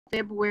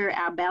February,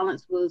 our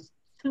balance was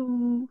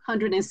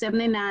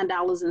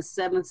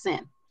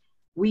 $279.07.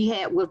 We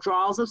had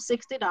withdrawals of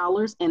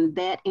 $60, and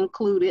that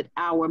included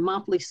our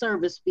monthly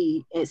service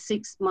fee at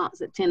 6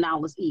 months at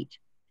 $10 each.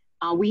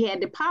 We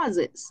had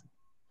deposits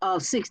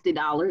of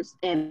 $60,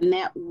 and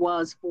that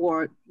was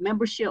for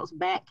memberships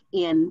back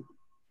in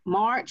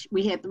March.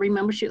 We had 3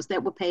 memberships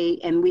that were paid,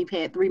 and we've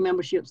had 3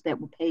 memberships that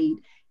were paid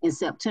in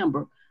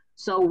September.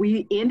 So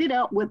we ended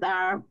up with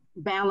our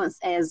balance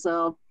as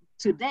of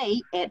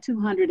today at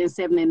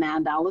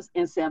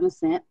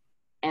 $279.07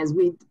 as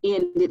we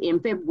ended in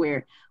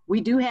February.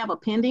 We do have a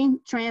pending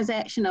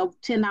transaction of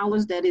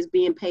 $10 that is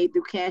being paid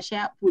through Cash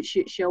App, which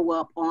should show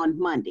up on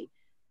Monday.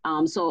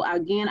 So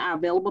again, our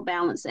available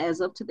balance as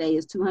of today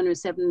is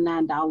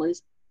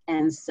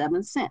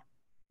 $279.07.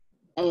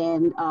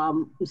 And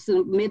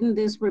submitting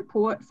this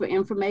report for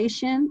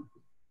information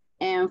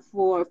and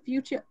for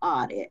future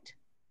audit.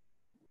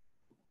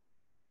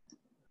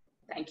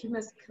 Thank you,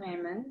 Ms.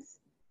 Clemens.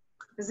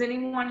 Does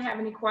anyone have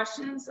any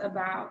questions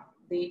about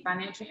the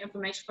financial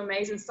information for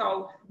Mays? And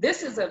so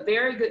this is a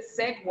very good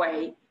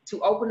segue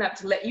to open up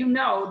to let you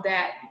know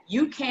that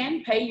you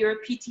can pay your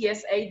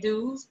PTSA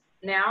dues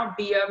now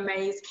via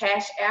Mays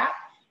Cash App.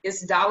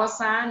 It's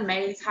 $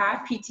 Mays High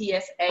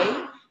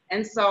PTSA.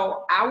 And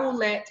so I will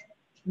let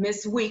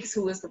Ms. Weeks,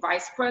 who is the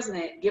Vice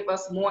President, give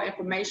us more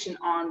information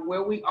on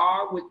where we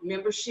are with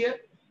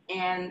membership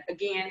and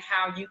again,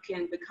 how you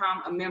can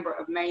become a member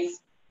of Mays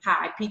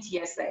High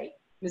PTSA.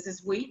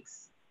 Mrs.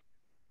 Weeks?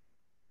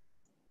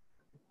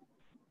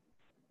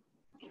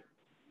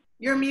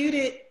 You're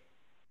muted.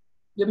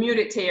 You're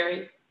muted,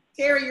 Terry.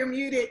 Terry, you're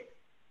muted.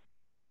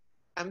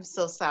 I'm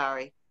so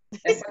sorry.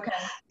 That's okay.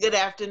 Good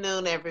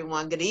afternoon,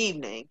 everyone. Good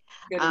evening.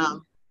 Good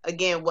evening.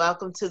 Again,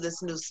 welcome to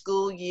this new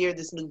school year,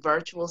 this new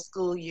virtual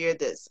school year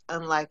that's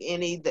unlike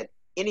any that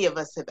any of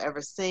us have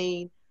ever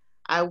seen.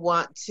 I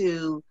want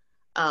to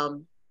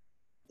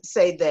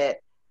say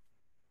that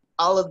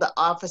all of the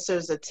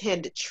officers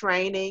attended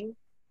training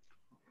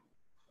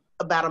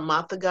about a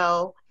month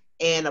ago,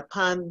 and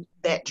upon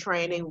that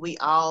training, we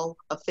all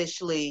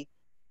officially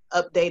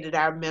updated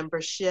our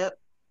membership.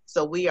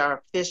 So we are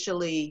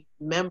officially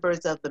members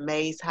of the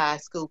Mays High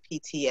School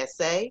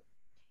PTSA,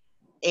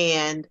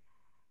 and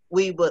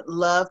we would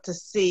love to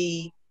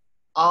see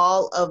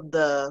all of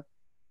the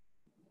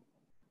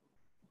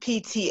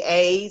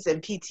PTAs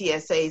and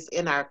PTSAs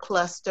in our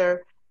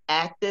cluster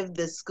active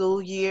this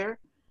school year.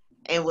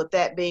 And with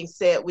that being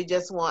said, we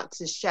just want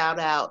to shout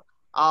out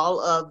all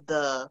of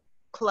the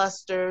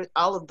clusters,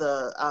 all of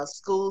the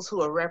schools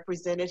who are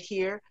represented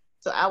here.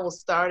 So I will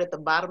start at the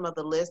bottom of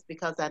the list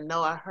because I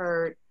know I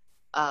heard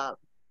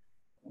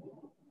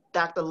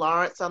Dr.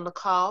 Lawrence on the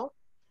call.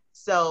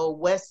 So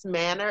West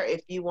Manor,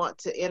 if you want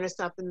to enter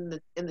something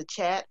in the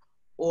chat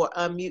or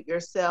unmute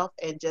yourself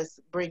and just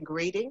bring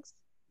greetings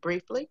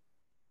briefly.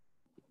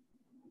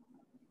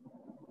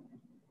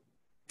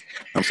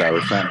 I'm sorry, we're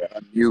trying to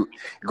unmute.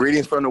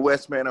 Greetings from the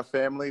West Manor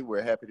family.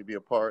 We're happy to be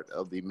a part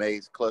of the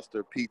Mays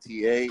Cluster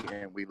PTA,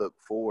 and we look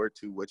forward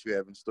to what you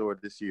have in store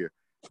this year.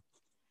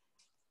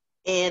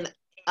 And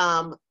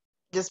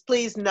just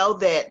please know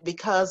that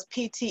because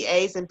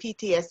PTAs and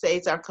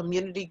PTSAs are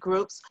community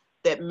groups,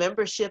 that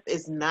membership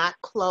is not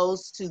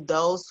closed to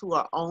those who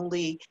are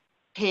only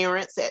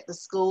parents at the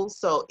school.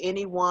 So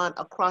anyone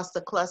across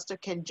the cluster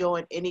can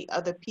join any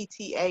other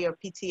PTA or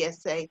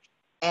PTSA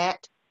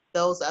at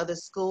those other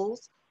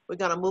schools. We're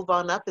going to move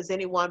on up. Is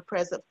anyone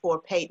present for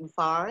Peyton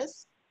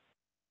Forest?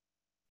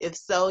 If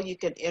so, you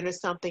can enter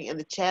something in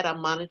the chat.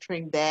 I'm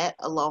monitoring that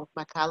along with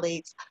my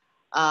colleagues.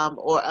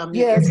 Or unmute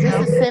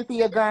yourself. This is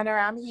Cynthia Gunner.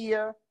 I'm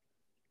here.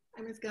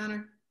 Hi, Ms.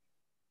 Gunner.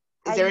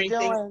 Is there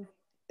anything?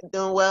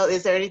 Doing well.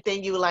 Is there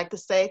anything you would like to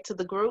say to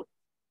the group?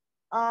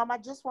 I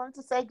just wanted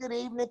to say good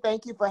evening.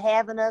 Thank you for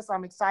having us.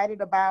 I'm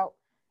excited about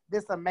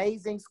this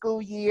amazing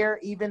school year.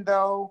 Even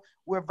though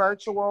we're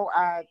virtual,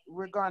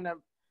 we're gonna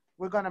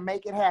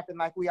make it happen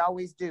like we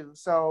always do.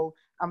 So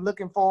I'm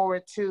looking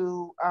forward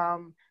to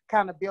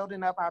kind of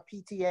building up our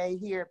PTA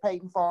here at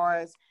Peyton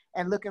Forest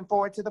and looking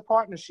forward to the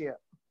partnership.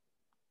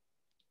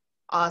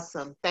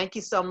 Awesome. Thank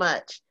you so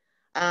much.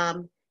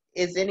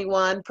 Is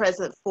anyone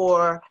present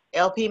for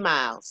LP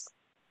Miles?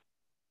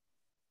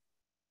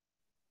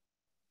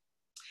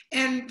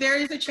 And there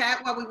is a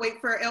chat while we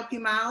wait for LP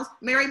Miles.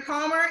 Mary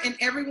Palmer and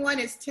everyone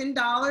is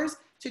 $10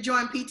 to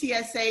join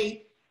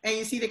PTSA, and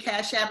you see the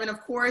Cash App. And of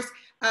course,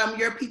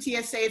 your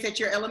PTSA is at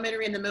your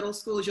elementary and the middle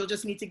schools. You'll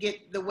just need to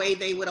get the way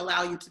they would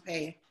allow you to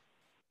pay.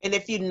 And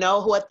if you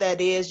know what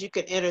that is, you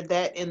can enter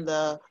that in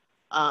the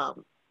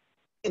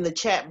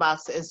chat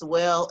box as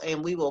well,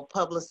 and we will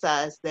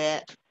publicize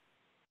that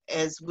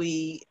as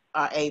we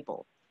are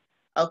able.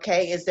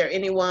 Okay, is there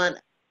anyone?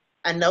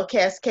 I know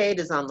Cascade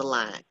is on the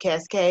line.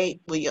 Cascade,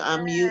 will you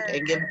unmute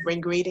and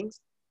bring greetings?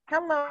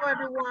 Hello,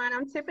 everyone.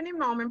 I'm Tiffany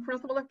Moman,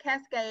 principal of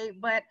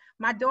Cascade, but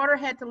my daughter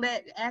had to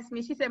ask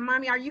me, she said,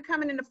 Mommy, are you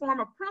coming in the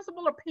form of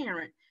principal or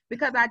parent?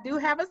 Because I do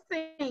have a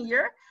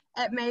senior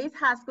at Mays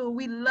High School.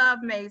 We love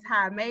Mays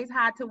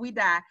High till we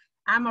die.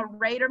 I'm a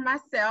Raider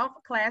myself,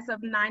 class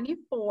of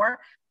 '94.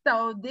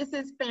 So this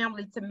is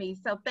family to me.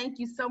 So thank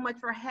you so much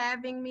for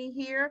having me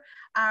here.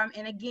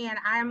 And again,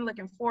 I am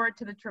looking forward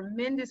to the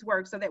tremendous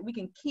work so that we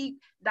can keep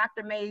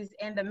Dr. Mays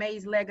and the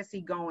Mays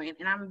legacy going.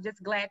 And I'm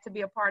just glad to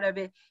be a part of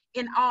it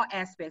in all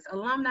aspects,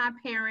 alumni,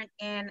 parent,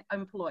 and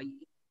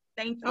employee.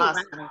 Thank you.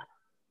 Awesome.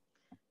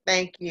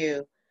 Thank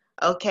you.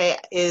 Okay,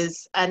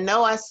 I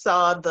know I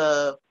saw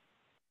the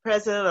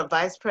president or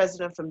vice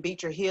president from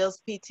Beecher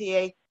Hills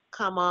PTA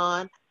come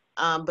on,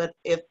 but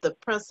if the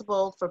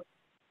principal for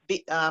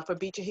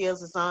Beecher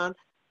Hills is on,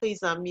 please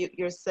unmute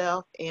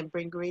yourself and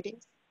bring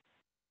greetings.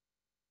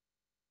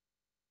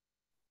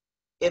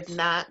 If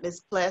not,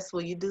 Ms. Pless,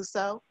 will you do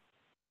so?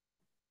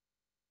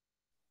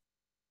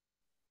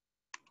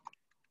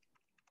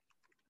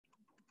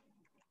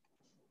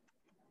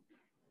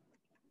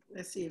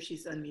 Let's see if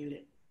she's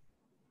unmuted.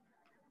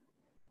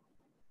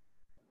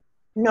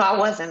 No, I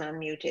wasn't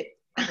unmuted.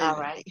 All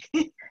right.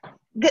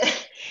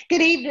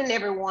 Good evening,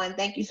 everyone.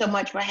 Thank you so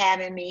much for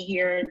having me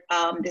here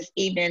this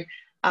evening.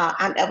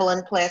 I'm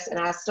Evelyn Pless, and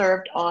I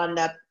served on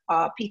the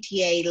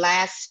PTA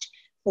last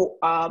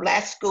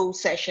school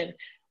session.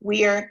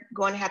 We are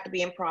going to have to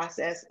be in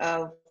process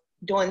of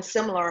doing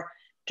similar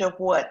to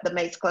what the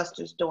Mays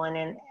Cluster is doing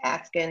and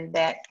asking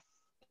that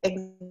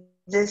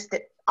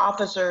existed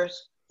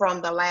officers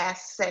from the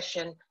last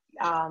session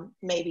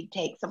maybe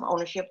take some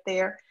ownership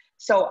there.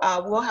 So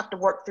we'll have to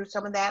work through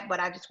some of that, but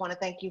I just want to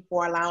thank you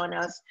for allowing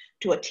us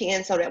to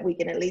attend so that we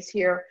can at least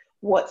hear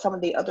what some of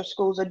the other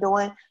schools are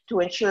doing to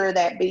ensure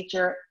that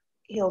Beecher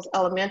Hills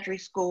Elementary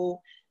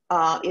School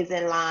is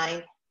in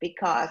line,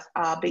 because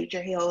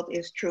Beecher Hills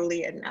is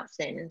truly an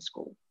outstanding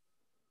school.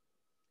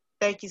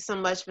 Thank you so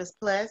much, Ms.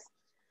 Pless.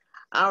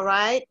 All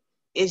right,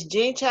 is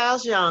Jean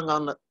Charles Young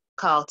on the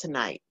call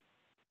tonight?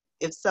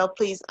 If so,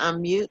 please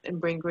unmute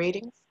and bring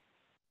greetings.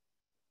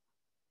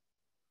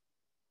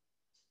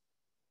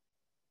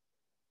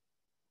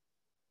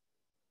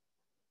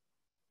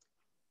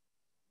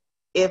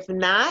 If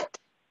not,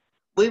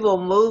 we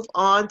will move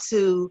on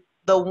to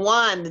the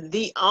one,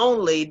 the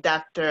only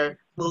Dr.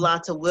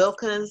 Mulanta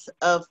Wilkins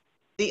of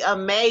the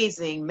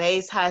amazing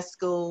Mays High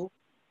School.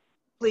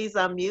 Please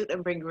unmute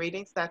and bring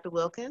greetings, Dr.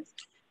 Wilkins.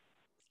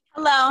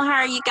 Hello, how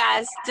are you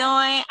guys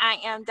doing? I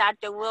am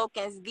Dr.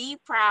 Wilkins, the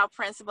proud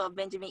principal of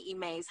Benjamin E.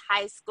 Mays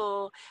High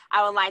School.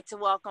 I would like to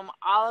welcome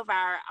all of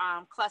our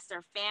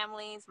cluster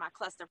families, my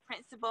cluster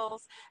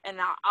principals,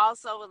 and I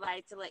also would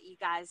like to let you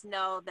guys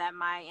know that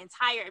my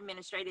entire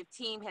administrative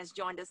team has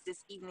joined us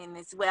this evening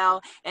as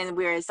well, and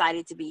we're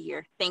excited to be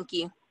here. Thank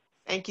you.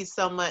 Thank you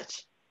so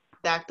much,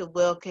 Dr.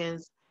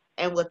 Wilkins.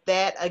 And with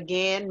that,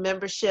 again,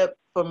 membership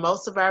for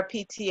most of our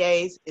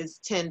PTAs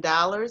is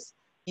 $10.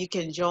 You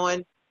can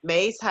join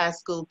Mays High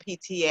School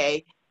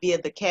PTA via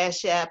the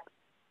Cash App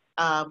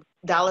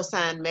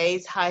 $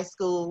 Mays High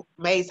School,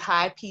 Mays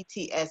High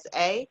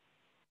PTSA.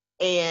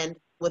 And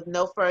with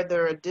no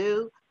further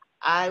ado,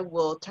 I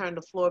will turn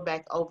the floor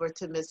back over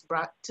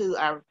to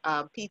our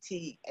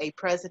PTA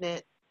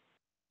president,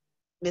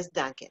 Ms.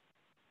 Duncan.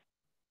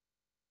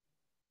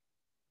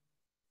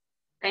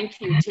 Thank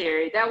you,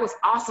 Terry. That was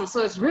awesome.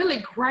 So it's really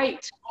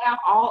great to have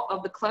all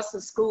of the cluster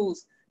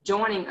schools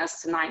joining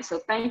us tonight. So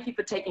thank you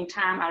for taking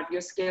time out of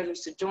your schedules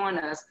to join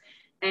us.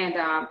 And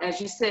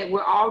as you said,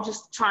 we're all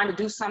just trying to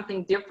do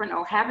something different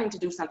or having to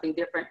do something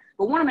different,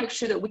 but want to make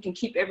sure that we can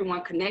keep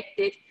everyone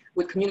connected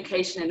with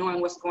communication and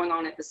knowing what's going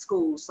on at the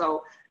school.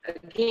 So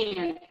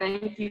again,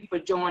 thank you for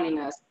joining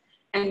us.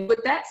 And with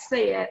that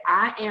said,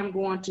 I am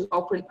going to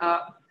open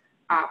up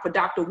for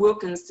Dr.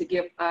 Wilkins to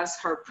give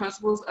us her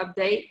principal's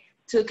update,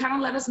 to kind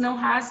of let us know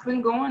how it's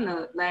been going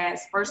the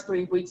first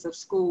 3 weeks of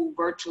school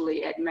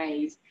virtually at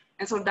Mays.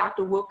 And so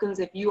Dr. Wilkins,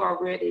 if you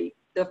are ready,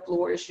 the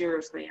floor is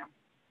yours, ma'am.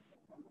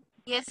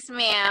 Yes,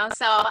 ma'am.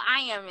 So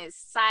I am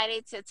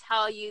excited to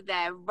tell you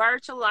that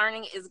virtual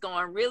learning is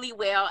going really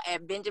well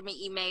at Benjamin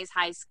E. Mays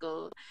High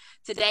School.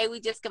 Today, we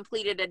just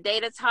completed a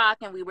data talk,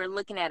 and we were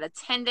looking at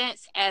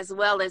attendance as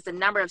well as the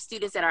number of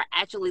students that are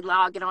actually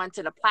logging on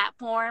to the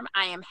platform.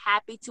 I am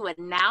happy to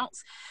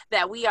announce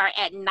that we are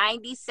at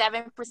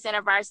 97%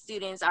 of our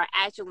students are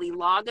actually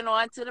logging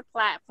on to the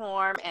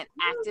platform and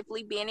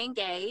actively being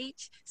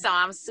engaged. So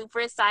I'm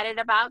super excited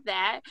about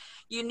that.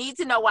 You need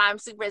to know why I'm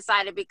super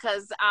excited,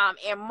 because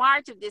in March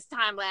of this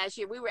time last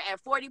year, we were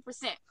at 40%,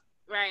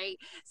 right?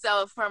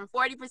 So from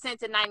 40%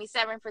 to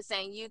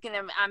 97%, you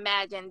can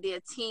imagine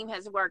the team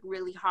has worked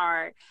really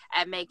hard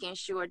at making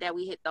sure that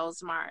we hit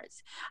those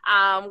marks.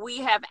 We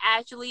have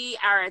actually,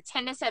 our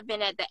attendance have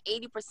been at the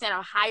 80%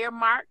 or higher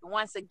mark.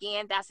 Once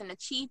again, that's an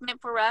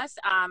achievement for us.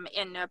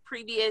 In the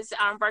previous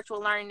virtual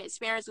learning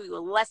experience, we were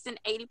less than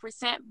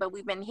 80%, but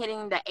we've been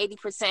hitting the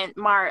 80%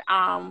 mark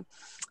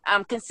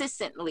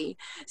consistently.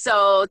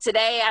 So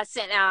today I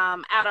sent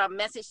out a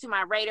message to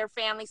my Raider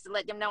families to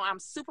let them know I'm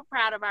super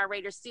proud of our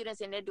Raider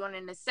students, and they're doing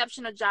an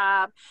exceptional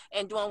job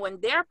and doing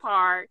their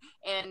part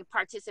and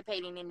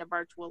participating in the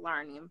virtual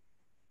learning.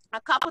 a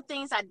couple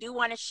things I do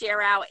want to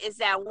share out is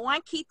that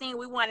one key thing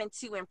we wanted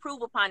to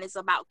improve upon is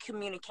about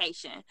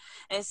communication.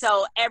 And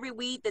so every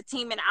week, the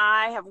team and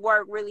I have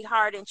worked really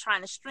hard in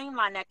trying to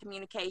streamline that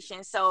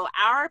communication. So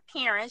our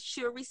parents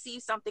should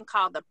receive something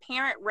called the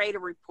Parent Rater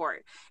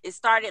Report. It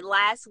started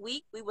last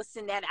week. We will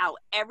send that out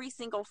every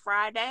single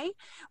Friday.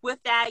 With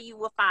that, you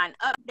will find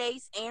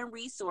updates and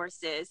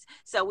resources.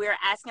 So we're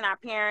asking our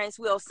parents,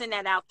 we'll send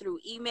that out through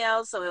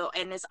email.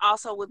 And this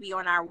also will be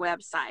on our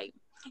website.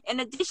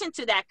 In addition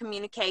to that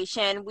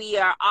communication, we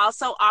are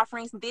also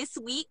offering this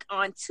week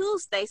on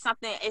Tuesday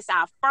something. It's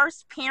our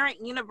first parent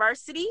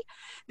university.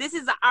 This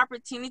is an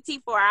opportunity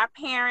for our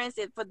parents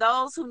and for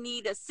those who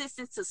need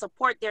assistance to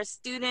support their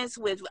students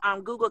with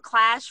Google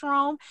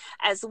Classroom,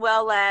 as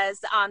well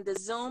as on the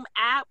Zoom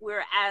app.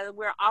 We're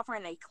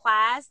offering a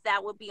class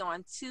that will be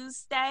on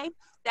Tuesday.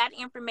 That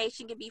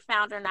information can be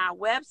found on our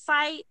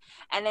website.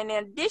 And then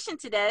in addition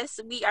to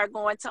this, we are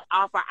going to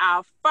offer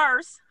our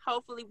first,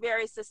 hopefully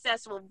very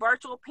successful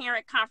virtual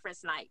parent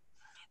conference night.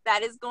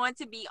 That is going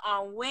to be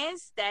on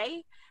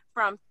Wednesday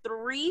from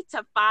 3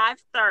 to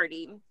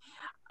 5:30.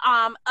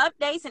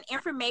 Updates and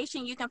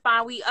information you can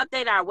find. We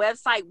update our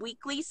website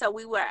weekly, so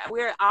we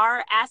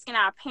are asking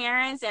our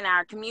parents and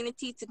our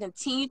community to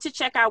continue to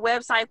check our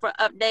website for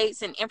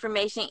updates and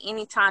information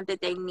anytime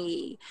that they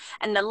need.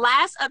 And the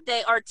last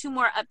update, or two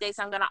more updates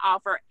I'm going to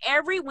offer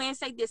every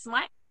Wednesday this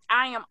month.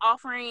 I am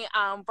offering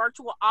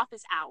virtual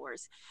office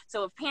hours.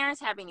 So if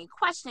parents have any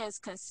questions,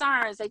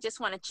 concerns, they just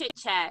want to chit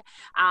chat,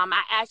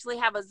 I actually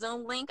have a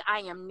Zoom link. I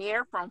am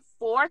there from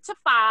 4 to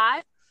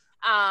 5.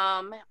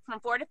 From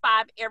 4 to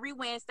 5 every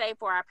Wednesday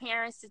for our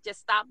parents to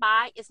just stop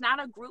by. It's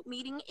not a group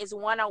meeting, it's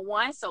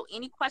one-on-one. So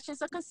any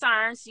questions or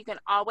concerns, you can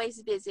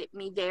always visit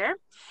me there.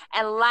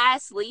 And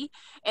lastly,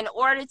 in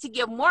order to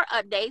give more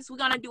updates, we're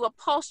going to do a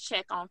post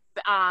check on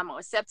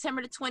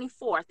September the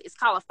 24th. It's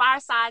called a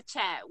fireside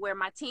chat where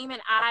my team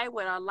and I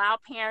will allow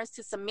parents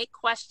to submit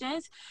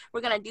questions.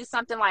 We're going to do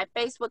something like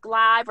Facebook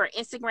Live or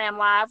Instagram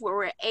Live where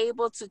we're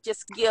able to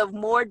just give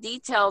more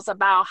details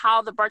about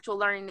how the virtual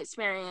learning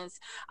experience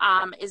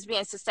is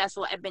being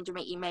successful at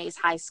Benjamin E. Mays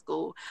High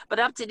School. But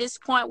up to this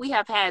point, we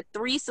have had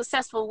 3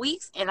 successful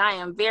weeks, and I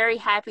am very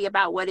happy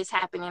about what is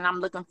happening. I'm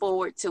looking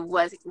forward to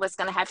what's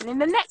going to happen in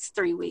the next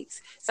 3 weeks.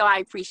 So I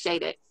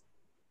appreciate it.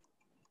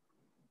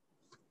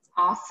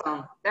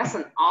 Awesome. That's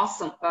an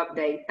awesome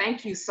update.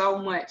 Thank you so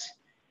much,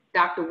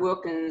 Dr.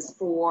 Wilkins,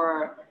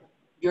 for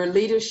your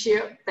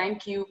leadership.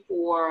 Thank you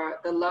for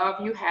the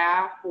love you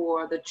have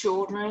for the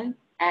children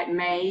at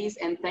Mays,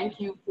 and thank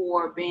you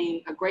for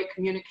being a great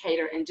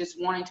communicator and just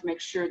wanting to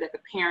make sure that the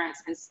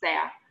parents and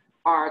staff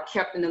are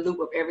kept in the loop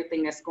of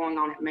everything that's going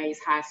on at Mays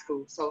High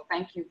School. So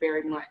thank you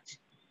very much.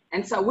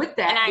 And so with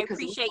that, and I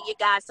appreciate you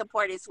guys'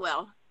 support as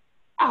well.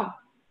 Oh,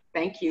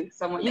 thank you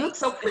so much. You look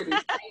so pretty.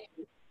 Thank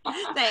you.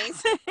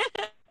 Thanks.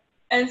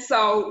 And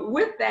so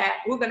with that,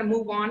 we're going to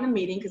move on to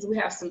meeting because we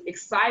have some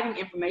exciting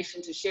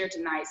information to share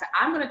tonight. So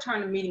I'm going to turn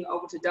the meeting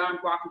over to Dawn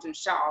Brockington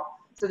Shaw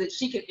so that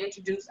she can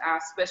introduce our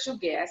special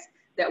guest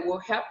that will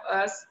help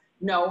us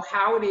know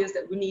how it is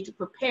that we need to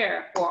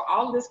prepare for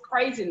all this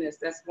craziness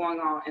that's going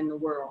on in the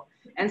world.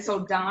 And so,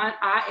 Dawn,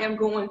 I am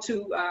going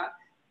to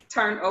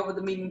turn over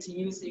the meeting to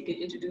you so you can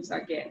introduce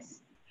our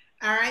guests.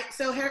 All right,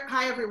 so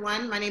hi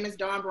everyone. My name is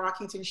Dawn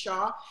Brockington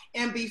Shaw.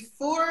 And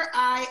before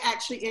I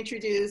actually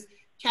introduce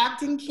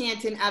Captain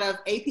Cantin out of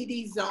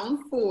APD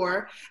Zone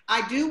 4,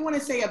 I do want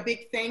to say a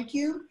big thank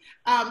you.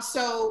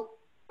 So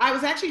I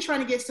was actually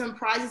trying to get some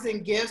prizes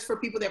and gifts for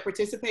people that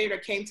participated or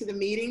came to the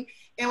meeting.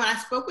 And when I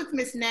spoke with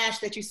Ms. Nash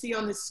that you see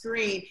on the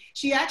screen,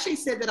 she actually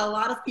said that a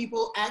lot of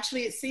people,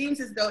 actually it seems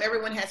as though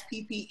everyone has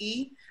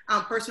PPE,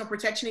 personal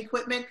protection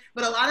equipment,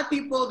 but a lot of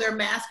people, their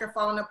masks are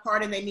falling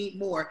apart and they need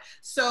more.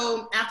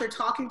 So after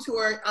talking to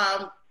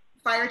her,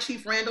 Fire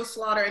Chief Randall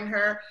Slaughter and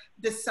her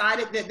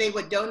decided that they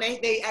would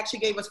donate. They actually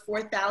gave us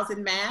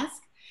 4,000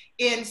 masks.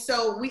 And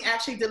so we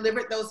actually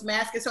delivered those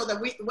masks. And so the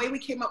way we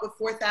came up with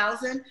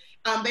 4,000,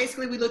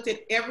 basically we looked at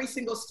every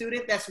single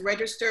student that's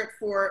registered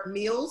for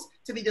meals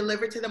to be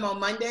delivered to them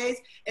on Mondays.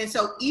 And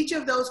so each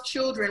of those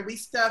children, we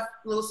stuffed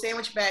little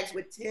sandwich bags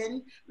with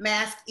 10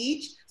 masks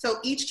each. So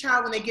each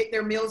child, when they get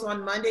their meals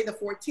on Monday, the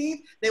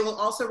 14th, they will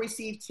also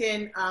receive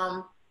 10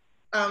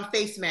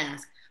 face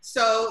masks.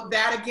 So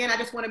that, again, I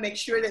just want to make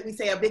sure that we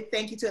say a big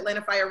thank you to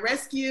Atlanta Fire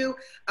Rescue,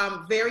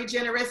 very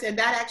generous. And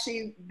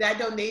that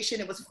donation,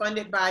 it was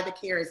funded by the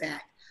CARES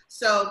Act.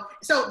 So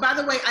by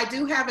the way, I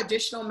do have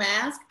additional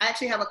masks. I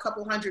actually have a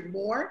couple hundred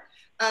more.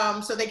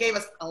 So they gave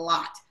us a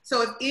lot.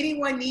 So if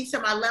anyone needs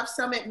some, I left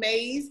some at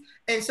Mays.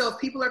 And so if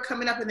people are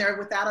coming up and they're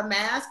without a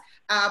mask,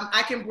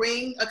 I can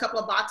bring a couple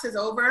of boxes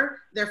over.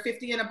 They're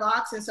 50 in a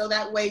box. And so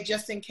that way,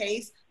 just in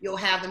case, you'll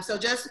have them. So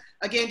just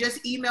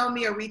email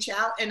me or reach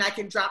out and I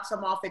can drop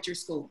some off at your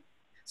school.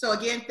 So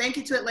again, thank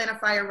you to Atlanta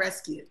Fire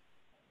Rescue.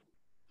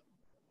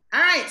 All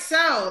right,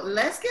 so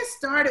let's get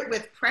started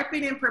with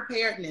prepping and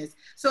preparedness.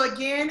 So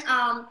again,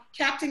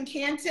 Captain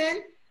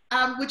Cantin,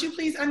 would you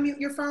please unmute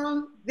your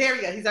phone? There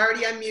we go, he's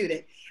already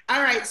unmuted.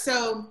 All right,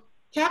 so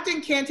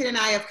Captain Cantin and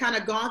I have kind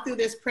of gone through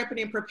this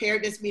prepping and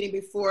preparedness meeting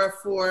before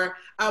for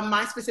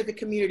my specific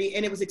community,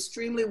 and it was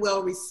extremely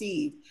well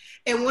received.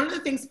 And one of the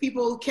things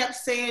people kept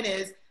saying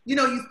is, you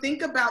know, you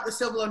think about the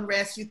civil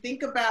unrest, you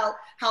think about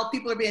how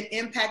people are being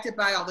impacted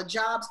by all the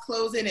jobs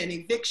closing and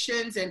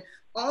evictions and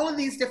all of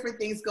these different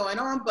things going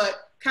on,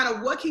 but kind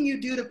of what can you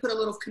do to put a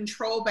little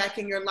control back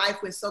in your life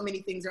when so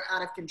many things are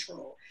out of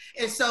control?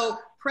 And so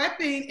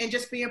prepping and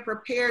just being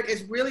prepared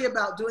is really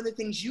about doing the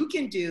things you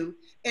can do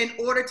in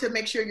order to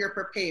make sure you're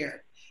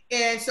prepared.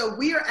 And so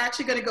we are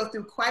actually going to go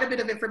through quite a bit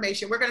of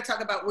information. We're going to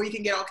talk about where you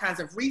can get all kinds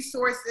of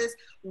resources,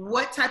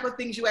 what type of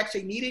things you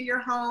actually need in your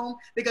home,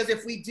 because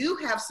if we do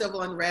have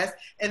civil unrest,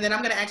 and then I'm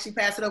going to actually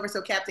pass it over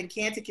so Captain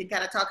Cantin can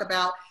kind of talk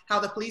about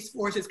how the police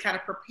force is kind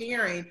of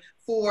preparing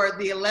for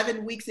the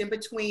 11 weeks in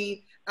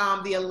between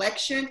the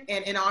election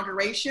and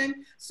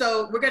inauguration.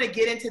 So we're going to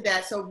get into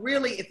that. So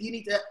really, if you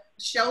need to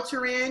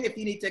shelter in, if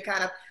you need to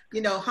kind of,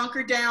 you know,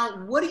 hunker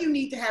down, what do you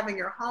need to have in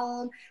your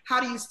home? How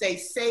do you stay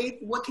safe?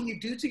 What can you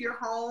do to your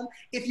home?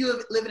 If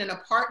you live in an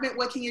apartment,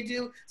 what can you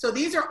do? So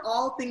these are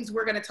all things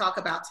we're going to talk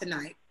about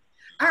tonight.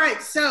 All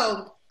right,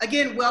 so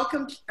again,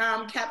 welcome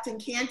Captain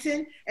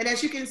Cantin. And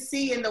as you can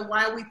see in the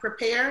Why We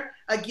Prepare,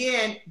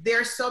 again,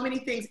 there's so many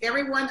things.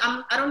 Everyone,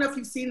 I don't know if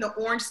you've seen the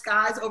orange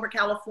skies over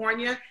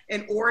California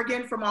and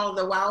Oregon from all of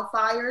the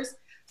wildfires.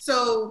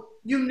 So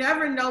you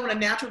never know when a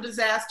natural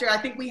disaster, I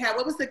think we had,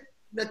 what was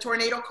the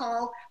tornado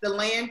called? The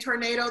land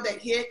tornado that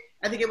hit,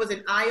 I think it was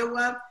in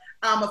Iowa.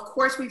 Of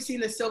course, we've seen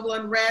the civil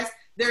unrest.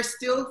 There's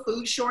still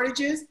food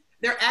shortages.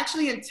 They're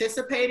actually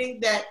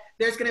anticipating that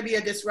there's going to be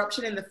a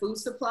disruption in the food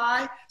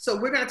supply. So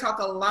we're going to talk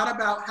a lot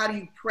about how do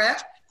you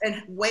prep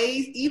and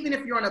ways, even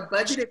if you're on a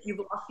budget, if you've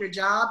lost your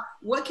job,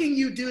 what can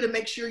you do to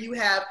make sure you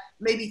have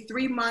maybe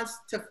 3 months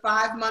to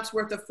 5 months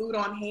worth of food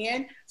on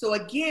hand? So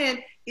again,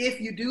 if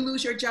you do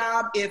lose your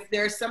job, if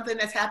there's something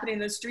that's happening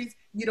in the streets,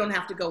 you don't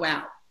have to go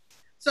out.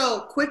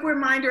 So quick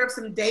reminder of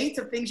some dates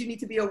of things you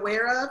need to be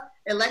aware of.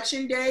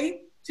 Election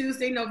Day,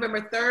 Tuesday,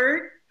 November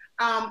 3rd.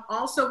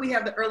 Also, we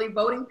have the early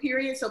voting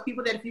period. So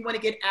people that if you want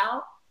to get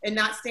out and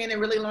not stand in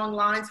really long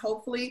lines,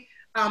 hopefully,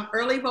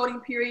 early voting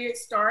period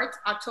starts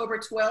October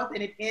 12th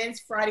and it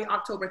ends Friday,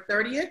 October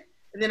 30th.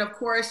 And then of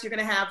course, you're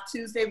going to have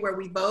Tuesday where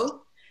we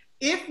vote.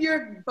 If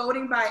you're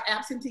voting by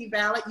absentee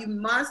ballot, you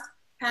must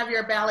have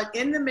your ballot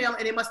in the mail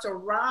and it must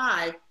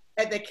arrive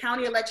at the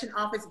county election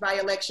office by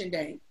election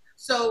day.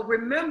 So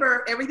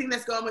remember everything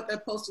that's going with the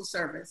Postal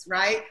Service,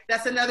 right?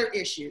 That's another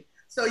issue.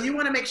 So you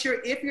want to make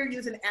sure if you're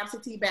using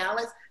absentee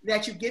ballots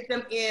that you get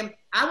them in,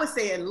 I would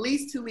say at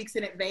least 2 weeks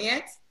in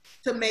advance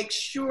to make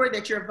sure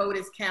that your vote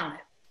is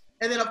counted.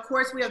 And then of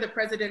course we have the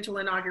presidential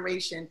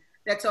inauguration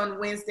that's on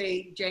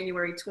Wednesday,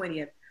 January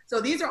 20th.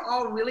 So these are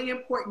all really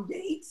important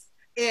dates.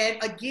 And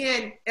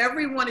again,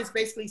 everyone is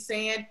basically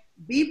saying,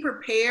 be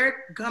prepared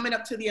coming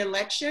up to the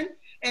election.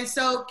 And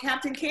so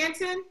Captain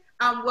Cantin,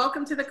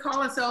 welcome to the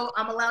call. And so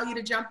I'm allow you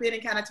to jump in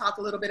and kind of talk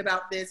a little bit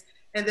about this.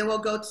 And then we'll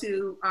go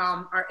to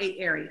our 8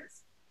 areas.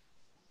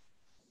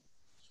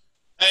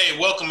 Hey,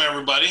 welcome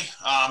everybody.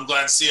 I'm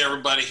glad to see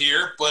everybody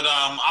here, but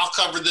I'll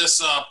cover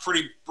this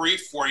pretty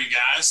brief for you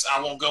guys.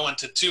 I won't go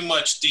into too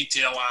much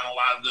detail on a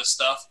lot of this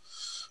stuff,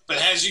 but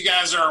as you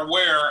guys are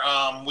aware,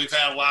 we've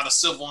had a lot of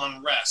civil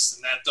unrest,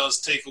 and that does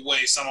take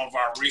away some of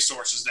our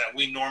resources that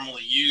we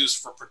normally use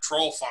for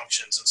patrol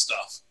functions and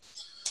stuff.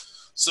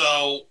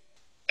 So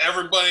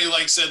everybody,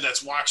 like I said,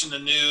 that's watching the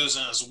news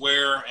and is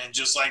aware, and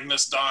just like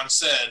Miss Dawn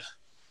said,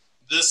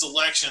 this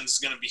election is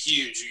going to be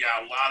huge. You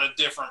got a lot of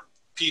different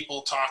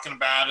people talking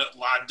about it, a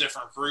lot of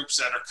different groups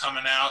that are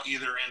coming out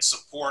either in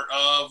support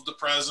of the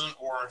president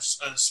or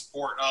in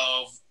support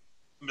of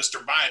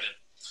Mr. Biden.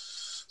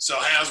 So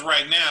as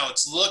right now,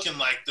 it's looking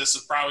like this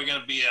is probably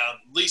going to be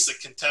at least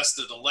a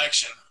contested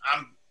election.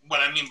 What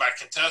I mean by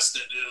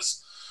contested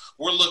is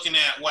we're looking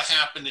at what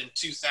happened in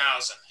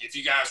 2000. If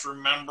you guys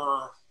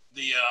remember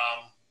the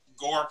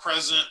Gore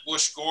president,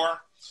 Bush Gore,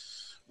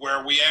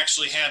 where we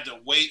actually had to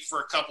wait for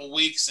a couple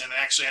weeks and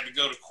actually had to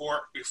go to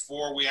court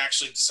before we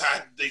actually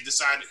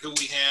decided who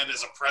we had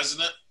as a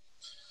president.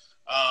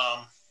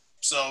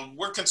 So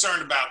we're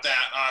concerned about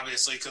that,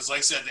 obviously, because like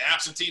I said, the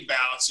absentee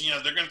ballots, you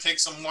know, they're going to take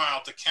some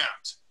while to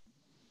count.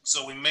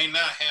 So we may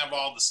not have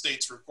all the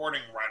states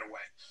reporting right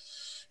away.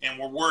 And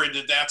we're worried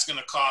that that's going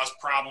to cause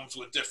problems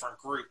with different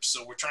groups.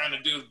 So we're trying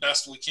to do the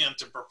best we can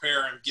to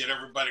prepare and get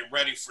everybody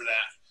ready for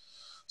that.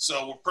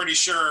 So we're pretty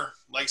sure,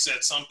 like I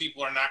said, some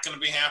people are not going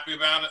to be happy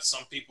about it.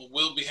 Some people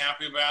will be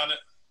happy about it.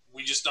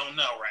 We just don't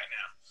know right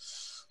now.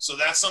 So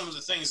that's some of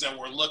the things that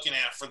we're looking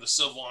at for the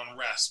civil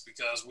unrest,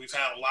 because we've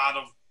had a lot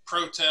of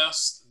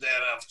protests that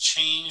have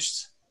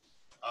changed.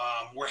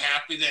 We're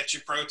happy that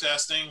you're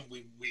protesting.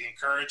 We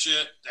encourage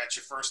it. That's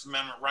your First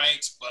Amendment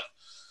rights. But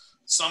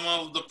some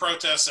of the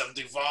protests have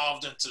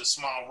devolved into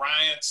small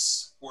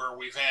riots where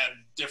we've had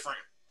different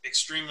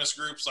extremist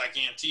groups like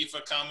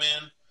Antifa come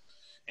in.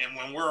 And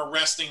when we're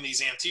arresting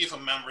these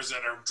Antifa members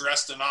that are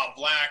dressed in all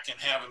black and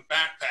having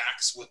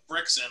backpacks with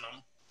bricks in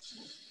them,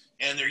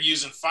 and they're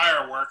using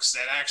fireworks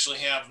that actually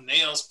have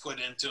nails put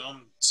into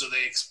them so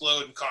they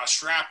explode and cause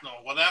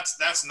shrapnel. Well,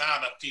 that's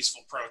not a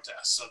peaceful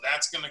protest. So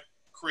that's going to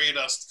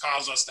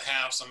cause us to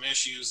have some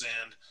issues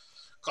and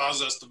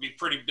cause us to be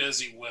pretty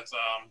busy with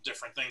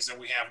different things that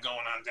we have going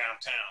on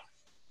downtown.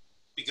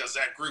 Because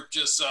that group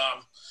just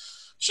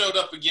showed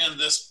up again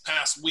this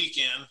past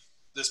weekend.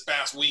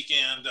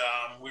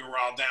 We were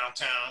all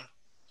downtown.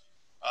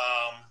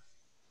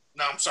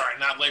 No, I'm sorry,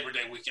 not Labor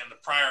Day weekend.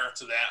 Prior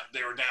to that,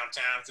 they were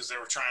downtown because they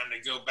were trying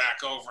to go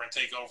back over and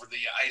take over the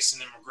ICE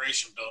and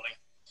Immigration building.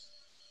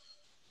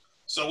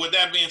 So with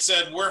that being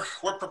said, we're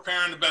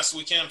preparing the best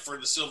we can for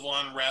the civil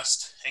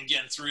unrest and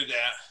getting through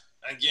that.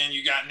 Again,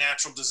 you got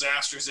natural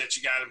disasters that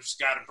you got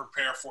to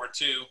prepare for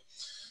too.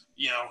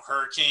 You know,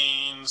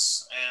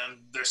 hurricanes, and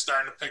they're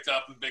starting to pick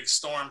up in big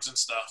storms and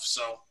stuff.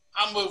 So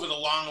I'm moving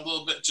along a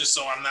little bit just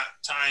so I'm not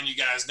tying you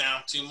guys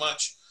down too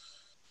much.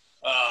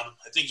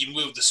 I think you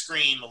moved the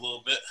screen a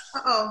little bit.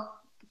 Uh-oh.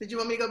 Did you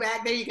want me to go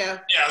back? There you go.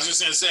 Yeah, I was just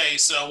going to say,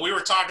 so we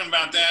were talking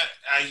about that.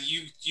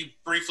 You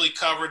briefly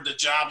covered the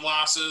job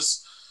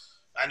losses.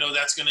 I know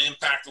that's going to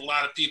impact a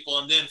lot of people.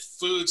 And then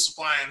food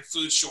supply and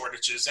food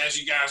shortages. As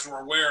you guys were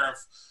aware of,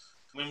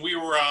 when we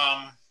were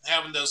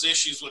having those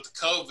issues with the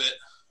COVID,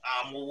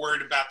 we're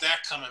worried about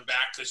that coming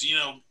back because, you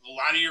know, a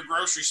lot of your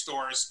grocery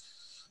stores,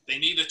 they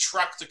need a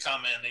truck to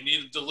come in. They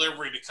need a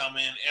delivery to come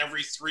in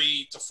every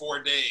 3 to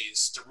 4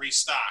 days to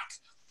restock.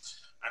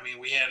 I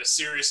mean, we had a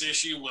serious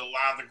issue with a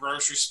lot of the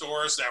grocery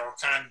stores that were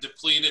kind of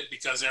depleted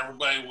because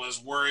everybody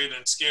was worried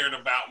and scared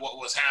about what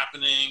was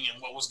happening and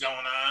what was going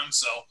on.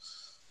 So,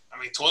 I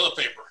mean, toilet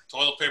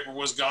paper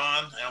was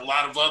gone, and a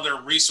lot of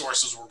other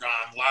resources were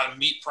gone, a lot of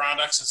meat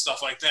products and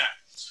stuff like that.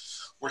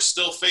 We're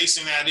still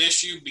facing that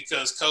issue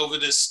because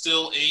COVID is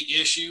still an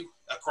issue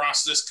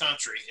across this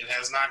country. It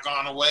has not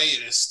gone away.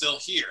 It is still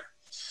here.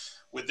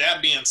 With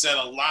that being said,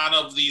 a lot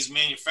of these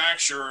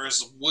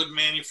manufacturers, wood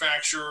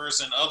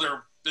manufacturers and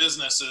other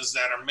businesses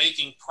that are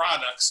making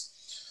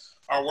products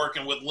are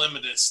working with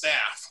limited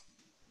staff.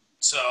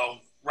 So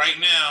right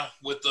now,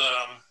 with the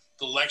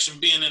election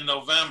being in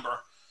November,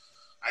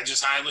 I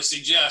just highly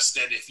suggest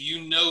that if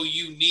you know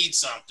you need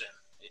something,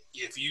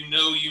 if you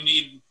know you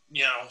need,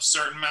 you know, a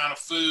certain amount of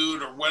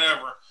food or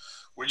whatever,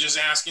 we're just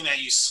asking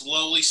that you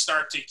slowly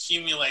start to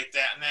accumulate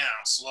that now.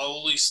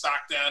 Slowly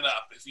stock that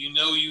up. If you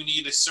know you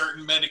need a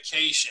certain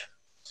medication,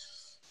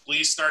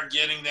 please start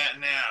getting that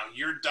now.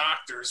 Your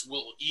doctors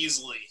will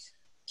easily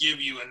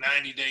give you a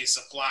 90-day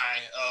supply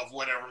of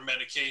whatever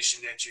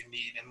medication that you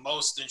need, and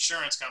most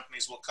insurance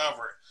companies will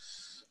cover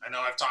it. I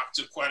know I've talked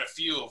to quite a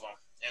few of them,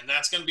 and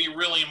that's going to be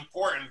really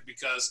important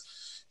because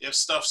if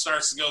stuff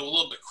starts to go a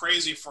little bit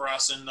crazy for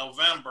us in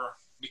November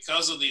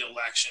because of the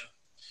election,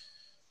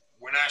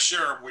 we're not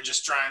sure. We're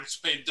just trying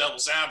to play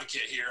devil's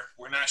advocate here.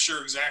 We're not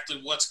sure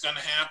exactly what's going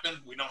to happen.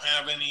 We don't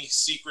have any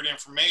secret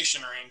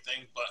information or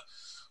anything, but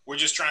we're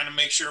just trying to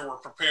make sure we're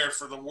prepared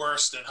for the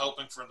worst and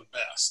hoping for the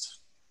best.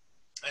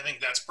 I think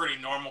that's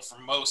pretty normal for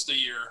most of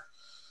your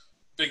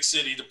big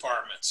city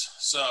departments.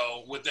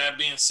 So with that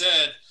being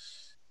said,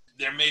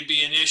 there may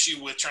be an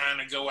issue with trying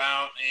to go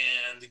out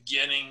and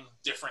getting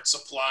different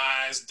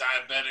supplies,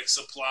 diabetic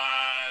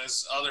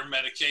supplies, other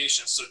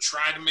medications. So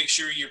try to make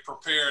sure you're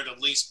prepared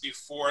at least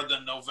before the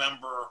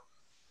November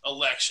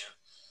election.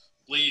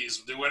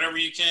 Please do whatever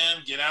you can,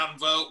 get out and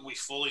vote. We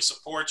fully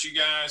support you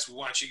guys. We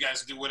want you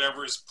guys to do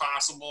whatever is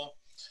possible.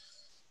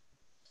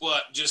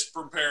 But just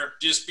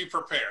be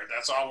prepared.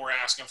 That's all we're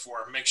asking for.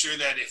 Make sure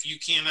that if you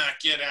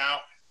cannot get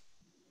out,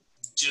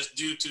 just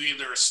due to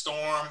either a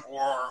storm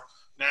or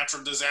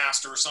natural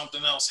disaster or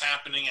something else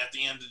happening at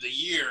the end of the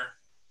year,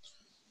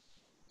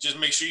 just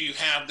make sure you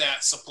have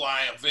that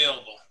supply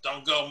available.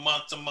 Don't go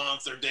month to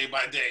month or day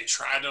by day.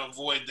 Try to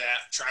avoid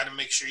that. Try to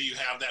make sure you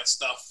have that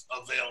stuff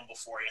available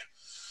for you.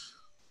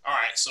 All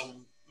right, so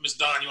Ms.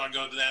 Dawn, you want to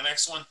go to that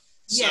next one?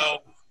 Yeah. So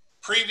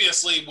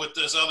previously with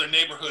this other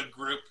neighborhood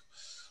group,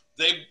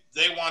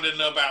 they wanted to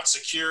know about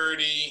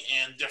security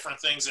and different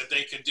things that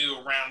they could do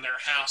around their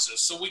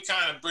houses. So we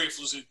kind of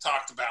briefly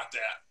talked about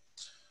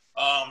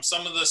that.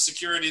 Some of the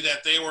security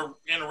that they were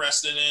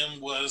interested in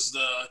was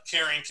the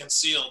carrying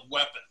concealed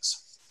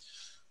weapons.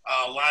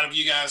 A lot of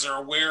you guys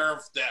are aware of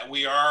that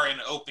we are an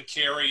open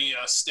carry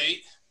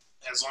state.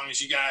 As long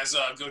as you guys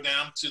go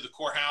down to the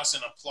courthouse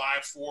and apply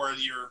for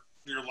your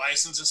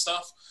license and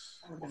stuff,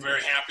 we're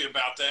very happy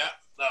about that.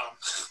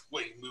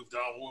 Wait, I'll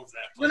move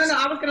that. Please. No.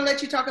 I was going to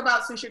let you talk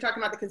about, since you're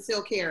talking about the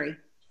concealed carry.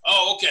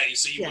 Oh, okay.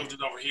 So you moved it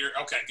over here.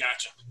 Okay,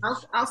 gotcha.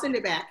 I'll send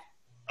it back.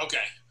 Okay.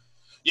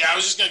 Yeah, I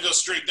was just going to go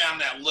straight down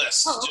that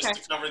list, okay.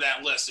 Just to cover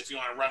that list if you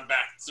want to run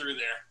back through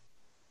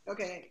there.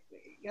 Okay, there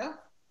you go.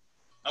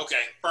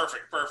 Okay,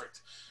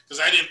 perfect.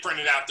 Because I didn't print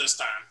it out this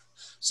time.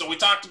 So we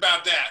talked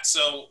about that.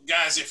 So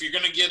guys, if you're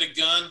going to get a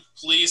gun,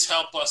 please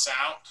help us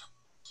out.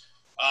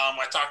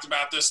 I talked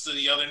about this to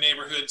the other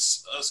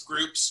neighborhoods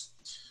groups.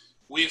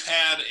 We've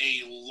had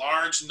a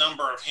large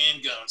number of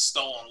handguns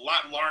stolen, a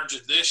lot larger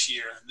this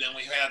year than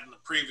we had in the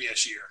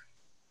previous year.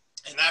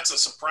 And that's a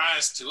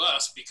surprise to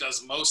us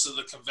because most of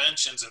the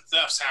conventions and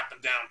thefts happen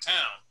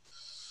downtown.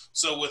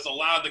 So with a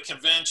lot of the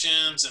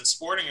conventions and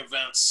sporting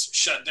events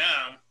shut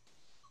down,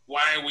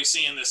 why are we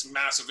seeing this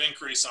massive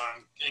increase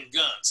in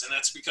guns? And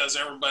that's because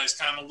everybody's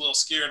kind of a little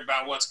scared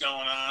about what's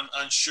going on,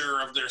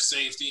 unsure of their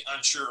safety,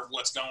 unsure of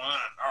what's going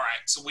on. All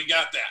right, so we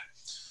got that.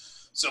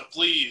 So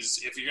please,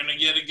 if you're going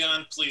to get a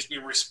gun, please be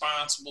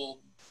responsible.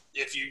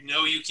 If you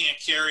know you can't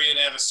carry it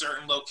at a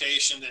certain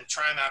location, then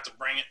try not to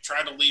bring it.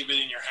 Try to leave it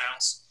in your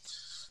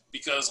house,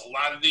 because a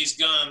lot of these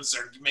guns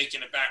are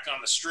making it back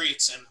on the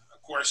streets. And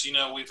of course, you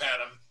know, we've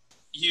had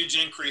a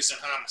huge increase in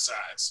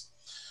homicides.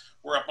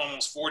 We're up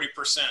almost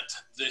 40%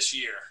 this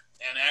year,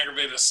 and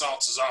aggravated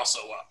assaults is also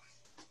up.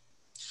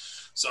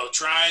 So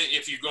try,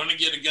 if you're going to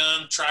get a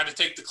gun, try to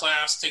take the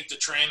class, take the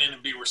training,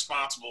 and be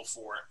responsible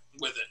for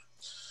it with it.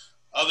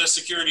 Other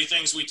security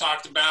things we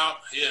talked about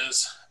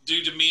is,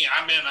 due to me,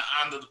 I've been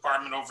on the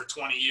department over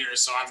 20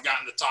 years, so I've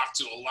gotten to talk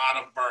to a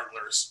lot of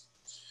burglars.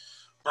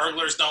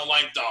 Burglars don't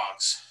like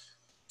dogs.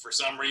 For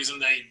some reason,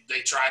 they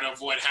try to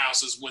avoid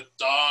houses with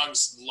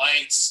dogs,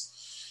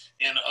 lights,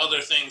 and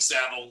other things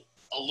that'll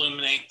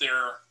illuminate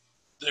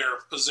their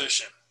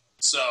position.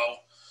 So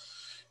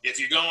if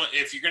you're going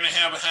to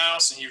have a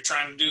house and you're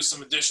trying to do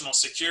some additional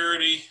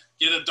security,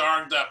 get a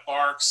dog that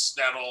barks,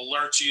 that'll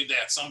alert you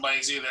that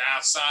somebody's either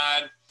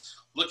outside.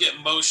 Look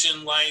at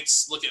motion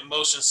lights, look at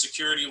motion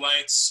security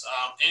lights,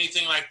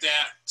 anything like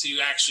that to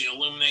actually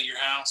illuminate your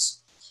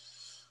house.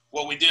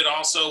 What we did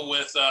also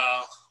with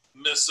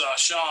Miss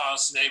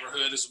Shaw's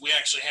neighborhood is we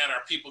actually had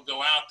our people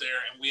go out there,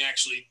 and we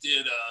actually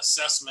did an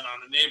assessment on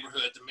the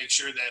neighborhood to make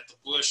sure that the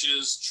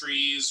bushes,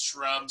 trees,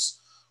 shrubs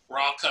were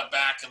all cut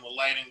back and the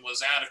lighting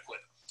was adequate.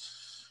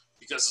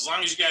 Because as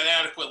long as you got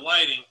adequate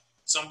lighting,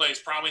 somebody's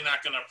probably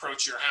not going to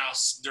approach your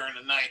house during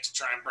the night to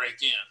try and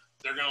break in.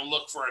 They're going to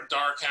look for a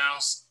dark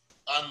house,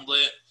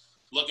 unlit,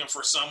 looking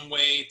for some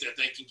way that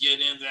they can get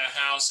into that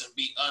house and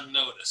be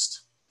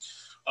unnoticed.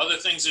 Other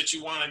things that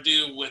you want to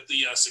do with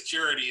the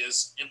security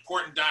is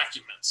important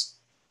documents.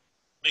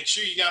 Make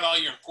sure you got all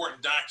your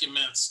important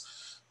documents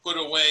put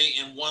away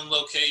in one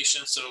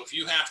location. So if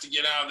you have to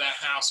get out of that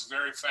house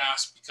very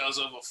fast because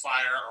of a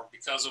fire or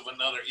because of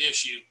another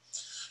issue,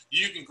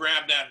 you can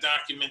grab that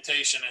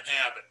documentation and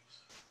have it.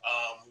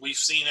 We've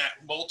seen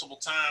that multiple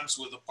times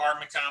with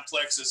apartment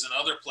complexes and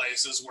other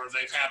places where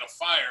they've had a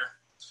fire,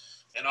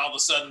 and all of a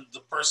sudden the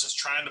person's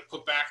trying to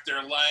put back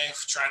their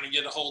life, trying to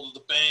get a hold of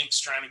the banks,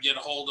 trying to get a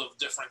hold of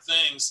different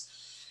things,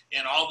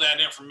 and all that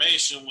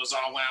information was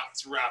all out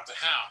throughout the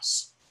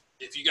house.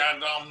 If you got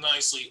it all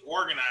nicely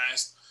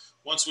organized,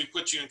 once we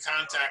put you in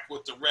contact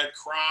with the Red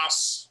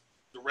Cross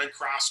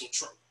will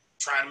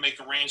try to make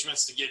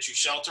arrangements to get you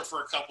shelter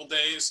for a couple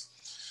days.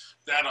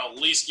 That'll at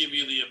least give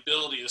you the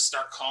ability to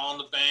start calling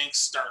the banks,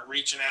 start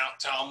reaching out,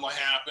 tell them what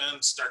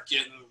happened, start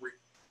getting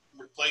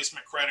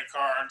replacement credit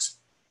cards,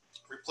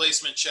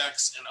 replacement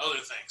checks, and other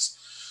things.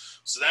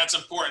 So that's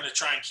important to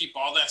try and keep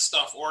all that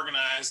stuff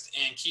organized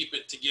and keep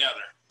it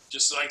together.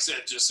 Just like I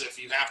said, just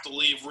if you have to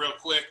leave real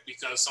quick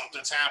because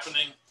something's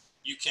happening,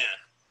 you can.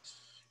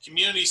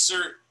 Community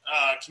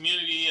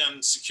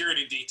and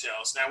security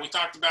details. Now, we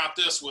talked about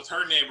this with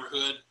her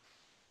neighborhood.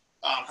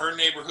 Her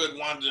neighborhood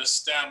wanted to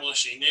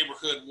establish a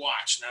neighborhood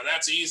watch. Now,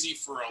 that's easy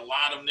for a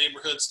lot of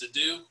neighborhoods to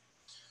do.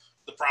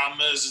 The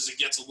problem is it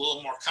gets a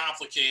little more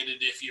complicated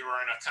if you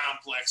are in a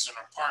complex or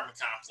an apartment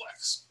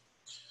complex.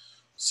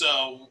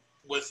 So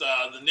with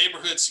the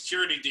neighborhood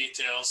security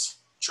details,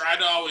 try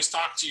to always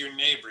talk to your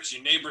neighbors.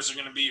 Your neighbors are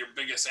going to be your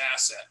biggest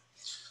asset,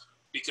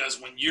 because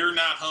when you're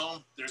not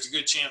home, there's a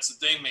good chance that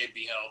they may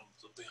be home.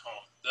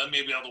 They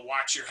may be able to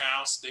watch your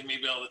house. They may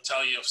be able to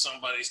tell you if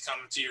somebody's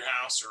coming to your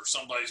house or if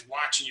somebody's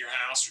watching your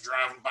house or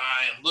driving by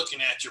and looking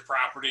at your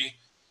property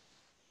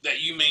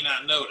that you may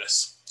not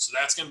notice. So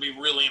that's going to be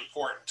really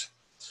important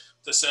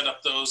to set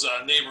up those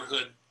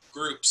neighborhood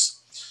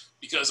groups,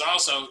 because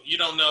also you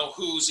don't know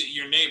who's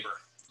your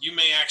neighbor. You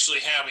may actually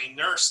have a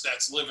nurse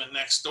that's living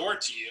next door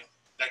to you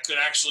that could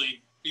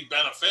actually be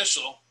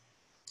beneficial,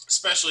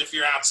 especially if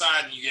you're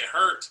outside and you get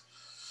hurt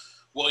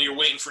while you're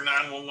waiting for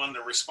 911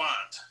 to respond.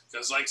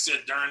 Because like I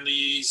said, during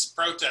these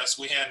protests,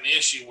 we had an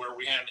issue where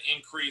we had an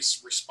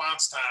increased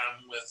response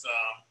time with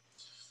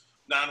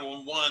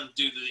 911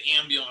 due to the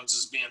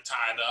ambulances being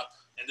tied up,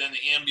 and then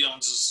the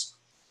ambulances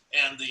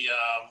and the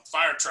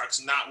fire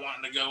trucks not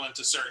wanting to go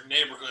into certain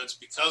neighborhoods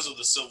because of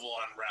the civil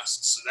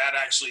unrest. So that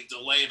actually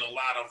delayed a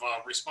lot of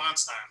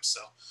response times.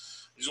 So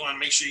I just want to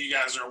make sure you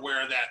guys are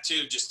aware of that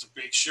too, just to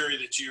make sure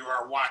that you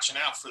are watching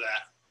out for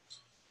that.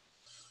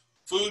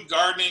 Food,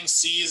 gardening,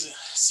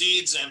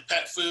 seeds and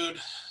pet food,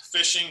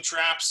 fishing,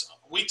 traps.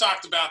 We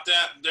talked about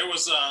that.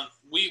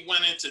 We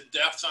went into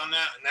depth on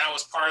that, and that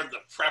was part of the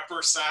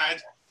prepper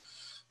side.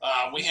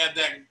 We had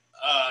that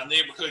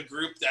neighborhood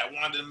group that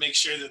wanted to make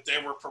sure that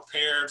they were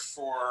prepared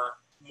for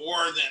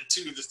more than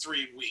 2 to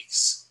 3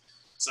 weeks.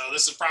 So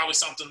this is probably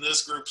something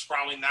this group's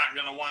probably not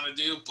going to want to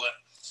do, but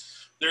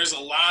there's a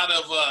lot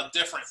of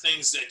different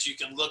things that you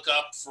can look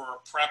up for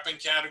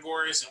prepping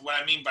categories. And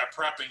what I mean by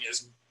prepping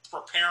is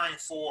preparing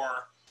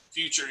for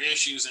future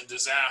issues and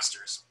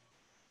disasters.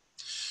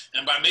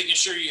 And by making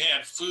sure you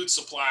had food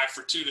supply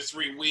for 2 to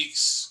 3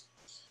 weeks,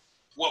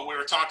 what we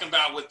were talking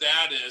about with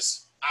that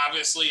is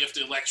obviously if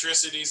the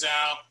electricity's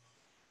out,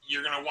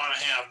 you're going to want to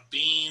have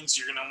beans,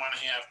 you're going to want to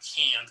have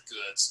canned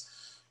goods.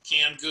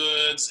 Canned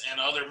goods and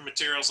other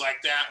materials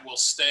like that will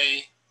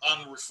stay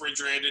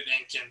unrefrigerated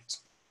and can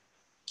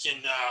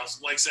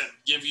like I said,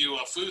 give you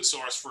a food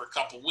source for a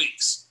couple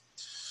weeks.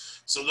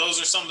 So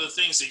those are some of the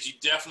things that you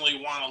definitely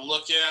want to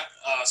look at,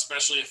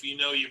 especially if you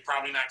know you're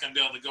probably not going to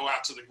be able to go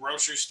out to the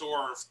grocery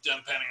store, or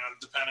depending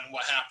on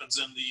what happens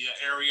in the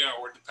area,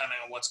 or depending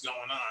on what's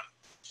going on.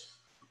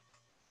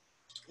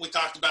 We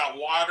talked about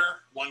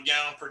water, 1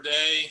 gallon per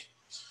day.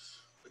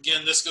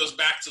 Again, this goes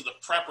back to the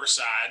prepper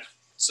side.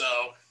 So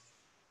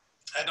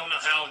I don't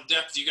know how in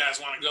depth you guys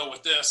want to go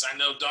with this. I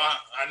know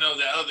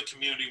that other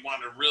community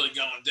wanted to really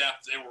go in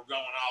depth. They were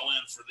going all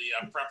in for the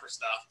prepper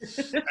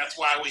stuff. That's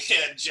why we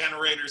had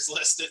generators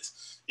listed,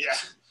 yeah,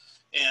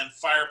 and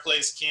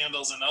fireplace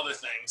candles and other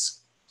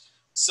things.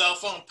 Cell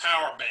phone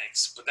power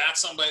banks, but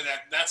that's something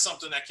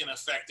that can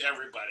affect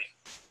everybody.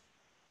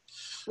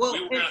 Well,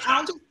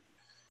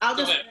 I'll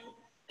just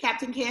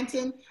Captain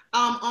Cantin,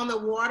 on the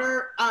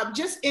water,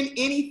 just in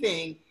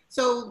anything.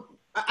 So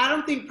I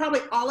don't think, probably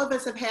all of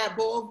us have had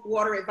boiled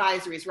water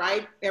advisories,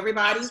 right?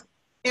 Everybody? Yes.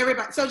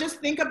 Everybody. So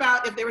just think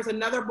about if there was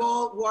another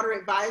boiled water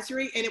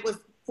advisory and it was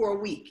for a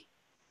week,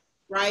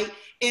 right?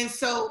 And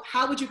so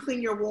how would you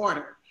clean your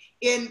water?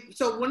 And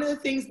so one of the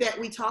things that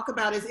we talk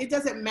about is it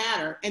doesn't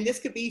matter. And this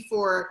could be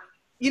for,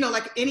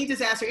 like any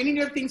disaster, any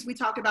of the things we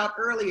talked about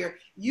earlier.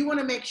 You want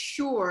to make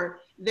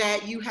sure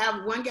that you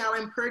have 1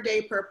 gallon per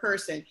day per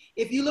person.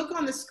 If you look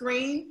on the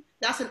screen,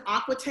 that's an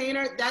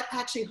aquatainer that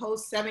actually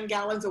holds 7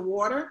 gallons of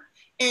water.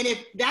 And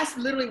if that's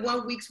literally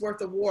 1 week's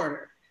worth of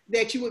water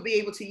that you would be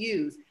able to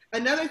use.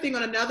 Another thing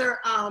on another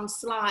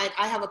slide,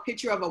 I have a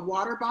picture of a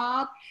water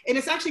bob, and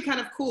it's actually kind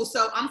of cool.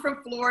 So I'm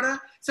from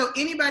Florida. So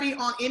anybody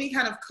on any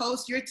kind of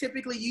coast, you're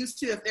typically used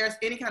to, if there's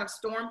any kind of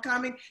storm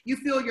coming, you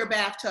fill your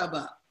bathtub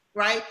up,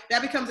 right?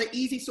 That becomes an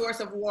easy source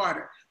of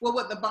water. Well,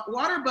 what the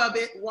water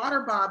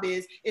bob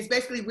is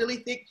basically really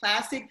thick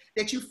plastic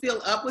that you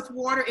fill up with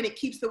water, and it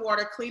keeps the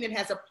water clean and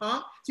has a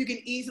pump, so you can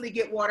easily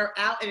get water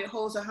out, and it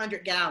holds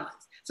 100 gallons.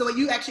 So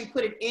you actually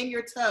put it in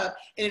your tub,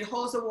 and it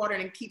holds the water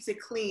and it keeps it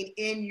clean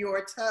in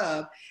your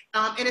tub.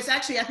 And it's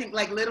actually, I think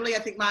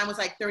mine was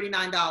like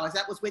 $39.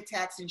 That was with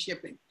tax and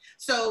shipping.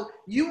 So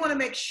you want to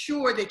make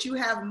sure that you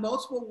have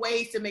multiple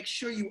ways to make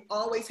sure you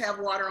always have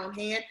water on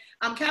hand.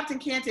 Captain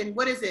Cantin,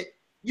 what is it?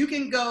 You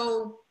can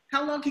go,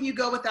 how long can you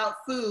go without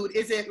food?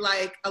 Is it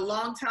like a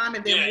long time?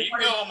 And then yeah, you can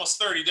go almost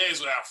 30 days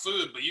without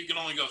food, but you can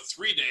only go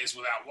 3 days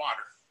without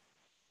water.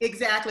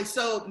 Exactly.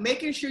 So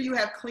making sure you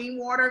have clean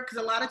water,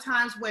 because a lot of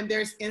times when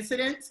there's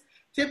incidents,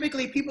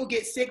 typically people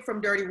get sick from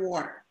dirty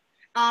water.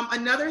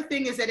 Another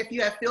thing is that if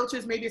you have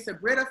filters, maybe it's a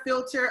Brita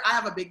filter. I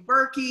have a big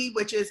Berkey,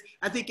 which is,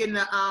 I think, in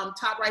the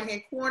top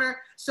right-hand corner.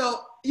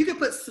 So you can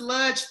put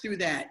sludge through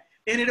that,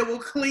 and it will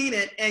clean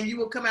it, and you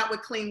will come out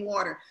with clean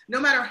water. No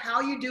matter how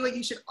you do it,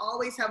 you should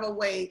always have a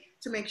way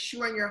to make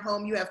sure in your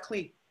home you have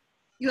clean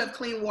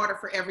water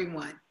for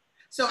everyone.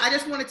 So I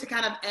just wanted to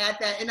kind of add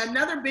that. And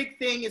another big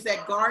thing is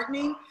that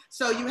gardening.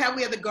 So we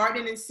have the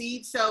gardening and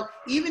seeds. So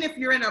even if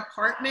you're in an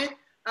apartment,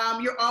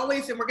 you're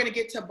always, and we're going to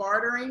get to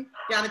bartering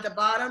down at the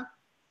bottom.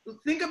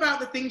 Think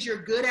about the things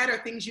you're good at or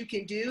things you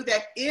can do,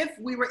 that if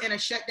we were in a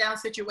shutdown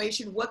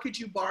situation, what could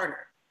you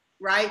barter,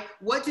 right?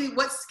 What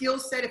skill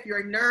set, if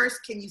you're a nurse,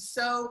 can you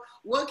sew?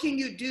 What can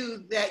you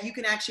do that you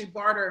can actually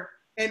barter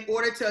in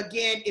order to,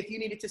 again, if you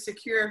needed to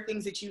secure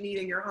things that you need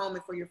in your home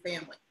and for your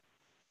family?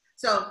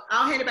 So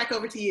I'll hand it back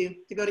over to you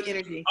to go to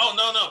energy. Oh,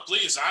 no,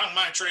 please. I don't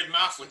mind trading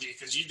off with you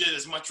because you did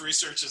as much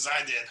research as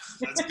I did.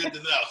 That's good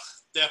to know,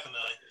 definitely.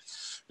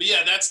 But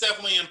yeah, that's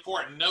definitely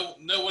important.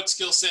 Know what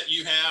skill set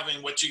you have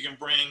and what you can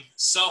bring.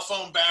 Cell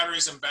phone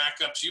batteries and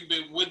backups. You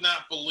would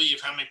not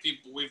believe how many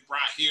people we've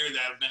brought here that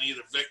have been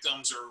either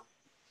victims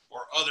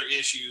or other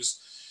issues,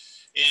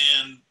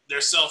 and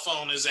their cell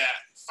phone is at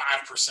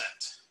 5%.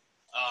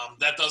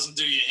 That doesn't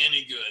do you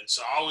any good.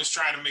 So always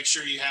try to make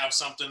sure you have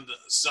something,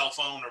 cell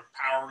phone or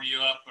power you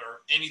up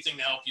or anything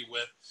to help you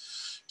with.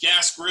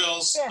 Gas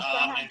grills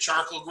and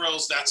charcoal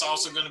grills, that's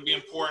also going to be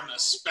important,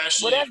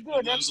 especially if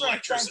we lose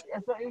electricity.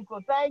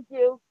 Thank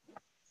you.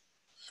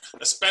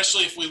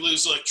 Especially if we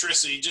lose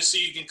electricity, just so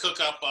you can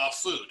cook up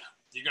food.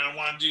 You're going to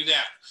want to do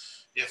that.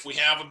 If we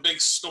have a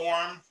big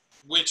storm,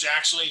 which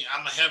actually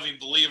I'm a heavy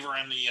believer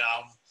in the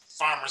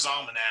Farmer's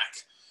Almanac.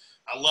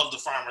 I love the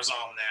Farmer's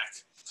Almanac.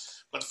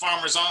 But the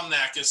Farmer's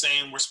Almanac is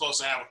saying we're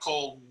supposed to have a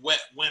cold, wet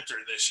winter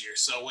this year.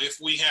 So if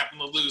we happen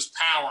to lose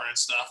power and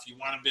stuff, you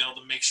want to be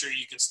able to make sure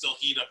you can still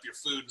heat up your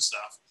food and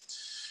stuff.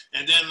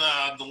 And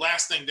then the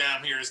last thing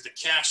down here is the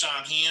cash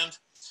on hand.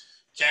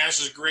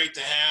 Cash is great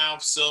to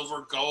have,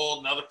 silver, gold,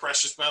 and other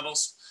precious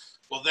metals.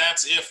 Well,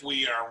 that's if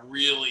we are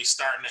really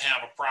starting to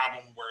have a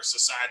problem where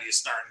society is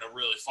starting to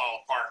really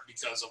fall apart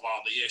because of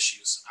all the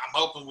issues. I'm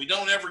hoping we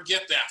don't ever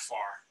get that far.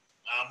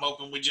 I'm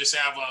hoping we just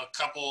have a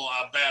couple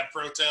bad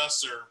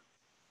protests or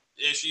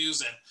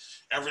issues and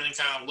everything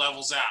kind of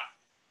levels out.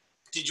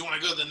 Did you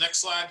want to go to the next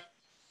slide?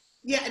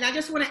 Yeah, and I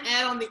just want to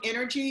add on the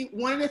energy.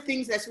 One of the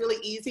things that's really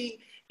easy,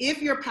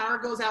 if your power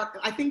goes out,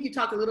 I think you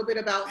talked a little bit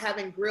about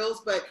having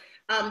grills, but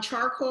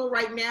charcoal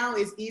right now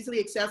is easily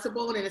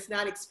accessible and it's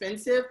not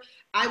expensive.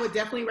 I would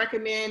definitely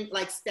recommend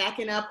like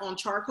stacking up on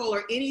charcoal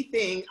or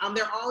anything.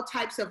 There are all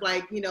types of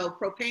like, you know,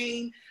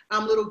 propane,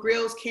 little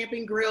grills,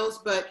 camping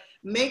grills, but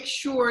make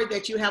sure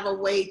that you have a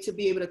way to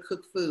be able to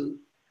cook food.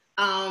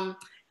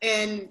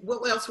 And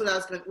what else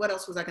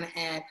was I going to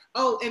add?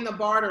 Oh, and the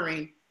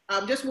bartering.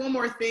 Just one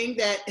more thing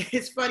that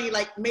is funny,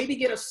 like maybe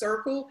get a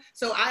circle.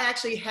 So I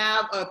actually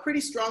have a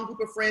pretty strong group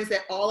of friends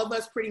that all of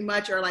us pretty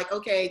much are like,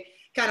 okay,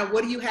 kind of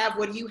what do you have?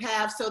 What do you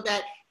have? So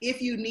that if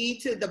you need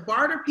to, the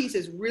barter piece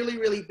is really,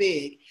 really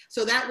big.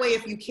 So that way,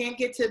 if you can't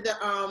get to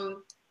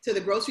the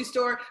grocery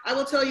store, I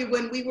will tell you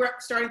when we were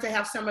starting to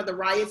have some of the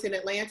riots in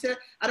Atlanta,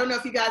 I don't know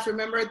if you guys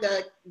remember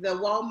the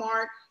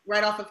Walmart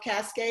right off of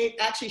Cascade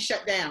actually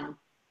shut down.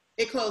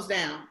 It closed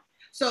down.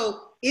 So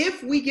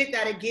if we get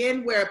that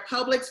again, where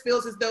Publix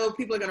feels as though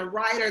people are going to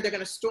riot or they're going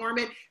to storm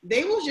it,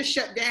 they will just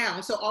shut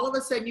down. So all of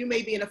a sudden you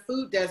may be in a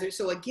food desert.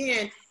 So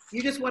again,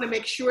 you just want to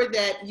make sure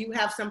that you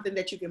have something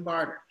that you can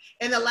barter.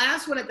 And the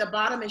last one at the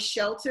bottom is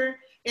shelter.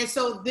 And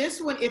so this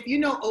one, if you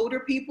know older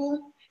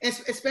people,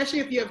 especially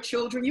if you have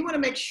children, you want to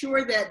make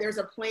sure that there's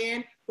a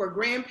plan for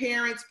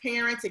grandparents,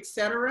 parents,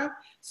 etc.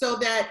 So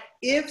that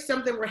if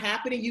something were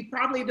happening, you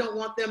probably don't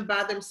want them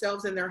by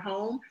themselves in their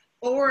home,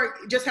 or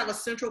just have a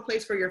central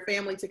place for your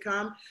family to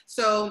come.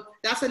 So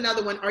that's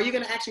another one. Are you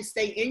gonna actually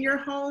stay in your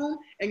home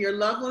and your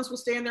loved ones will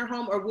stay in their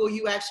home, or will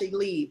you actually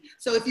leave?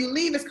 So if you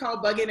leave, it's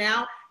called bugging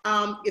out.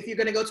 If you're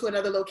gonna go to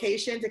another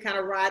location to kind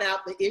of ride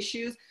out the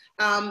issues.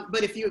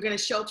 But if you're gonna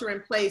shelter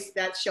in place,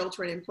 that's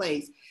sheltering in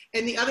place.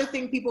 And the other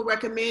thing people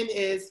recommend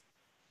is,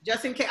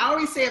 just in case, I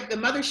always say if the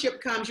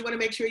mothership comes, you wanna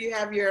make sure you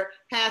have your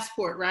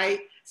passport, right?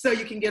 So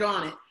you can get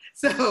on it.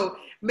 So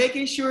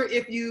making sure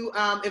if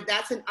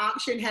that's an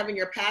option, having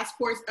your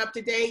passports up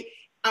to date.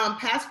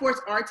 Passports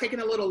are taking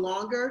a little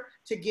longer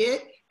to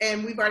get,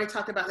 and we've already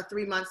talked about the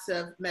 3 months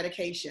of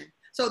medication.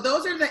 So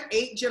those are the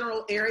 8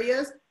 general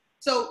areas.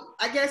 So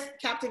I guess,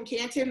 Captain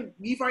Cantin,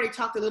 you've already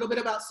talked a little bit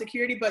about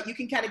security, but you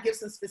can kind of give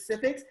some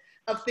specifics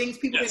of things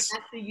people can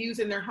actually use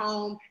in their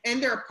home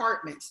and their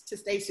apartments to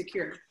stay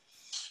secure.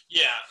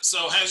 Yeah,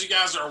 so as you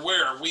guys are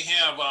aware, we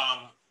have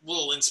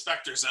little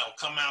inspectors that will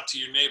come out to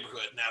your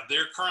neighborhood. Now,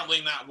 they're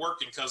currently not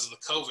working because of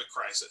the COVID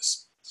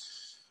crisis.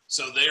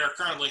 So they are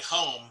currently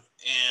home,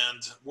 and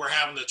we're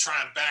having to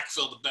try and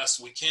backfill the best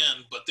we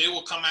can, but they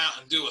will come out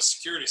and do a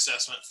security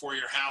assessment for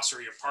your house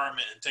or your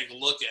apartment and take a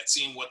look at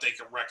seeing what they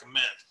can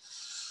recommend.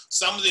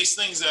 Some of these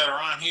things that are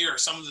on here are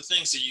some of the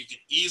things that you can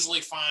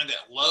easily find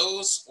at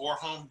Lowe's or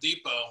Home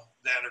Depot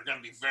that are going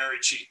to be very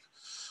cheap.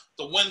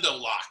 The window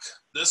lock.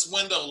 This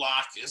window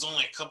lock is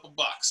only a couple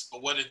bucks,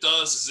 but what it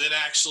does is it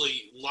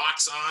actually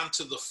locks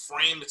onto the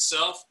frame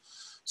itself.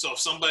 So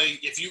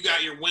if you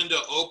got your window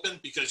open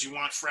because you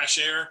want fresh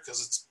air,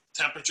 because its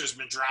temperature's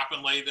been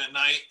dropping late at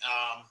night,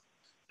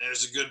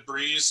 there's a good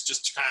breeze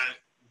just to kind of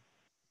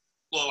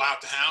blow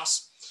out the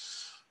house.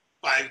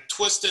 By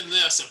twisting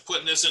this and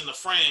putting this in the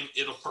frame,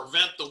 it'll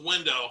prevent the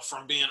window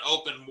from being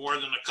open more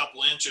than a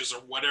couple inches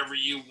or whatever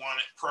you want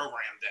it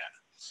programmed at.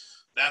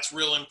 That's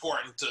real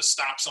important to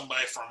stop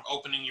somebody from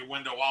opening your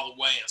window all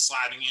the way and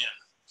sliding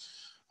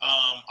in.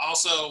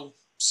 Also,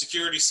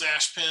 security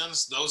sash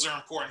pins, those are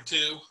important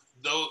too.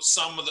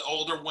 Some of the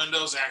older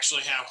windows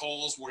actually have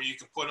holes where you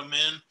can put them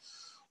in,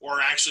 or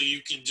actually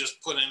you can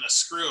just put in a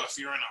screw if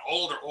you're in an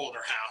older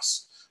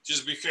house.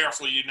 Just be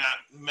careful you're not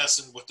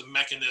messing with the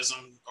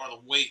mechanism or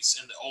the weights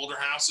in the older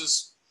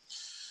houses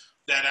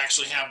that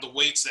actually have the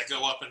weights that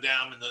go up and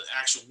down in the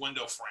actual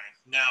window frame.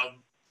 Now,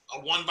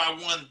 a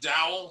 1x1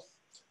 dowel,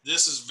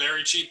 this is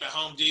very cheap at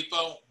Home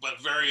Depot, but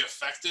very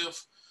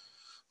effective.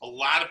 A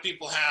lot of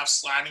people have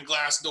sliding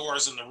glass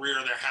doors in the rear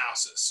of their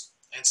houses,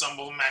 and some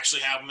of them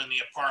actually have them in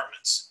the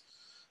apartments.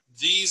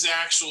 These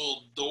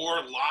actual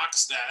door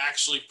locks that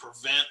actually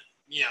prevent,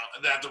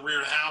 that the rear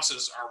of the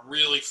houses are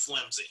really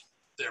flimsy.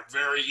 They're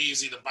very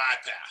easy to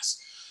bypass.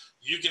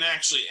 You can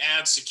actually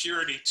add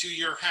security to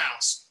your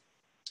house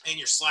and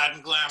your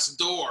sliding glass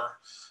door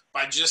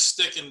by just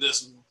sticking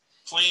this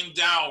plain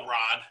dowel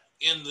rod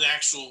in the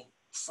actual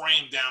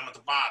frame down at the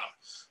bottom.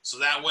 So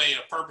that way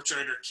a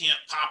perpetrator can't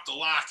pop the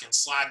lock and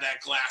slide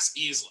that glass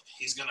easily.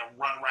 He's going to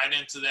run right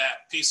into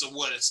that piece of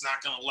wood. It's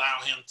not going to allow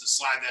him to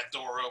slide that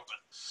door open.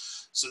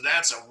 So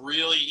that's a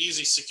really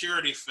easy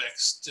security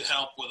fix to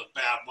help with a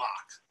bad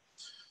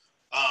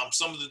lock.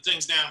 Some of the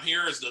things down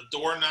here is the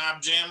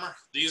doorknob jammer.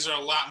 These are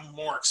a lot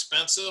more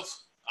expensive.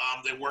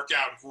 They work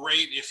out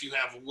great if you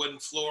have a wooden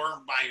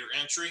floor by your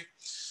entry,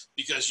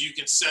 because you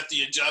can set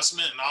the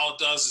adjustment, and all it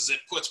does is it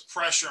puts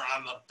pressure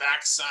on the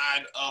back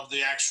side of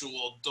the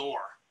actual door,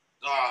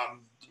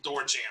 the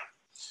door jam.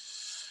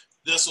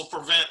 This will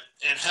prevent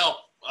and help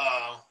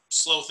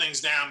slow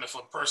things down if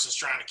a person's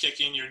trying to kick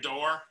in your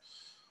door.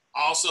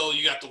 Also,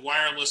 you got the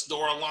wireless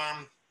door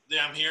alarm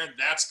down here.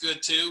 That's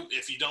good too.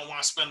 If you don't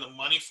want to spend the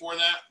money for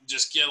that,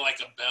 just get like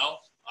a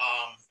bell,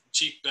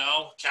 cheap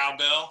bell,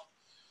 cowbell,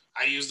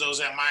 I use those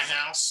at my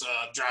house.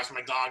 Drives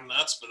my dog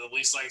nuts, but at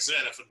least, like I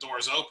said, if a door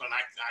is open,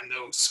 I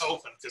know it's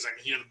open because I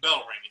can hear the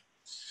bell ringing.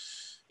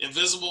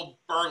 Invisible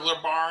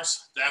burglar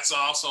bars, that's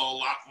also a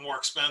lot more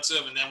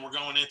expensive, and then we're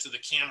going into the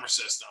camera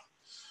system.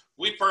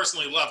 We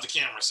personally love the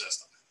camera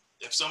system.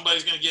 If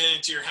somebody's going to get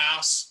into your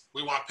house,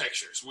 we want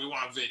pictures, we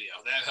want video.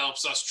 That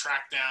helps us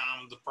track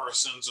down the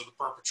persons or the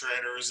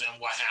perpetrators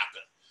and what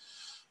happened.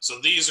 So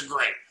these are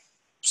great.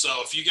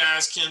 So if you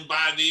guys can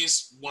buy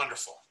these,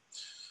 wonderful.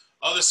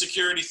 Other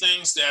security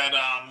things that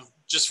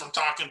just from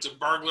talking to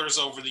burglars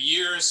over the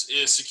years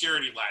is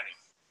security lighting.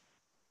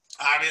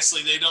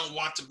 Obviously, they don't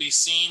want to be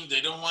seen.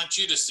 They don't want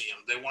you to see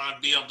them. They want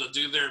to be able to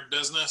do their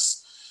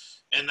business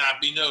and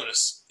not be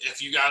noticed.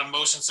 If you got a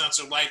motion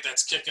sensor light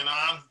that's kicking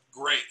on,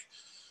 great.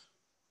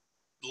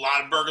 A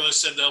lot of burglars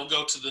said they'll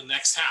go to the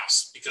next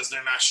house because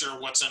they're not sure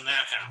what's in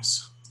that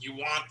house. You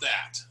want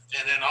that.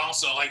 And then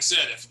also, like I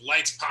said, if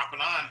lights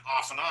popping on,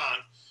 off and on,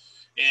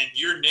 and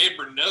your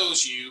neighbor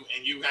knows you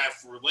and you have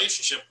a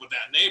relationship with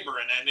that neighbor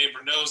and that neighbor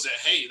knows that,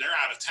 hey, they're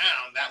out of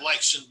town, that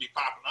light shouldn't be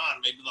popping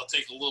on. Maybe they'll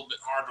take a little bit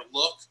harder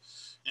look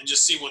and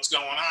just see what's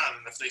going on.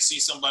 And if they see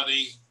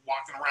somebody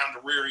walking around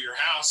the rear of your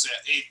house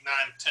at 8, 9,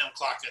 10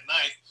 o'clock at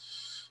night,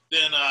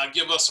 then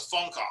give us a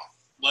phone call.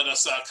 Let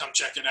us come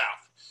check it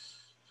out.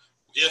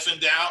 If in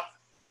doubt,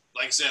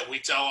 like I said, we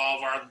tell all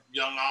of our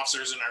young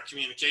officers and our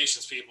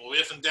communications people,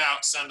 if in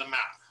doubt, send them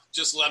out.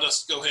 Just let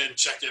us go ahead and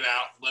check it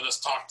out. Let us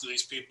talk to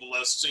these people.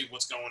 Let us see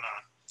what's going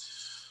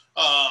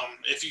on.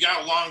 If you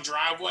got a long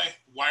driveway,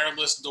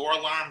 wireless door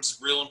alarm is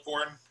real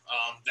important.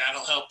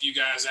 That'll help you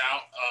guys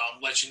out,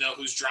 let you know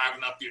who's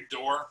driving up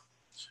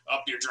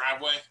your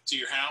driveway to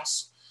your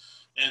house.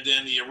 And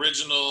then the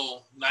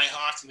original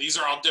Nighthawk, and these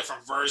are all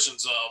different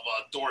versions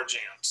of door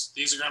jams.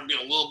 These are going to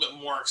be a little bit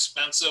more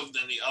expensive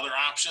than the other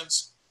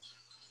options.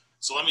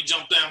 So let me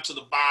jump down to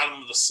the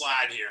bottom of the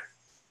slide here.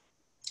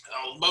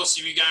 Most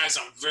of you guys,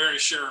 I'm very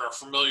sure, are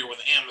familiar with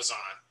Amazon.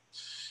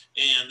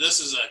 And this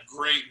is a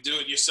great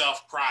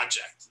do-it-yourself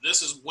project.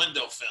 This is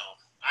window film.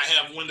 I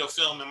have window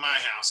film in my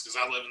house because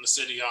I live in the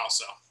city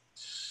also.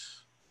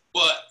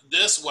 But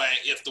this way,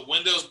 if the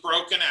window's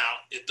broken out,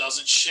 it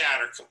doesn't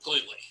shatter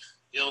completely.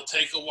 It'll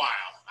take a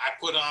while. I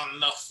put on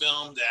enough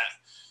film that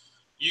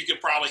you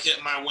could probably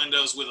hit my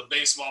windows with a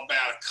baseball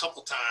bat a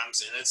couple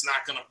times and it's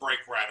not going to break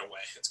right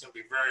away. It's going to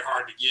be very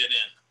hard to get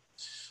in.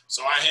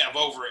 So I have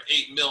over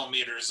 8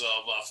 millimeters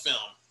of film.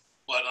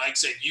 But like I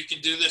said, you can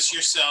do this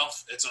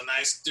yourself. It's a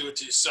nice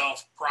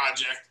do-it-yourself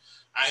project.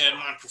 I had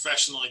mine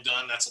professionally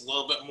done. That's a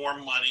little bit more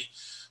money,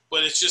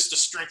 but it's just to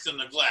strengthen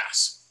the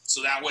glass.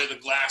 So that way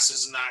the glass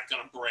is not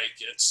going to break.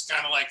 It's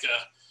kind of like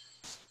a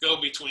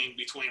go-between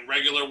between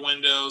regular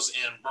windows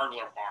and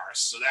burglar bars.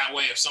 So that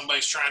way if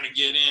somebody's trying to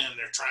get in,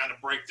 they're trying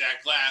to break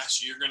that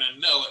glass, you're going to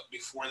know it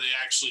before they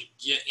actually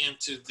get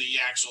into the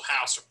actual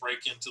house or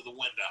break into the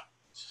window.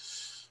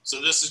 So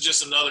this is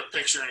just another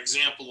picture and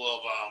example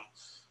of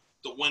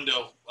the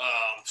window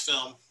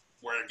film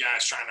where a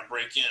guy's trying to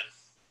break in.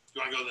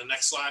 You want to go to the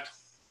next slide?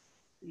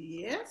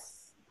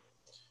 Yes.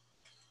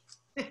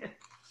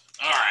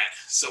 All right,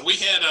 so we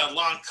had a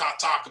long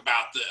talk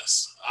about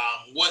this.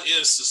 What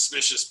is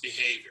suspicious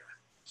behavior?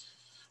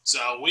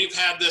 So we've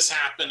had this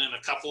happen in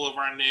a couple of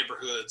our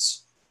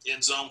neighborhoods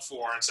in Zone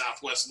 4 in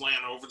Southwest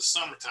Atlanta over the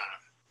summertime,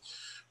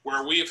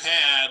 where we've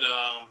had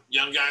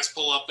young guys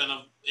pull up in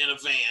a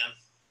van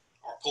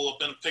or pull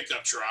up in a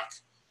pickup truck,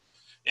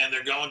 and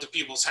they're going to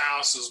people's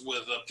houses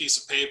with a piece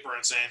of paper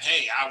and saying,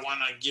 hey, I want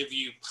to give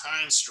you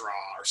pine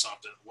straw or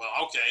something. Well,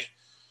 okay,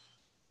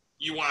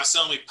 you want to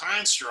sell me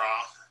pine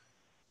straw,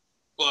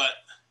 but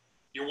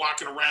you're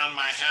walking around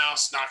my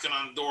house, knocking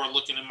on the door,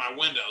 looking in my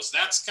windows.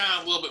 That's kind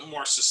of a little bit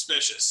more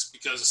suspicious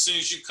because as soon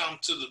as you come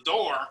to the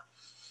door,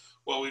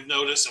 what we've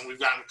noticed and we've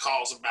gotten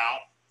calls about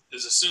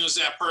is as soon as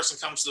that person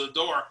comes to the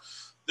door,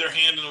 they're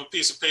handing them a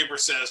piece of paper that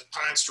says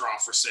pine straw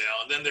for sale.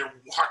 And then they're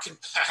walking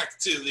back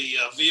to the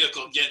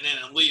vehicle, getting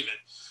in and leaving.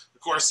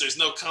 Of course, there's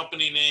no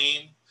company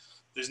name.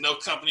 There's no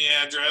company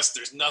address.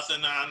 There's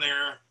nothing on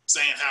there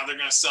saying how they're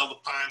going to sell the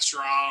pine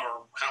straw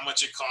or how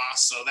much it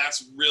costs. So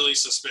that's really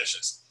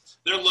suspicious.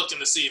 They're looking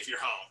to see if you're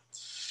home.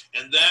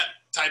 And that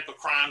type of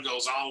crime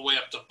goes all the way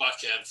up to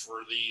Buckhead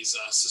for these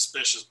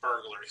suspicious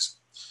burglaries.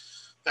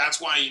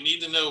 That's why you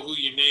need to know who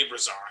your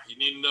neighbors are. You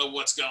need to know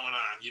what's going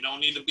on. You don't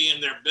need to be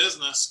in their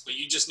business, but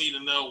you just need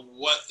to know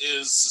what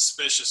is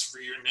suspicious for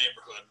your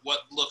neighborhood, what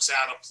looks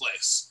out of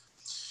place.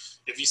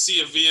 If you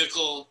see a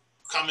vehicle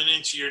coming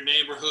into your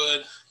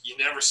neighborhood, you've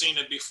never seen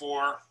it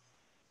before,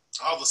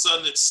 all of a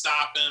sudden it's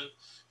stopping,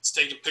 it's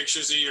taking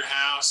pictures of your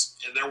house,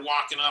 and they're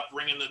walking up,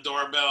 ringing the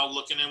doorbell,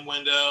 looking in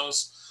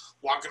windows,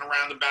 walking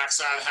around the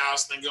backside of the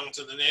house, then going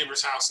to the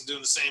neighbor's house and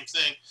doing the same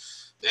thing.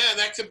 Yeah,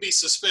 that could be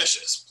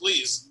suspicious.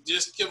 Please,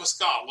 just give us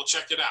a call. We'll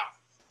check it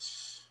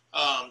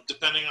out.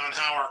 Depending on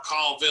how our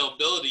call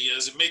availability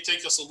is, it may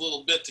take us a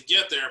little bit to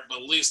get there, but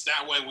at least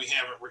that way we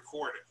have it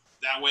recorded.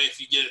 That way, if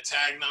you get a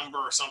tag number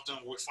or something,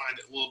 we find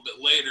it a little bit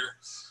later,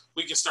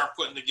 we can start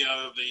putting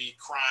together the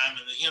crime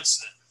and the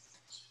incident.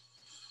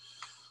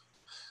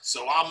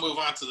 So I'll move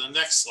on to the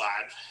next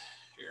slide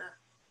here.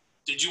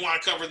 did you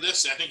want to cover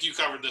this? I think you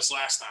covered this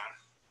last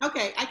time.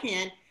 Okay, I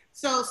can.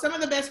 So some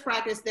of the best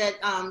practice that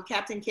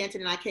Captain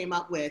Cantin and I came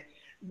up with,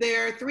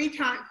 there are 3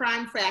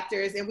 crime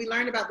factors, and we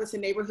learned about this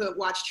in Neighborhood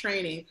Watch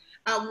training.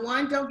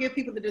 1, don't give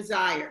people the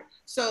desire.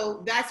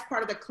 So that's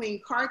part of the Clean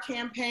Car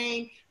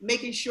campaign,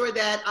 making sure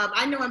that,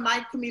 I know in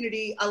my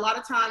community, a lot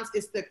of times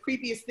it's the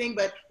creepiest thing,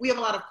 but we have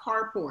a lot of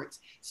carports.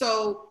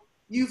 So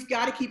you've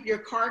got to keep your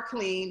car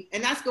clean,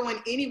 and that's going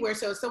anywhere.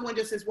 So if someone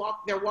just is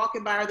they're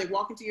walking by or they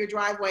walk into your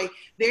driveway,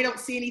 they don't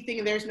see anything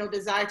and there's no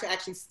desire to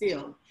actually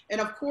steal.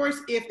 And of course,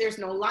 if there's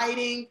no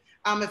lighting,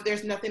 if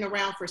there's nothing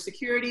around for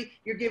security,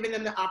 you're giving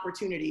them the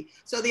opportunity.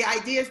 So the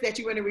idea is that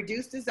you want to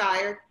reduce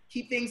desire,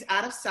 keep things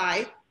out of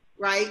sight,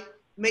 right?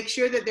 Make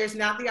sure that there's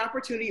not the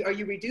opportunity, or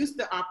you reduce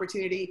the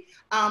opportunity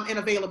and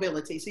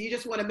availability. So you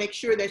just want to make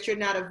sure that you're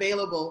not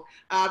available.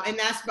 And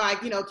that's by,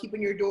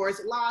 keeping your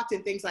doors locked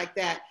and things like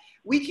that.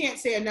 We can't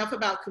say enough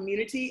about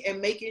community and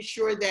making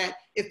sure that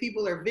if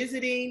people are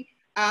visiting,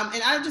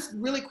 and I just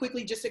really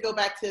quickly, just to go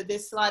back to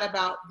this slide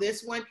about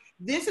this one,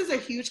 this is a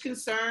huge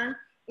concern.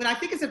 And I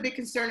think it's a big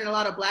concern in a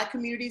lot of Black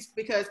communities,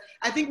 because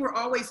I think we're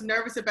always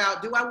nervous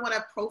about, do I want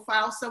to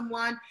profile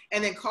someone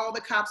and then call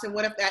the cops, and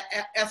what if that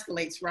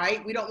escalates,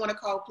 right? We don't want to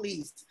call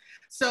police.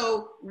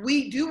 So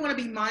we do want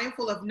to be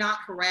mindful of not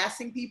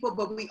harassing people,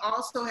 but we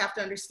also have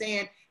to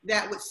understand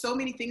that with so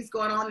many things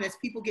going on, and as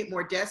people get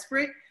more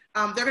desperate,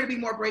 there are going to be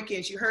more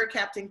break-ins. You heard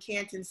Captain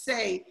Cantin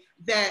say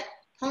that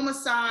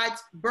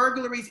homicides,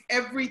 burglaries,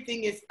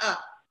 everything is up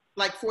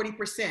like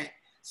 40%.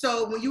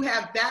 So when you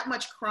have that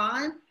much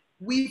crime,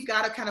 we've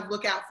got to kind of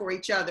look out for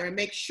each other and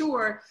make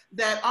sure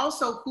that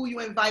also who you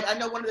invite. I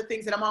know one of the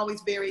things that I'm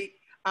always very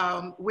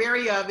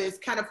wary of is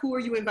kind of who are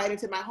you inviting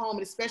to my home,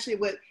 and especially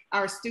with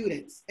our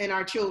students and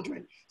our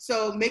children.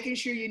 So making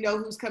sure you know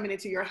who's coming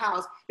into your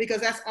house, because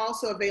that's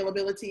also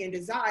availability and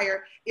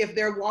desire if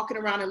they're walking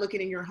around and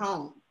looking in your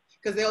home,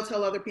 because they'll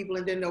tell other people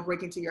and then they'll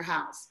break into your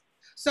house.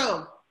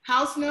 So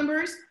house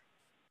numbers,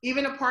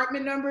 even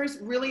apartment numbers,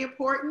 really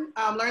important.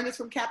 Learned this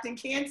from Captain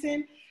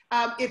Cantin.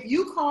 If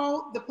you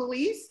call the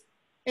police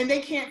and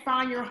they can't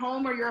find your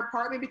home or your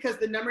apartment because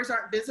the numbers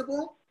aren't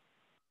visible,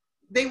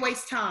 they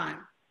waste time,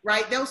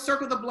 right? They'll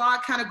circle the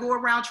block, kind of go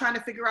around trying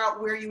to figure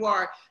out where you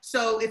are.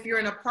 So if you're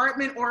an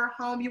apartment or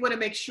a home, you want to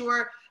make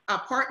sure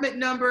apartment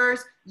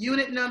numbers,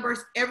 unit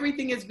numbers,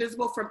 everything is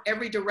visible from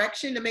every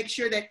direction, to make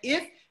sure that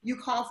if you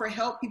call for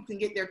help, people can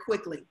get there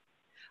quickly.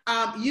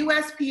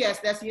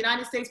 USPS, that's the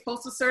United States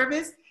Postal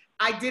Service,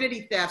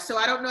 identity theft. So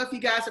I don't know if you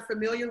guys are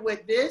familiar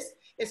with this.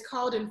 It's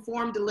called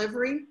informed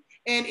delivery.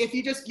 And if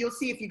you you'll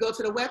see if you go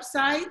to the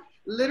website,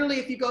 literally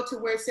if you go to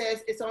where it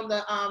says, it's on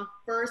the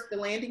the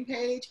landing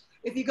page,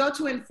 if you go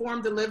to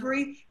informed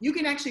delivery, you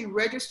can actually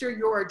register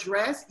your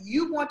address.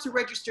 You want to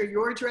register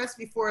your address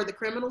before the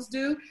criminals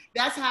do.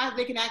 That's how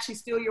they can actually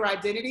steal your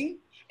identity.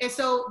 And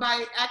so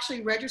by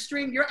actually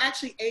registering, you're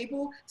actually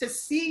able to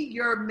see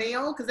your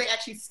mail, because they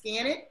actually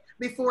scan it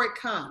before it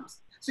comes.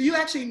 So you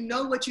actually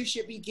know what you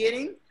should be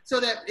getting, so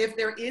that if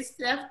there is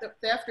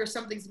theft or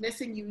something's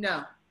missing, you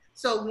know.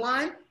 So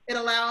 1,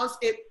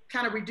 it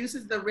kind of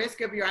reduces the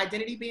risk of your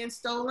identity being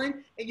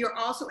stolen, and you're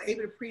also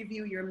able to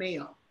preview your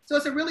mail. So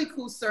it's a really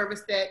cool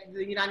service that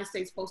the United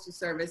States Postal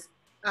Service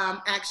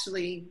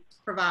actually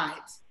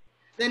provides.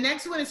 The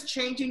next one is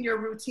changing your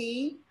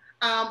routine,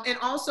 and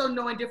also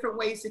knowing different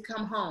ways to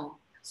come home.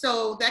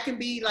 So that can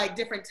be like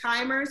different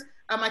timers.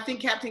 I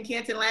think Captain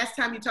Cantin, last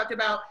time you talked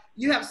about,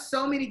 you have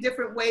so many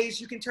different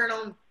ways you can turn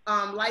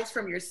on lights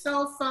from your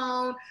cell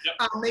phone,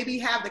 maybe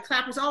have the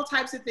clappers, all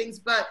types of things,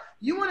 but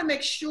you want to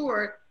make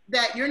sure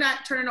that you're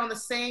not turning on the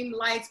same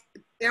lights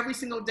every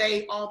single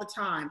day all the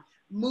time.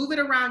 Move it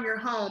around your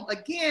home.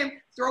 Again,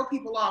 throw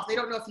people off. They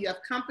don't know if you have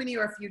company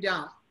or if you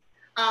don't.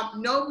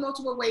 Know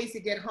multiple ways to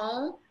get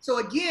home. So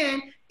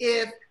again,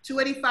 if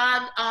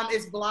 285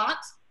 is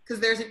blocked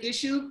because there's an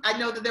issue, I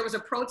know that there was a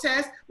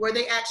protest where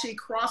they actually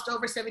crossed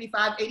over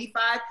 75,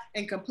 85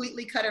 and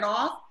completely cut it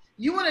off.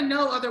 You want to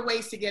know other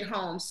ways to get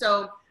home.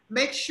 So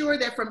make sure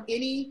that from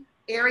any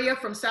area,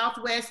 from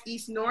southwest,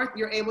 east, north,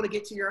 you're able to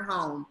get to your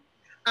home.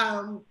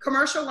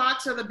 Commercial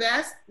locks are the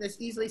best, that's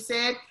easily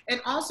said.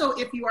 And also,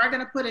 if you are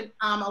going to put an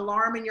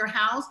alarm in your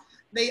house,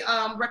 they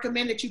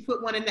recommend that you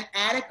put one in the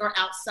attic or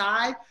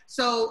outside.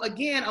 So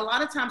again, a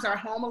lot of times our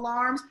home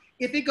alarms,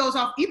 if it goes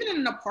off, even in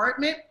an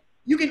apartment,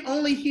 you can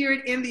only hear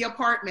it in the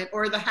apartment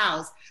or the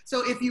house.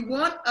 So if you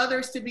want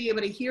others to be able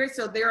to hear it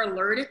so they're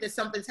alerted that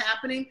something's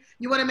happening,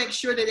 you want to make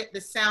sure that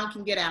the sound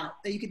can get out.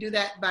 And you can do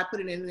that by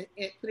putting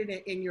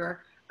it in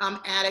your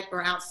attic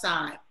or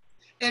outside.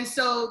 And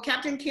so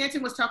Captain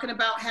Cantin was talking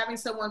about having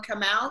someone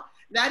come out.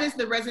 That is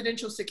the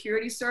residential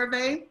security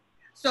survey.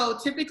 So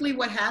typically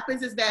what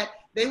happens is that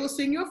they will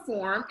send you a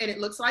form and it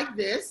looks like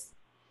this.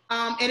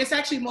 And it's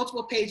actually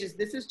multiple pages.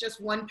 This is just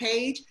one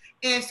page.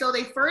 And so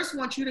they first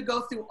want you to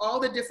go through all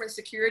the different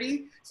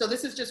security. So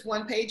this is just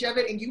one page of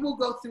it. And you will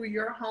go through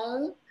your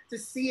home to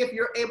see if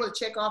you're able to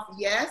check off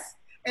yes.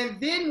 And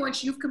then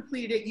once you've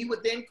completed it, you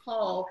would then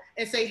call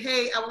and say,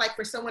 hey, I would like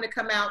for someone to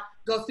come out,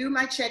 go through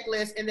my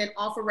checklist, and then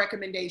offer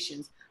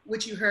recommendations,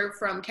 which you heard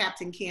from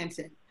Captain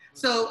Cantin.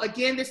 So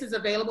again, this is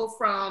available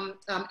from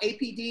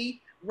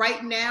APD.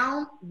 Right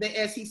now,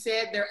 as he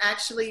said, they're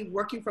actually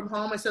working from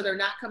home, and so they're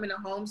not coming to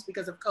homes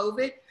because of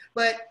COVID.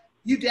 But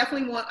you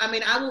definitely want, I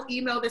mean, I will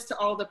email this to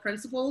all the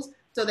principals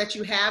so that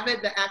you have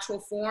it, the actual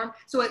form.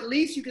 So at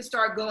least you can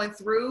start going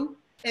through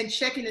and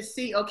checking to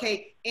see,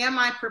 okay, am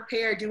I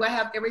prepared? Do I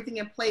have everything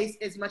in place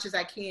as much as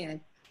I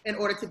can in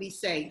order to be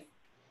safe?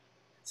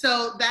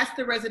 So that's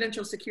the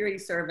residential security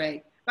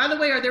survey. By the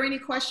way, are there any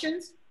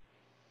questions?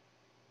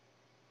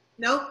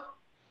 Nope.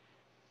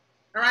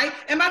 All right.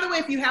 And by the way,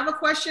 if you have a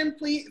question,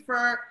 please,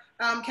 for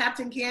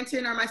Captain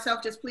Cantin or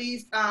myself, just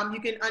please,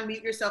 you can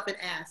unmute yourself and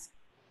ask.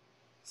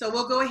 So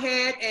we'll go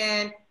ahead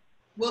and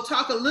we'll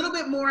talk a little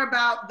bit more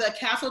about the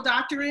Castle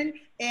Doctrine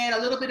and a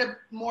little bit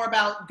more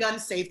about gun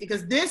safety,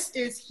 because this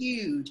is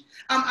huge.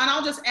 And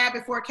I'll just add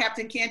before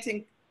Captain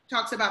Cantin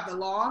talks about the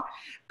law.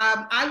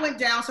 I went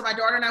down, so my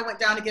daughter and I went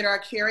down to get our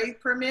carry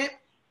permit,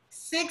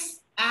 6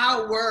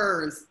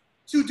 hours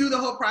to do the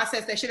whole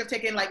process. That should have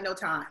taken like no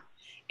time.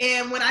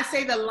 And when I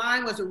say the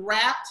line was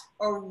wrapped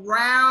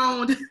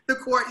around the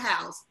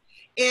courthouse,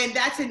 and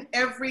that's in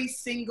every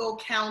single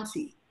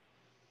county.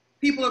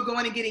 People are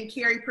going and getting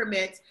carry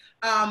permits.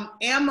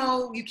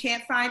 Ammo, you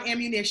can't find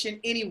ammunition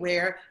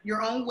anywhere,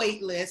 your own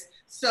wait list.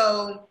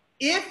 So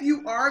if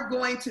you are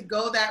going to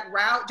go that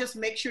route, just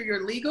make sure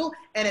you're legal.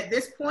 And at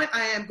this point,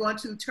 I am going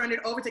to turn it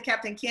over to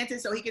Captain Cantin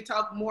so he can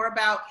talk more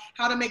about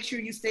how to make sure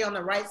you stay on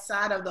the right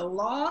side of the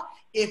law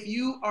if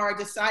you are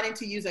deciding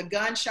to use a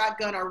gun,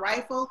 shotgun, or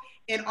rifle,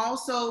 and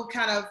also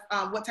kind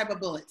of what type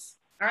of bullets.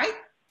 All right?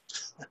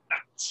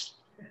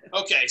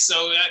 Okay,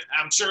 so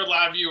I'm sure a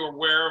lot of you are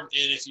aware of,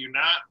 and if you're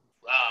not,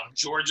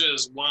 Georgia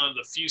is one of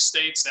the few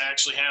states that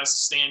actually has a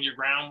stand your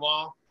ground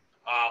law.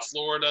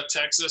 Florida,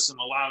 Texas, and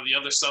a lot of the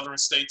other southern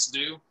states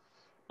do.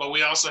 But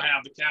we also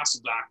have the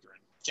Castle Doctrine.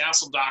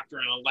 Castle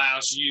Doctrine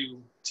allows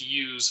you to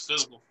use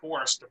physical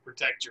force to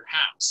protect your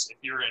house if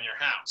you're in your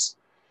house.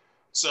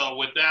 So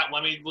with that,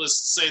 let me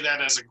just say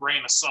that as a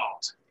grain of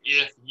salt.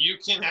 If you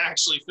can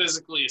actually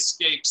physically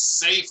escape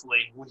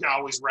safely, we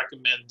always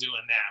recommend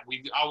doing that.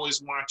 We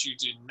always want you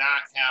to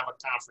not have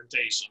a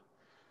confrontation,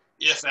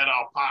 if at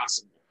all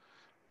possible.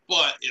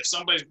 But if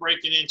somebody's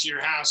breaking into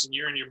your house and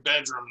you're in your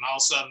bedroom and all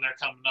of a sudden they're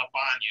coming up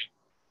on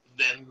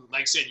you, then,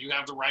 like I said, you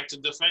have the right to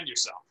defend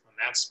yourself. And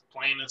that's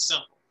plain and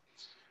simple.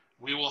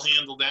 We will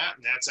handle that,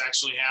 and that's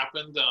actually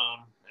happened,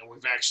 and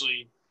we've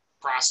actually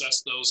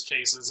processed those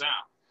cases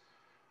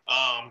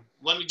out.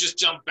 Let me just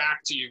jump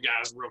back to you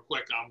guys real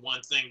quick on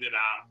one thing that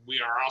we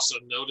are also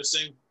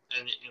noticing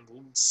a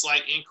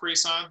slight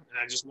increase on, and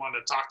I just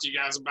wanted to talk to you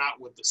guys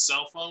about with the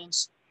cell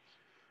phones,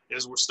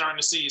 is we're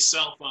starting to see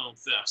cell phone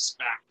thefts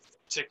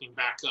ticking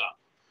back up.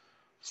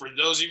 For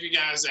those of you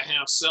guys that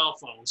have cell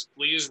phones,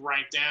 please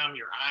write down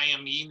your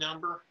IME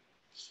number,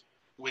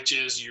 which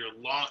is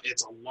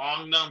it's a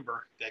long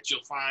number that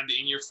you'll find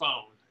in your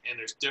phone. And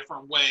there's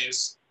different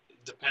ways,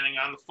 depending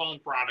on the phone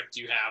product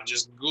you have.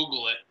 Just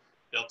Google it.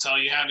 They'll tell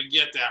you how to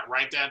get that.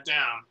 Write that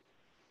down.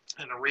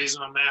 And the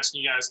reason I'm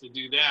asking you guys to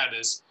do that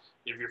is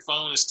if your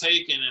phone is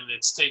taken and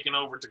it's taken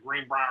over to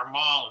Greenbrier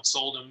Mall and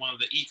sold in one of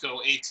the Eco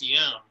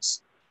ATMs,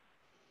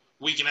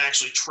 we can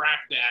actually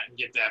track that and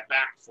get that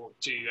back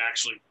to you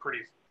actually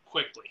pretty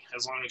quickly,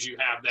 as long as you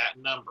have that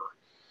number.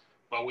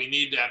 But we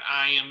need that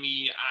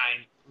IMEI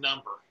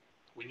number.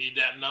 We need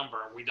that number.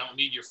 We don't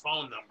need your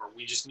phone number.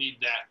 We just need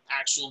that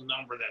actual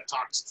number that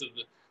talks to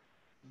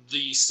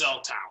the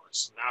cell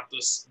towers,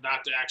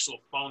 not the actual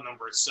phone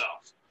number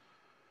itself.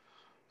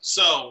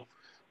 So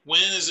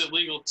when is it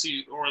legal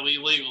to or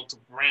illegal to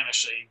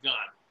brandish a gun?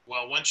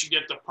 Well, once you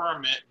get the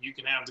permit, you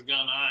can have the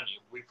gun on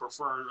you. We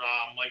prefer,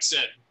 like I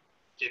said,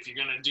 if you're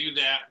going to do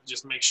that,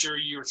 just make sure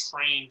you're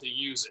trained to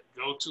use it.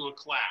 Go to a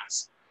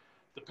class.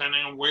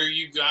 Depending on where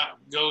you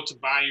go to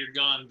buy your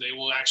gun, they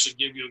will actually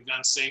give you a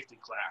gun safety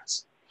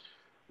class.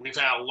 We've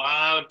had a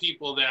lot of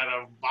people that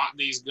have bought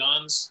these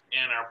guns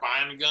and are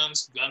buying the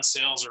guns. Gun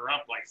sales are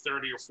up like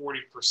 30 or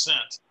 40%.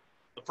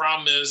 The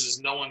problem is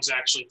no one's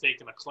actually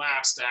taken a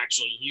class to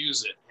actually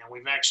use it. And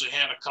we've actually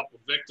had a couple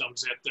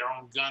victims get their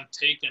own gun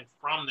taken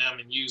from them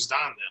and used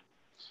on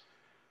them.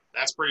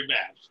 That's pretty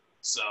bad.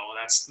 So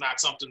that's not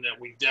something that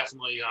we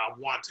definitely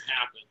want to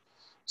happen.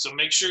 So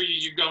make sure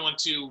you go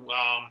into,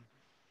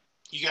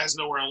 you guys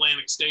know where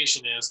Atlantic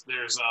Station is.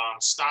 There's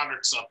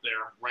Stoddart's up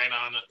there right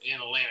in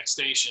Atlantic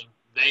Station.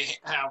 They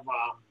have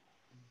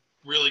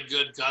really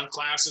good gun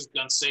classes,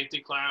 gun safety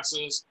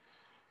classes.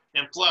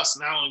 And plus,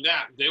 not only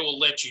that, they will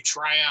let you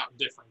try out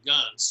different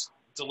guns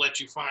to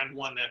let you find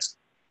one that's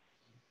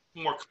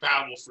more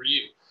compatible for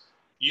you.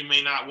 You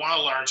may not want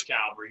a large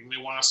caliber. You may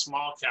want a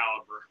small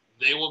caliber.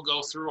 They will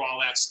go through all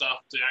that stuff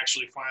to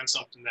actually find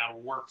something that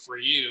will work for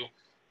you.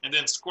 And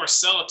then, of course,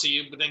 sell it to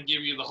you, but then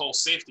give you the whole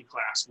safety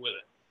class with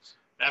it.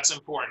 That's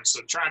important.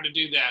 So try to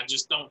do that.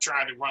 Just don't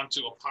try to run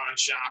to a pawn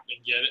shop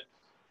and get it.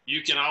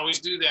 You can always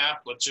do that,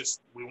 but just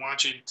we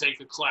want you to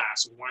take a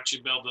class. We want you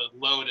to be able to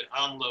load it,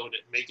 unload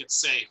it, make it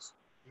safe.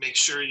 Make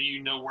sure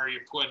you know where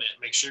you're putting it.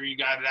 Make sure you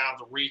got it out of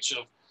the reach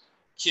of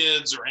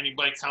kids or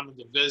anybody coming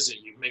to visit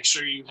you. Make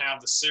sure you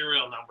have the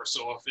serial number,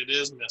 so if it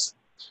is missing.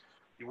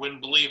 You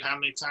wouldn't believe how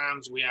many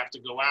times we have to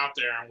go out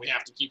there and we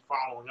have to keep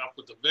following up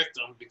with the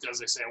victim because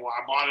they say, well,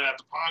 I bought it at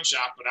the pawn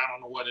shop, but I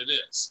don't know what it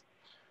is.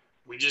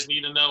 We just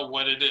need to know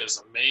what it is,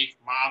 a make,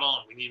 model,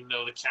 and we need to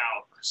know the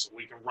caliber so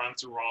we can run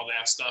through all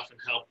that stuff and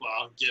help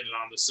get it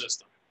on the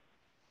system.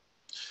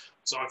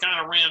 So I kind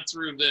of ran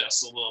through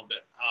this a little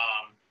bit.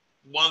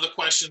 One of the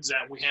questions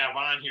that we have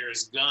on here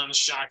is guns,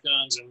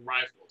 shotguns, and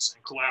rifles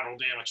and collateral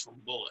damage from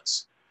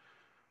bullets.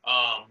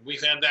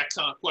 We've had that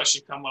kind of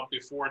question come up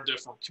before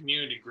different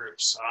community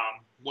groups.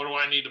 What do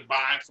I need to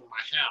buy for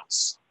my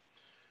house?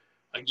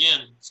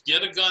 Again,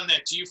 get a gun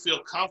that you feel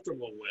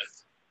comfortable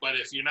with. But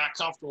if you're not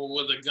comfortable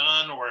with a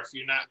gun, or if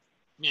you're not,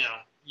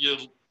 you're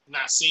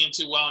not seeing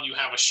too well and you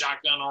have a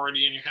shotgun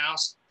already in your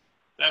house,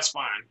 that's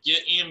fine.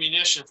 Get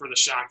ammunition for the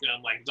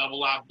shotgun, like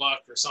double-aught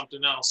buck or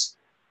something else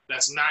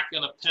that's not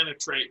going to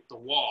penetrate the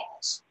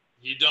walls.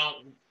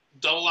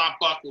 Double-aught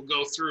buck will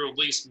go through at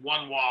least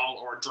one wall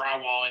or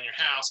drywall in your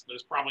house, but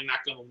it's probably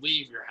not going to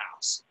leave your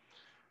house.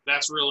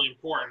 That's really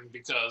important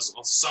because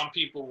some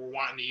people were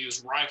wanting to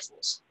use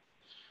rifles.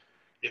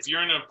 If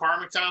you're in an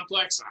apartment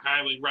complex, I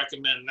highly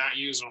recommend not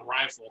using a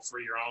rifle for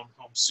your own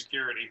home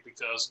security,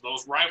 because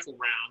those rifle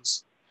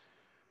rounds,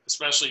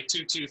 especially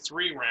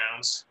 223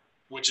 rounds,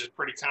 which is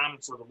pretty common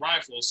for the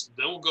rifles,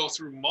 they will go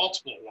through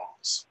multiple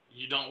walls.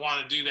 You don't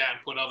want to do that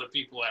and put other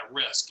people at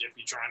risk if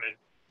you're trying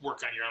to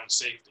work on your own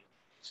safety.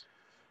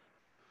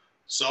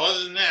 So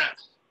other than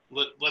that,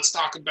 let's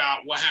talk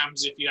about what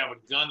happens if you have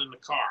a gun in the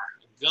car.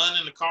 A gun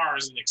in the car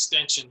is an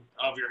extension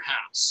of your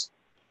house.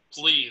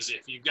 Please,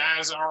 if you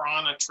guys are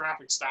on a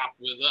traffic stop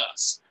with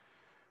us,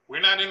 we're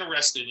not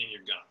interested in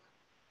your gun.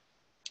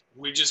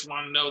 We just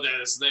want to know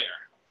that it's there.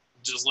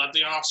 Just let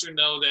the officer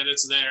know that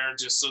it's there,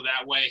 just so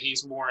that way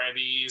he's more at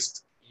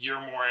ease,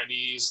 you're more at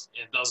ease,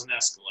 it doesn't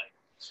escalate.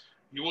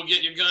 You will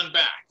get your gun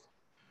back.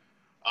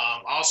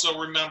 Also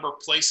remember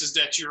places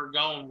that you're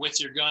going with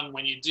your gun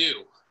when you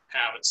do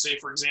have it. Say,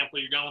 for example,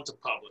 you're going to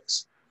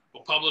Publix.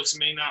 Well, Publix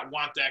may not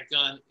want that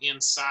gun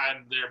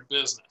inside their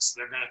business.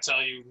 They're going to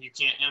tell you you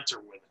can't enter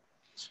with it.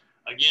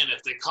 Again,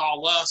 if they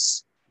call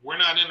us, we're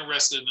not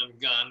interested in a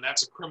gun.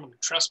 That's a criminal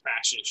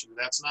trespass issue.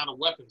 That's not a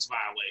weapons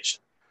violation.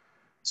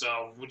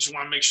 So we just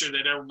want to make sure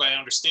that everybody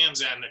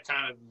understands that and they're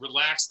kind of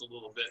relaxed a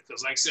little bit,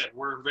 because like I said,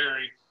 we're a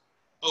very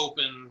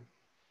open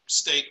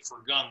state for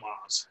gun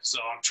laws. So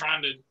I'm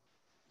trying to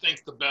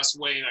think the best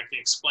way I can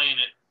explain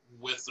it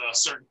with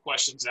certain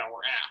questions that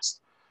were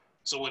asked.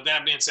 So with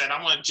that being said,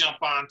 I'm going to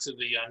jump on to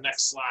the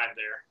next slide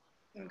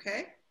there.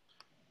 Okay.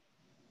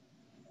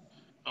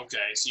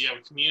 Okay, so you have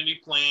a community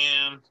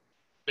plan,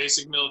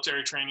 basic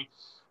military training.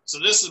 So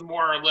this is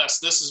more or less,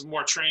 this is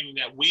more training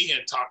that we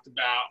had talked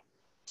about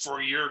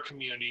for your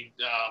community,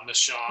 Ms.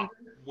 Shaw,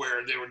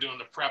 where they were doing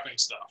the prepping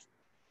stuff.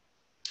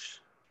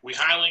 We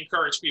highly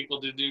encourage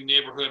people to do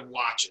neighborhood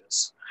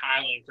watches.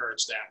 Highly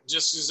encourage that.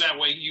 Just as that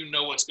way you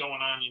know what's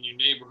going on in your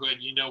neighborhood.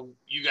 You know,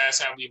 you guys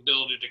have the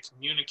ability to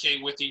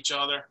communicate with each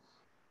other.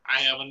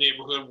 I have a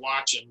neighborhood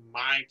watch in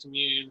my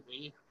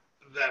community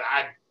that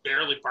I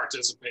barely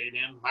participate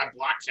in. My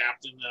block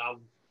captain,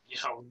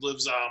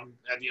 lives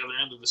at the other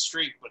end of the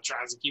street, but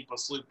tries to keep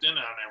us looped in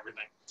on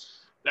everything.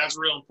 That's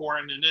real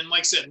important. And then, like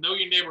I said, know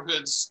your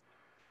neighborhood's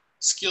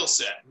skill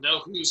set. Know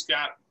who's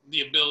got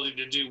the ability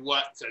to do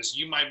what, because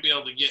you might be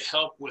able to get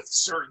help with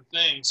certain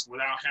things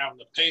without having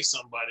to pay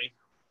somebody,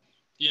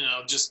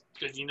 just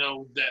because you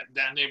know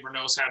that neighbor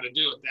knows how to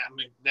do it.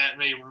 That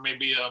neighbor may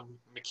be a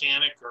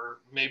mechanic or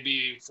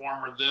maybe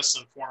former this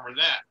and former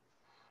that.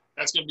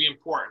 That's going to be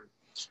important.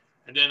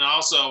 And then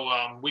also,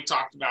 we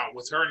talked about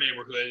with her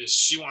neighborhood is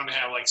she wanted to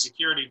have like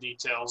security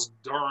details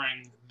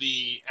during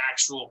the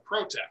actual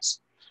protest.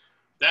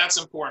 That's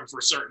important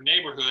for certain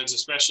neighborhoods,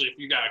 especially if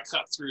you got a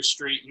cut through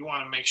street. You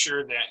want to make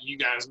sure that you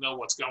guys know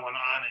what's going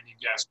on and you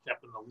guys are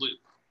kept in the loop.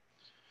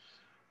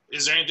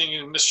 Is there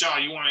anything, Ms. Shaw,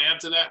 you want to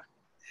add to that?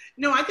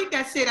 No, I think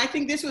that's it. I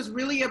think this was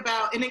really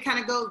about, and it kind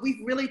of goes,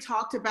 we've really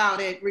talked about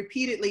it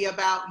repeatedly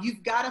about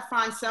you've got to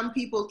find some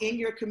people in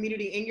your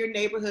community, in your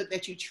neighborhood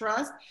that you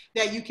trust,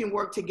 that you can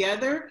work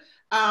together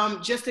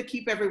just to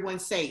keep everyone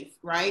safe,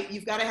 right?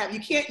 You've got to have, you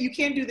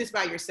can't do this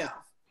by yourself.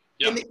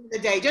 Yep. In the end of the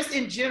day, just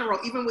in general,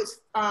 even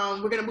with,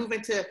 we're going to move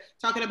into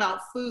talking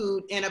about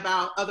food and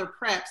about other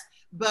preps,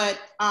 but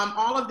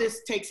all of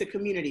this takes a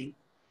community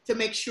to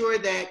make sure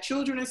that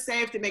children are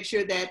safe, to make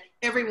sure that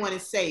everyone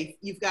is safe.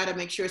 You've got to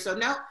make sure. So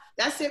no,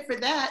 that's it for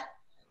that.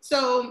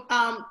 So,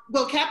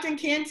 well, Captain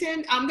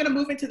Cantin, I'm going to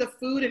move into the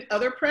food and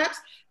other preps.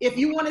 If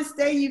you want to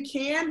stay, you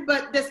can,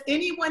 but does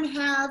anyone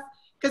have,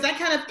 because that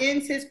kind of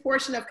ends his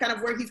portion of kind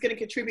of where he's going to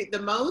contribute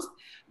the most,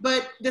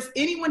 but does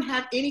anyone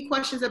have any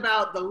questions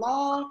about the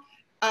law,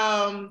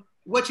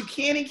 what you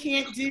can and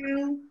can't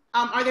do?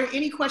 Are there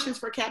any questions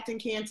for Captain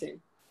Cantin?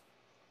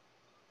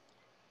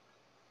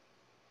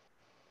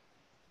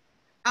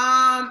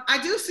 I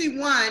do see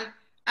one.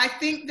 I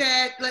think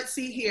that, let's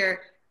see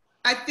here.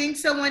 I think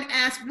someone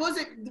asked, what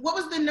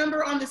was the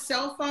number on the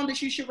cell phone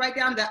that you should write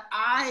down?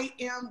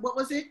 What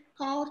was it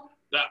called?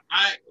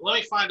 Let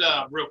me find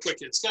real quick.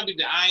 It's going to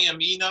be the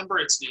IME number.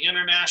 It's the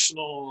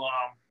international.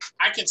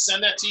 I can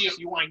send that to you if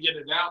you want to get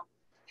it out.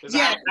 Because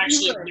Yeah,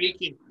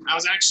 I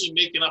was actually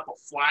making up a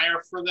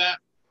flyer for that.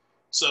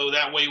 So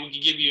that way we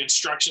can give you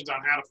instructions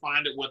on how to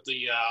find it with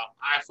the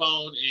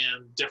iPhone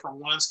and different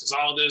ones. Because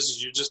all it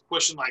is you're just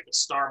pushing like a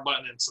star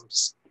button and some,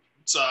 it's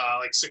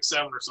like 6,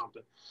 7 or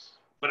something.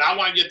 But I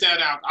want to get that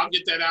out. I'll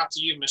get that out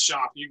to you, Ms.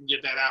 Shaw. You can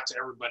get that out to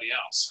everybody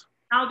else.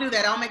 I'll do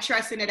that. I'll make sure I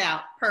send it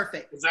out.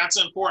 Perfect. Because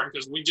that's important,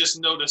 because we just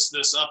noticed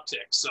this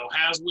uptick. So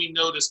as we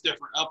notice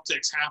different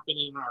upticks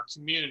happening in our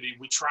community,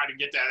 we try to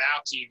get that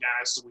out to you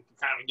guys so we can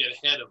kind of get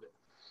ahead of it.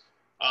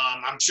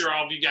 I'm sure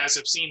all of you guys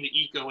have seen the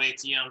Eco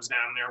ATMs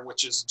down there,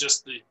 which is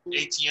just the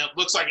ATM,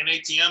 looks like an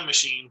ATM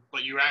machine,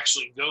 but you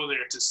actually go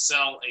there to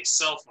sell a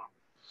cell phone.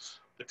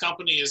 The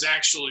company is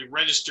actually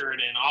registered,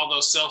 and all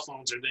those cell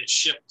phones are then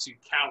shipped to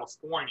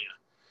California.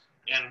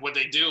 And what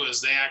they do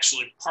is they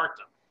actually part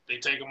them. They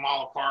take them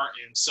all apart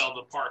and sell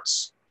the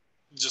parts,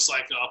 just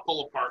like a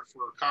pull apart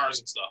for cars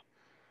and stuff.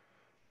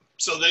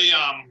 So they,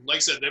 like I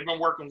said, they've been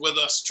working with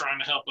us, trying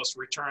to help us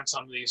return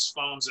some of these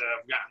phones that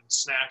have gotten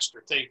snatched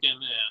or taken,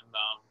 and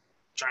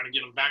trying to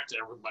get them back to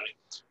everybody.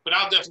 But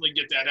I'll definitely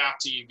get that out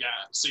to you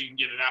guys so you can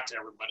get it out to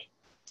everybody.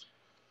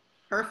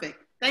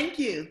 Perfect. Thank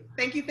you.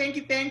 Thank you. Thank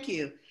you. Thank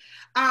you.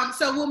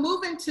 So we'll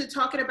move into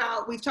talking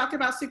about, we've talked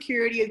about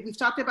security, we've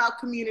talked about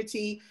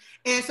community.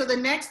 And so the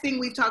next thing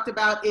we've talked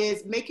about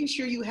is making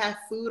sure you have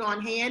food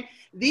on hand.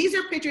 These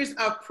are pictures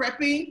of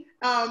prepping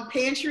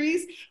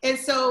pantries. And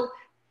so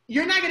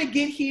you're not going to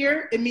get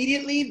here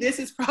immediately. This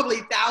is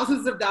probably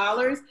thousands of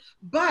dollars,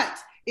 but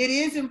it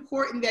is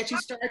important that you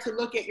start to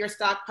look at your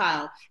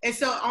stockpile. And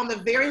so on the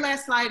very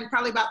last slide, and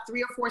probably about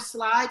 3 or 4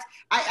 slides,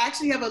 I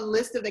actually have a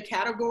list of the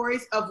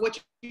categories of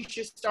what you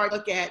should start to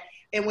look at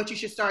and what you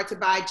should start to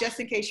buy, just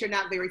in case you're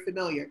not very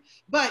familiar.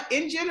 But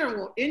in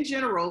general,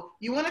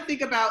 you want to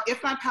think about,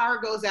 if my power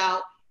goes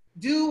out,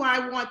 do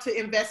I want to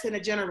invest in a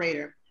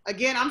generator?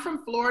 Again, I'm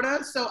from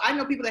Florida, so I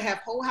know people that have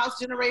whole house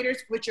generators,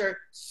 which are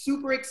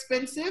super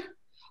expensive,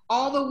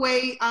 all the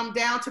way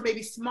down to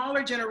maybe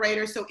smaller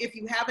generators. So if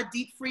you have a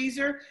deep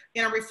freezer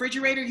and a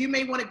refrigerator, you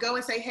may want to go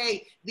and say,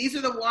 hey, these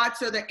are the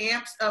watts or the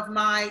amps of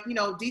my,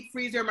 deep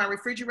freezer, my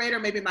refrigerator,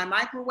 maybe my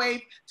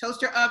microwave,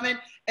 toaster oven,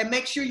 and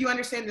make sure you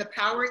understand the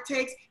power it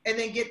takes, and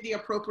then get the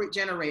appropriate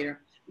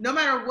generator. No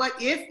matter what,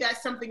 if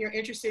that's something you're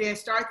interested in,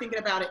 start thinking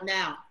about it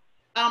now.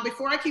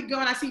 Before I keep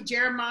going, I see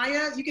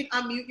Jeremiah. You can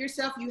unmute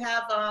yourself. You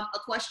have a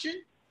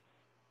question?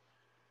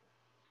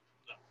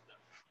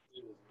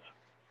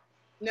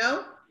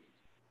 No?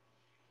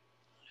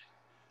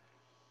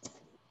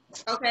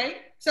 Okay.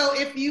 So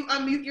if you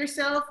unmute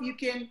yourself, you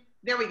can,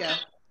 there we go.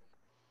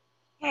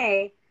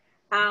 Hey,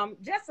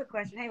 just a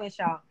question. Hey, Ms.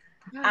 Shaw.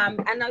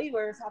 I know you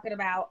were talking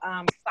about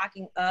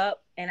stocking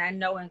up, and I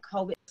know in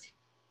COVID.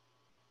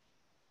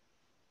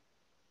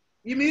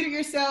 You muted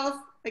yourself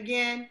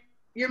again.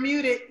 You're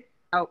muted.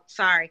 Oh,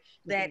 sorry.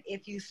 That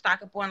if you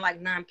stock up on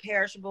like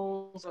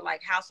non-perishables or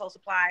like household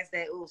supplies,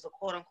 that it was a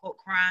quote unquote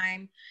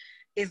crime.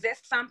 Is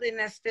that something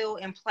that's still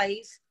in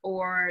place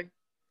or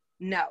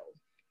no?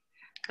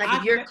 Like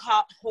if you're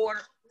caught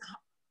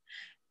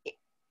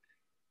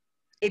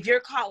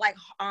like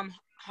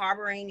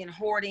harboring and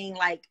hoarding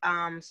like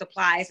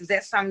supplies, is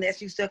that something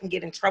that you still can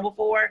get in trouble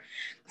for?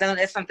 So I know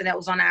that's something that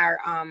was on our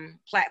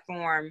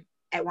platform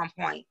at one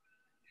point.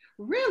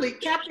 Really?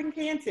 Captain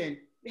Cantin,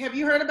 have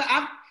you heard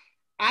about,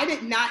 I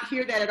did not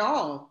hear that at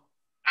all.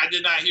 I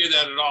did not hear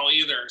that at all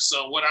either.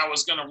 So what I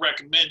was going to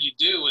recommend you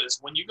do is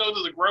when you go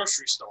to the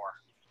grocery store,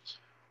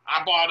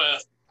 I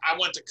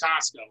went to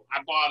Costco.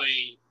 I bought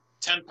a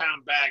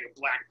 10-pound bag of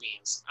black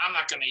beans. I'm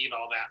not going to eat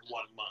all that in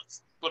 1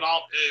 month, but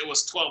it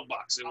was $12.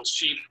 It was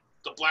cheap.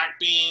 The black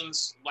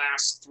beans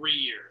last 3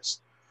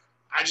 years.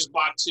 I just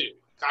bought 2.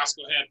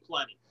 Costco had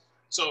plenty.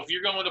 So if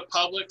you're going to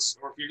Publix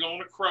or if you're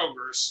going to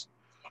Kroger's,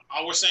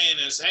 all we're saying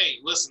is, hey,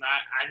 listen,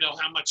 I know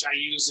how much I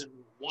use in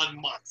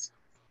 1 month.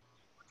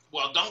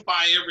 Well, don't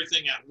buy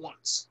everything at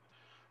once.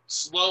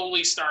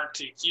 Slowly start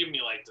to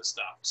accumulate the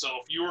stuff. So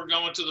if you were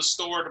going to the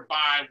store to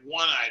buy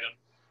one item,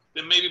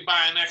 then maybe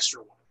buy an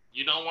extra one.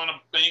 You don't want to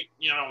bank,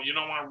 you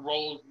don't want to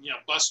roll,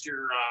 bust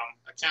your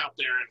account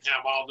there and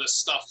have all this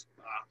stuff.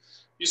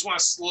 You just want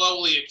to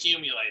slowly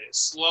accumulate it,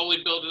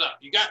 slowly build it up.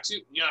 You got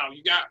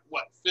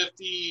what,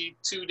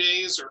 52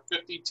 days or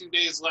 52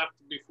 days left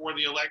before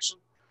the election?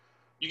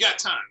 You got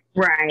time.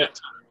 Right. You got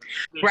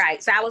time.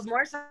 Right. So I was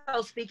more so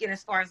speaking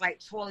as far as like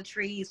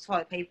toiletries,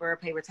 toilet paper,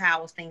 paper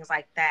towels, things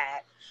like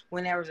that.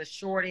 When there was a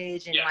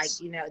shortage and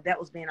yes, that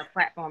was being a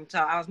platform. So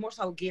I was more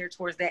so geared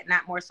towards that,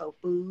 not more so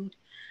food.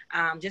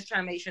 Just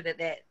trying to make sure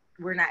that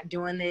we're not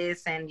doing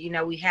this and,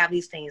 we have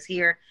these things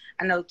here.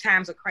 I know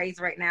times are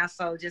crazy right now.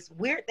 So just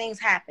weird things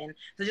happen.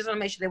 So just want to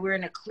make sure that we're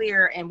in the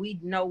clear and we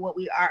know what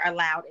we are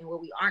allowed and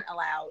what we aren't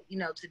allowed,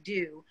 to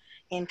do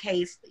in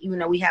case,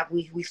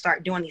 we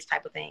start doing these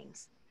type of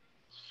things.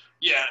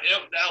 Yeah,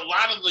 a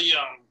lot of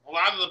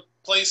the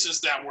places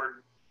that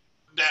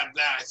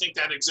I think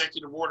that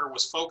executive order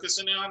was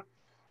focusing on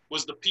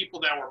was the people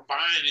that were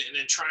buying it and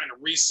then trying to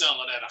resell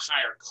it at a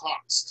higher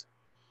cost.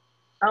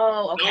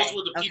 Oh, okay. Those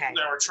were the people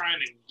that were trying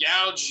to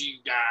gouge you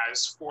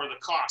guys for the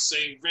cost.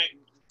 Say,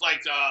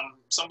 like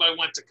somebody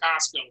went to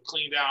Costco and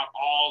cleaned out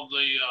all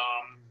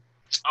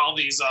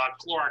these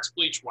Clorox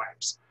bleach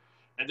wipes,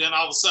 and then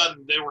all of a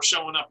sudden they were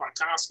showing up on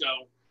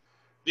Costco.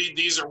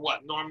 These are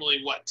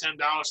normally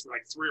 $10 for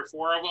like 3 or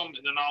 4 of them,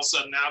 and then all of a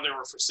sudden now they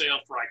were for sale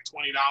for like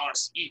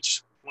 $20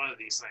 each one of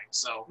these things.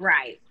 So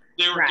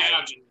they were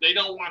gouging. They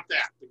don't want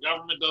that. The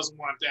government doesn't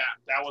want that.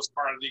 That was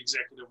part of the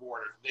executive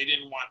order. They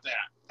didn't want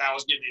that. That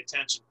was getting the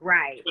attention.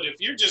 Right. But if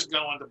you're just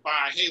going to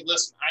buy, hey,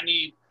 listen, I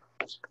need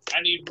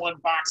 1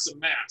 box of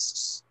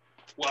masks.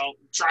 Well,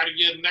 try to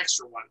get an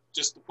extra one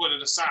just to put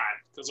it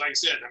aside. Because like I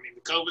said, I mean,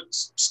 the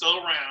COVID's still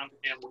around,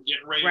 and we're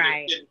getting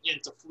ready to get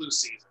into flu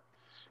season.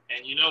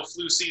 And you know,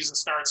 flu season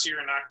starts here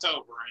in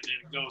October, and then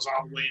it goes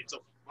all the way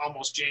until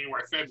almost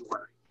January,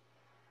 February.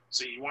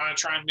 So you want to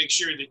try and make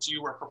sure that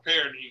you are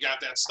prepared and you got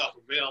that stuff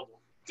available,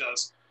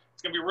 because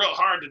it's going to be real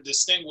hard to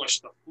distinguish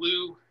the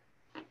flu,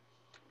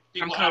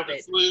 people have the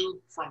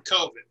flu from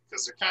COVID,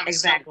 because they're kind of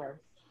similar.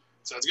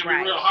 So it's going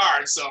to be real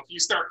hard. So if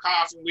you start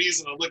coughing,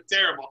 wheezing, and look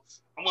terrible,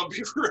 I'm going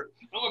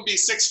to be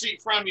 6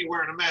 feet from you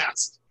wearing a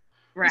mask.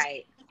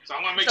 Right. So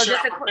I want to make sure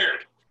I'm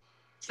prepared.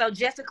 So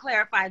just to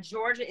clarify,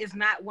 Georgia is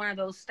not one of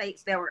those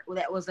states that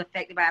was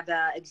affected by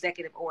the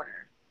executive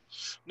order.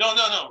 No.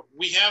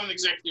 We have an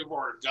executive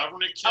order.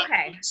 Government kept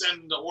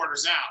sending the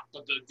orders out,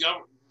 but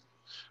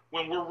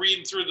when we're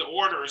reading through the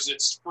orders,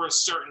 it's for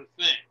certain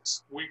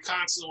things. We're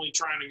constantly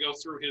trying to go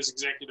through his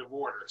executive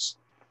orders.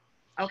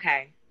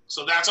 Okay.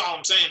 So that's all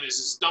I'm saying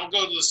is don't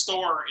go to the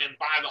store and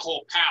buy the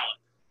whole pallet.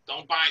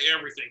 Don't buy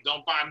everything.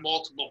 Don't buy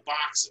multiple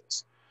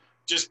boxes.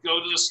 Just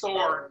go to the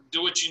store,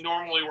 do what you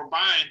normally were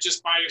buying,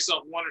 just buy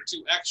yourself 1 or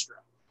 2 extra.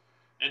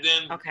 And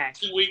then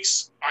 2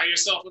 weeks, buy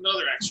yourself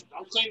another extra.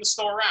 Don't clean the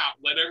store out.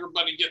 Let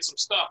everybody get some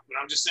stuff. But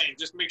I'm just saying,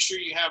 just make sure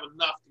you have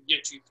enough to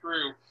get you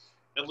through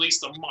at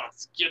least a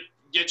month.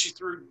 Get you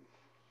through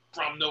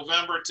from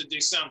November to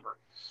December.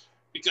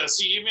 Because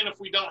see, even if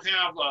we don't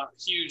have a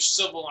huge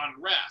civil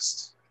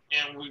unrest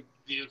and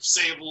the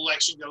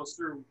election goes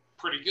through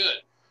pretty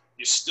good,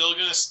 you're still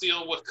going to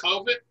deal with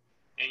COVID,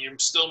 and you're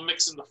still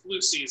mixing the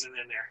flu season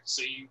in there.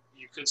 So you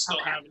could still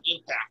have an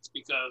impact,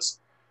 because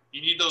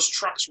you need those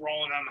trucks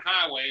rolling on the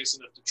highways,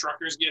 and if the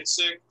truckers get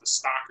sick, the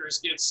stockers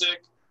get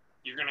sick,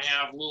 you're going to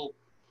have little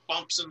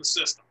bumps in the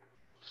system.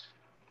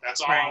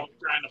 That's all I'm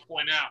trying to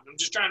point out. I'm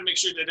just trying to make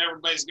sure that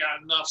everybody's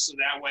got enough, so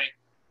that way,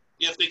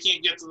 if they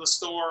can't get to the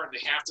store,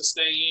 they have to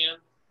stay in.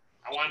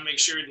 I want to make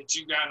sure that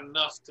you got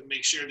enough to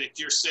make sure that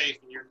you're safe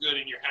and you're good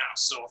in your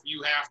house. So if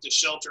you have to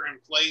shelter in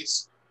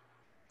place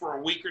for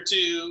a week or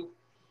 2,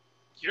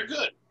 you're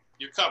good.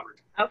 You're covered.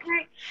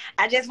 Okay.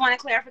 I just want a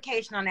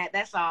clarification on that.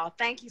 That's all.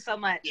 Thank you so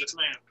much. Yes,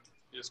 ma'am.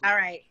 All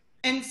right.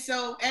 And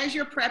so as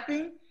you're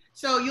prepping,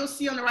 so you'll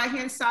see on the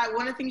right-hand side,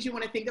 one of the things you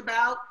want to think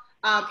about,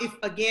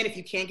 if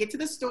you can't get to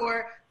the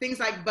store, things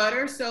like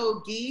butter.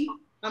 So ghee,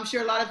 I'm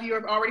sure a lot of you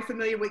are already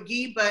familiar with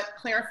ghee, but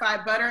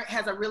clarified butter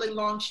has a really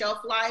long shelf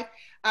life.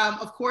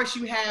 Of course,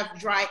 you have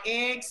dry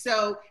eggs.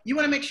 So you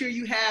want to make sure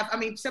you have,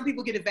 some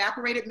people get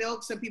evaporated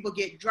milk, some people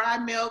get dry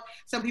milk,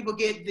 some people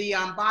get the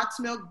box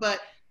milk,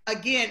 but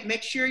again,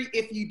 make sure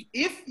if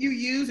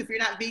you're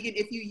not vegan,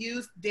 if you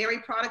use dairy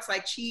products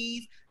like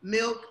cheese,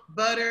 milk,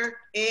 butter,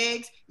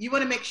 eggs, you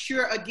want to make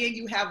sure, again,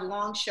 you have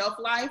long shelf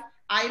life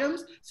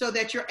items so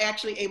that you're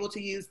actually able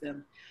to use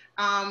them.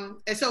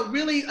 And so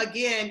really,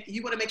 again,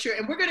 you want to make sure,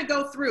 and we're going to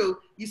go through,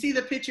 you see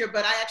the picture,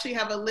 but I actually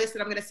have a list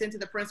that I'm going to send to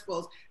the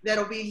principals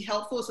that'll be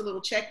helpful. It's a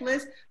little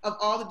checklist of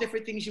all the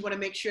different things you want to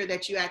make sure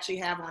that you actually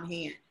have on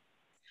hand.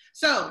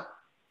 So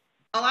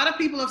a lot of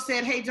people have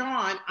said, hey,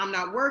 Dawn, I'm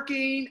not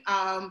working.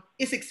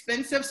 It's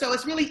expensive. So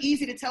it's really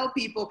easy to tell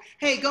people,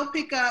 hey, go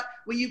pick up,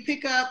 when you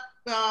pick up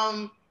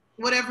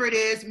whatever it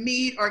is,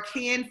 meat or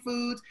canned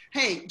foods,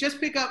 hey,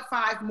 just pick up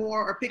 5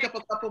 more or pick up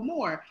a couple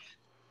more.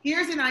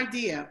 Here's an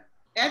idea.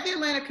 At the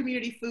Atlanta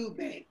Community Food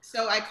Bank,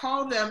 so I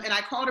called them, and I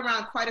called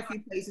around quite a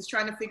few places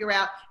trying to figure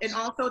out, and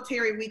also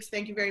Terry Weeks,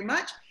 thank you very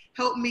much,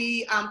 helped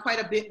me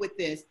quite a bit with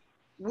this.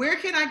 Where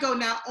can I go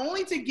not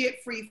only to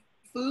get free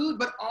food,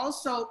 but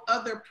also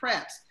other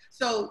preps?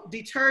 So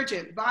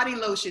detergent, body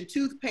lotion,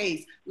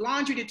 toothpaste,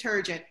 laundry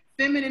detergent,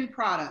 feminine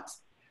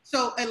products.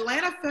 So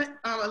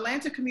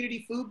Atlanta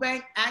Community Food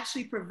Bank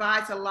actually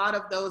provides a lot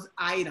of those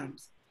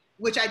items,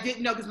 which I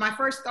didn't know, because my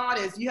first thought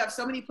is you have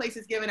so many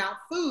places giving out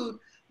food.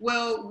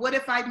 Well, what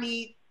if I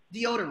need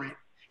deodorant?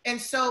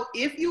 And so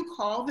if you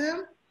call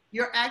them,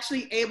 you're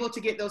actually able to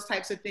get those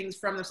types of things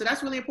from them. So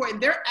that's really important.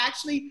 They're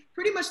actually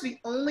pretty much the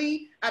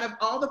only, out of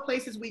all the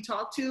places we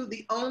talk to,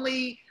 the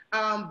only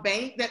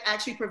bank that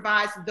actually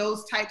provides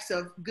those types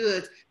of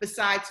goods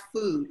besides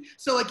food.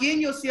 So again,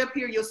 you'll see up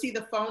here, you'll see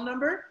the phone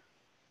number.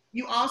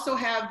 You also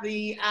have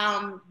the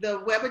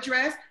web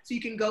address, so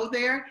you can go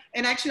there.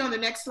 And actually on the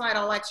next slide,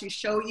 I'll actually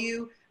show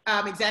you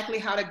exactly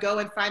how to go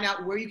and find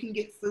out where you can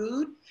get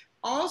food.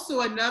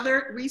 Also,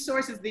 another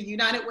resource is the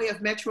United Way of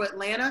Metro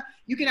Atlanta.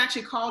 You can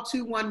actually call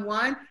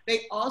 211.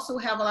 They also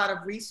have a lot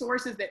of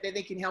resources that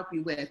they can help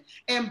you with.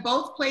 And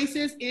both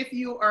places, if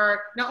you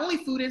are not only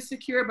food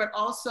insecure, but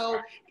also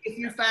if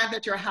you find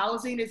that your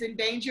housing is in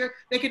danger,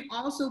 they can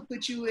also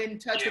put you in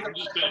touch with.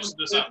 Just finish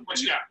this up.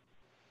 What you got?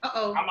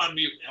 Uh-oh. I'm on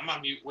mute.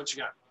 What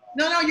you got?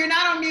 No, you're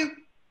not on mute,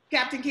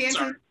 Captain Cantin.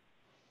 Sorry.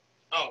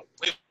 Oh,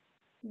 wait.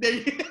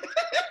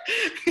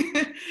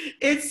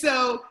 It's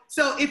so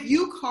if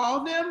you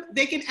call them,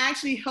 they can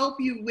actually help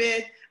you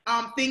with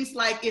things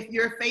like if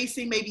you're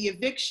facing maybe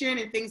eviction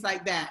and things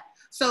like that.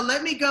 So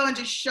let me go and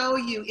just show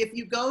you. If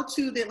you go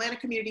to the Atlanta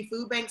Community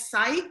Food Bank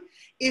site,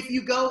 if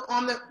you go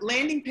on the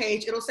landing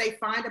page, it'll say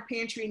find a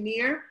pantry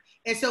near.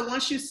 And so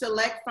once you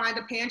select find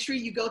a pantry,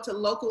 you go to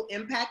local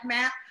impact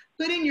map,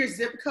 put in your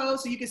zip code.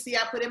 So you can see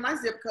I put in my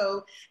zip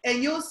code,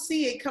 and you'll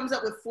see it comes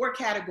up with 4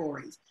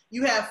 categories.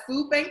 You have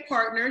food bank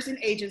partners and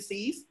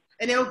agencies,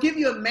 and it'll give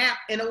you a map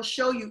and it'll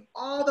show you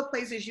all the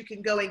places you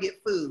can go and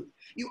get food.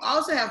 You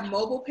also have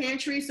mobile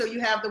pantries, so you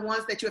have the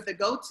ones that you have to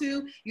go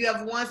to. You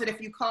have ones that if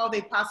you call,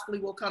 they possibly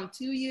will come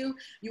to you.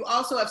 You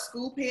also have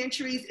school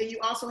pantries, and you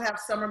also have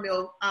summer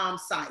meal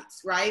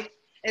sites, right?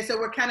 And so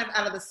we're kind of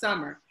out of the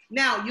summer.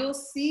 Now you'll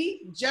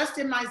see just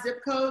in my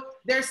zip code,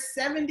 there's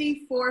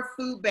 74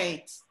 food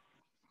banks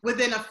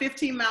within a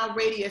 15-mile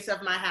radius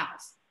of my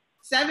house,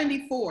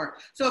 74.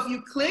 So if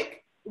you click,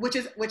 which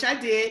I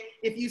did,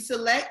 if you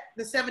select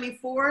the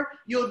 74,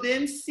 you'll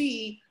then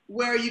see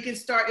where you can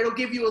start. It'll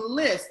give you a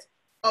list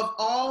of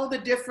all the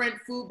different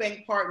food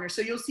bank partners.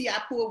 So you'll see I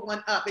pulled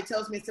one up. It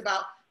tells me it's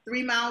about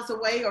 3 miles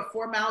away or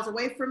 4 miles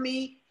away from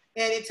me.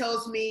 And it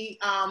tells me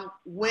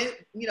when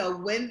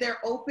they're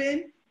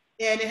open,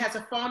 and it has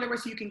a phone number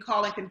so you can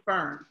call and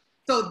confirm.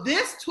 So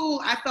this tool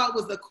I thought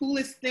was the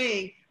coolest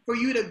thing for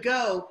you to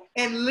go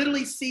and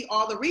literally see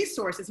all the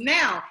resources.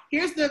 Now,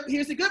 here's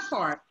the good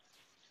part.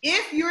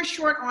 If you're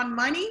short on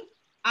money,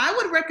 I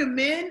would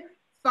recommend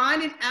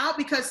finding out,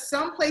 because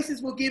some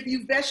places will give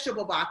you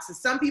vegetable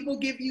boxes. Some people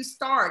give you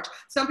starch.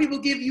 Some people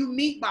give you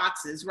meat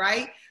boxes,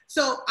 right?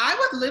 So I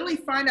would literally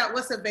find out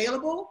what's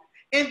available,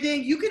 and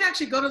then you can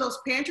actually go to those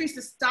pantries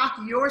to stock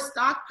your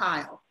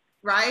stockpile,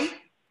 right?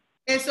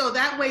 And so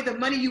that way the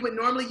money you would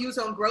normally use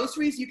on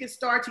groceries, you can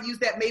start to use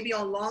that maybe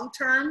on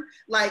long-term,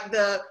 like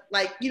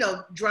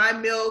dry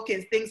milk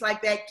and things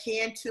like that,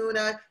 canned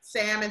tuna,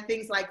 salmon,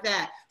 things like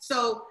that.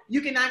 So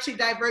you can actually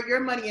divert your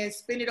money and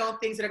spend it on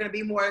things that are going to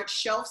be more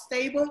shelf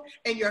stable,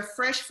 and your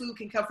fresh food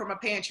can come from a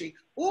pantry,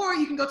 or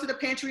you can go to the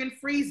pantry and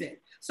freeze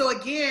it. So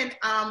again,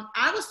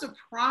 I was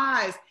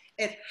surprised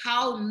at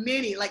how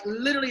many, like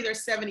literally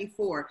there's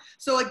 74.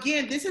 So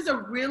again, this is a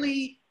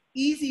really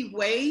easy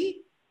way.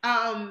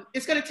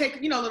 It's going to take, a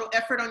little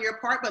effort on your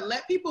part, but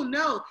let people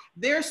know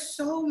there's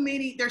so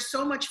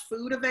much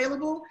food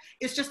available.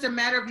 It's just a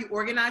matter of you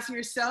organizing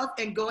yourself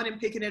and going and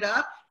picking it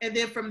up. And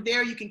then from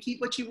there, you can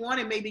keep what you want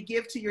and maybe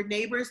give to your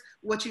neighbors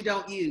what you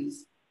don't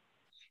use.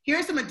 Here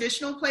are some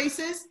additional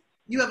places.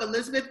 You have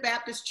Elizabeth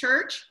Baptist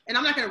Church, and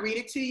I'm not going to read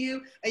it to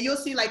you. And you'll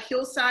see like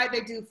Hillside,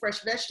 they do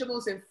fresh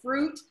vegetables and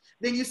fruit.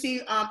 Then you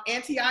see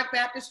Antioch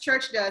Baptist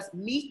Church does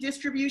meat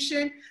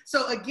distribution.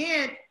 So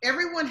again,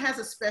 everyone has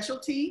a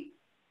specialty,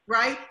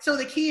 right? So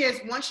the key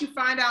is once you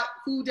find out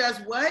who does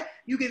what,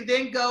 you can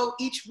then go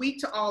each week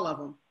to all of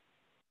them,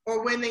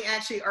 or when they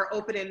actually are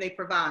open and they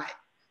provide.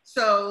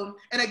 So,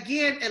 and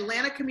again,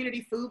 Atlanta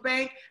Community Food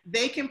Bank,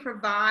 they can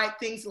provide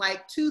things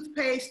like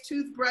toothpaste,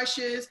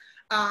 toothbrushes,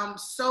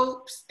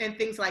 soaps, and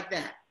things like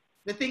that.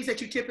 The things that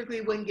you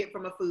typically wouldn't get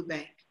from a food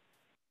bank.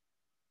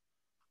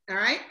 All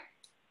right.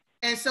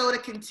 And so to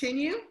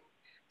continue,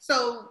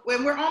 so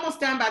when we're almost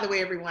done, by the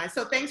way, everyone.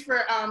 So thanks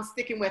for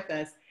sticking with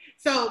us.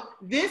 So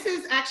this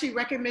is actually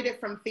recommended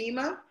from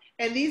FEMA,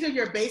 and these are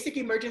your basic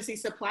emergency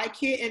supply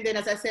kit. And then,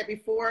 as I said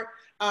before,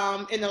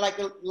 in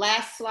the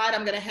last slide,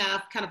 I'm going to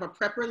have kind of a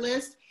prepper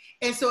list.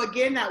 And so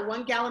again, that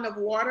 1 gallon of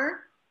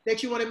water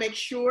that you want to make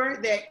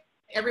sure that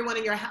everyone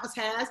in your house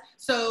has.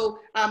 So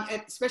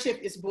especially if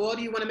it's boiled,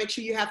 you want to make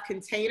sure you have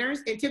containers.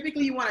 And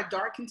typically you want a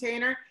dark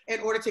container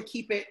in order to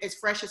keep it as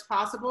fresh as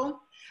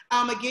possible.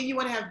 Again, you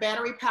want to have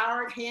battery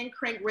powered hand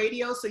crank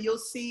radio. So you'll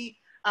see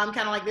kind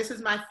of like, this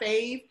is my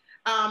fave.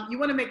 You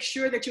want to make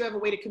sure that you have a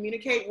way to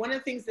communicate. One of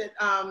the things that,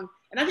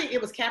 and I think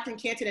it was Captain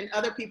Cantin and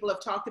other people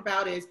have talked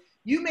about, is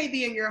you may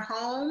be in your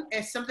home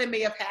and something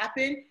may have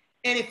happened.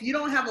 And if you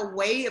don't have a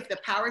way, if the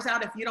power's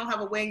out, if you don't have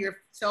a way and your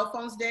cell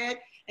phone's dead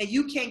and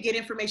you can't get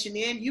information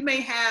in, you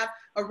may have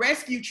a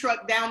rescue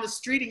truck down the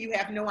street and you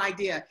have no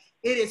idea.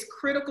 It is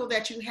critical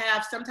that you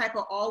have some type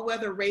of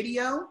all-weather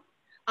radio,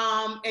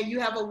 and you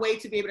have a way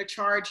to be able to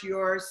charge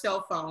your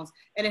cell phones.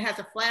 And it has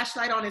a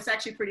flashlight on. It's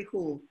actually pretty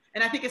cool.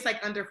 And I think it's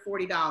like under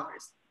 $40.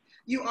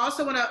 You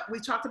also want to, we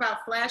talked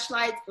about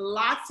flashlights,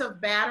 lots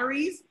of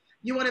batteries.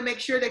 You want to make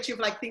sure that you have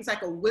like things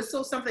like a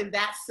whistle, something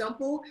that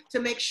simple,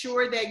 to make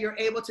sure that you're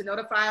able to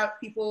notify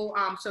people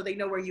so they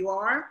know where you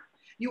are.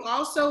 You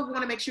also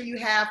want to make sure you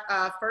have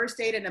a first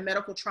aid and a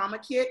medical trauma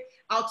kit.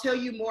 I'll tell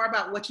you more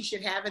about what you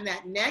should have in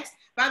that next.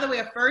 By the way,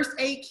 a first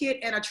aid kit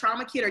and a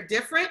trauma kit are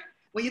different.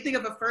 When you think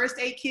of a first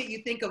aid kit, you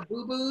think of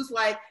boo-boos,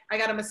 like I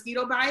got a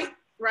mosquito bite,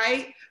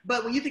 right?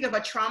 But when you think of a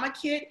trauma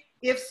kit,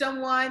 if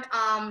someone,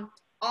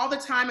 all the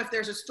time, if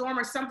there's a storm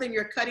or something,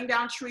 you're cutting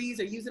down trees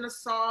or using a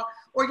saw,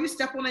 or you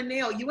step on a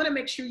nail, you want to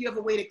make sure you have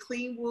a way to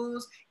clean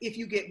wounds if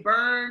you get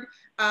burned.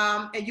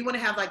 And you want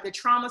to have like the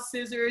trauma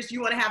scissors.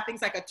 You want to have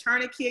things like a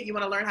tourniquet. You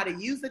want to learn how to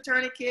use the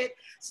tourniquet.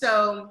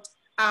 So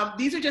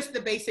these are just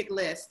the basic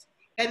list.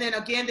 And then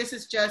again, this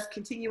is just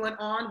continuing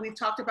on. We've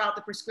talked about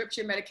the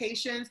prescription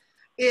medications.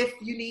 If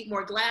you need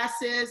more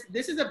glasses,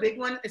 this is a big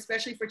one,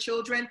 especially for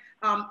children,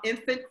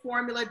 infant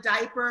formula,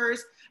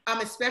 diapers,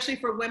 especially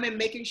for women,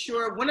 making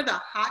sure one of the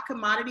hot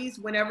commodities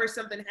whenever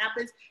something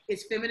happens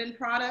is feminine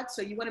products.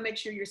 So you want to make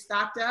sure you're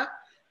stocked up.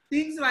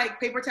 Things like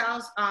paper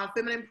towels,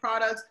 feminine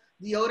products,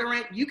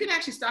 deodorant, you can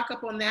actually stock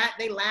up on that.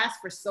 They last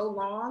for so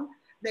long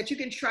that you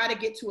can try to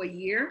get to a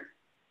year.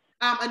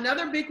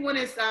 Another big one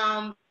is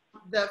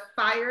the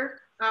fire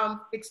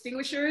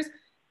extinguishers.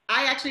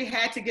 I actually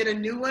had to get a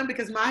new one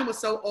because mine was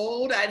so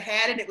old. I'd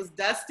had it, it was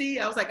dusty.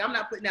 I was like, I'm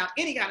not putting out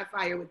any kind of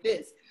fire with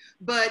this.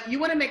 But you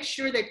want to make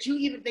sure that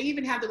they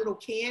even have the little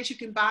cans you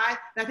can buy.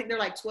 And I think they're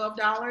like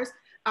 $12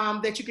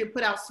 that you can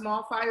put out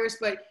small fires.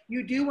 But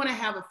you do want to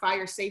have a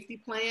fire safety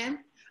plan.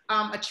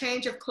 A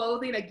change of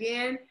clothing,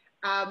 again,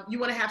 you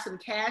want to have some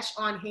cash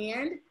on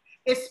hand.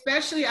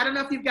 Especially, I don't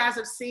know if you guys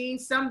have seen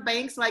some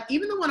banks, like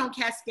even the one on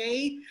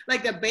Cascade,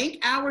 like the bank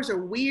hours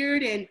are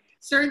weird and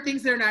certain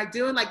things they're not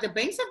doing. Like the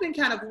banks have been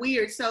kind of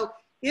weird. So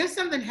if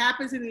something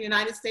happens in the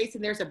United States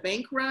and there's a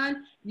bank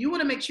run, you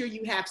want to make sure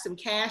you have some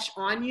cash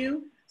on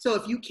you. So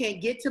if you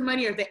can't get to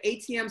money or if the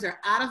ATMs are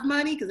out of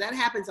money, because that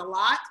happens a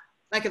lot.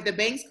 Like if the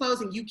bank's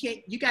closed and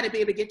you got to be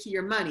able to get to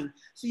your money.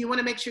 So you want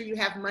to make sure you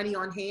have money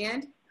on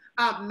hand.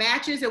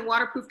 Matches and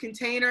waterproof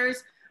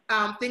containers,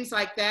 things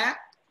like that.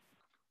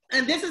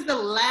 And this is the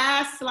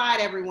last slide,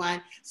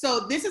 everyone.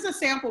 So this is a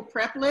sample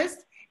prep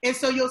list. And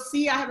so you'll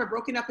see I have it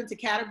broken up into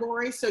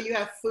categories. So you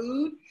have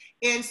food.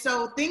 And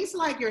so things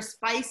like your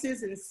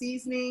spices and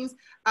seasonings,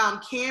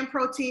 canned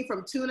protein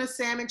from tuna,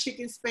 salmon,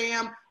 chicken,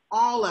 Spam,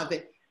 all of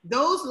it.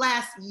 Those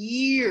last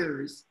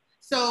years.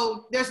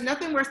 So there's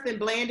nothing worse than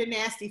bland and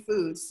nasty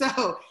food.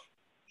 So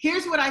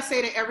here's what I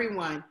say to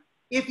everyone.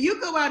 If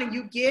you go out and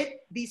you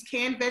get these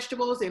canned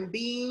vegetables and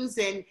beans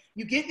and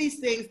you get these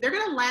things, they're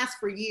gonna last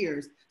for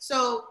years.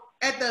 So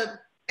at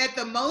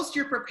the most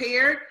you're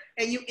prepared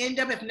and you end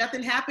up, if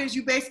nothing happens,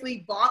 you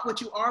basically bought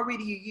what you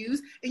already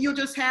used and you'll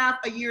just have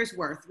a year's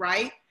worth,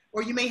 right?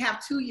 Or you may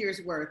have 2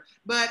 years worth.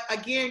 But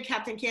again,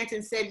 Captain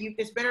Cantin said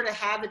it's better to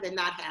have it than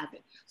not have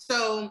it.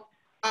 So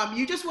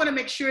you just wanna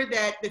make sure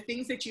that the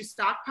things that you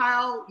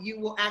stockpile, you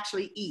will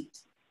actually eat.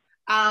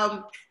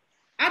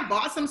 I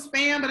bought some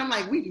Spam, but I'm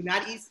like, we do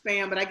not eat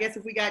Spam, but I guess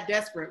if we got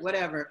desperate,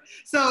 whatever.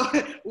 So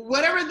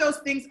whatever those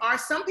things are,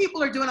 some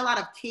people are doing a lot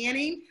of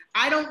canning.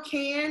 I don't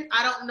can,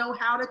 I don't know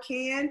how to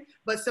can,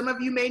 but some of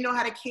you may know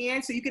how to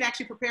can. So you can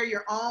actually prepare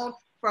your own,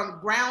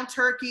 from ground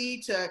turkey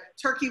to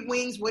turkey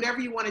wings, whatever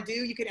you want to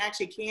do, you can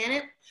actually can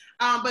it.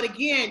 But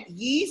again,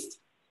 yeast,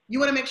 you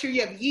want to make sure you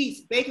have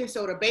yeast, baking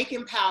soda,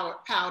 baking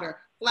powder,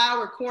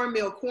 flour,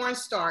 cornmeal,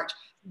 cornstarch.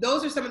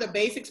 Those are some of the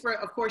basics for,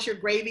 of course, your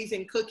gravies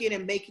and cooking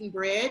and baking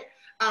bread.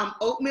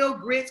 Oatmeal,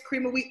 grits,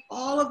 cream of wheat,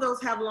 all of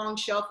those have long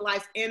shelf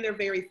life and they're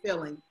very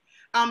filling.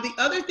 The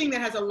other thing that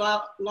has a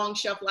long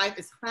shelf life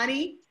is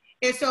honey.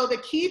 And so the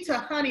key to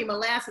honey,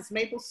 molasses,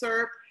 maple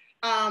syrup,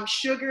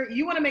 sugar,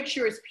 you want to make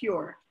sure it's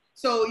pure.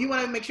 So you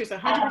want to make sure it's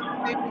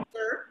 100% maple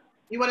syrup.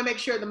 You want to make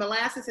sure the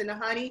molasses and the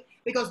honey,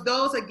 because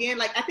those, again,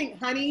 like I think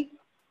honey,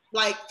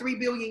 like 3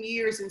 billion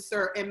years in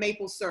syrup and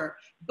maple syrup,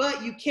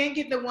 but you can't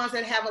get the ones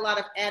that have a lot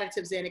of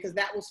additives in it because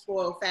that will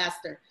spoil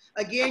faster.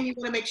 Again, you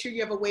want to make sure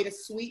you have a way to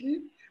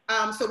sweeten.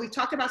 So we've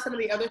talked about some of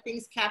the other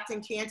things,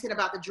 Captain Cantin,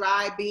 about the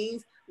dry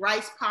beans,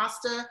 rice,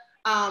 pasta,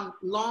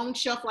 long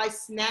shelf life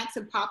snacks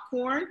and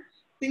popcorn,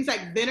 things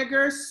like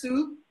vinegar,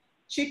 soup,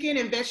 chicken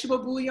and vegetable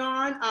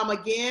bouillon.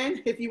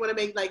 Again, if you want to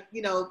make like,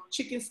 you know,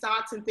 chicken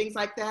stocks and things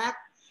like that,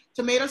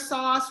 tomato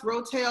sauce,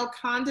 rotel,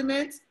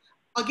 condiments.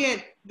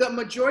 Again, the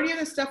majority of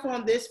the stuff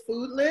on this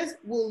food list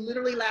will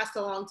literally last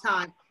a long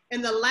time.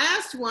 And the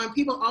last one,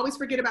 people always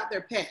forget about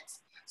their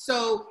pets.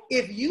 So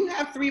if you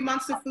have 3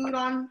 months of food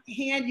on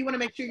hand, you want to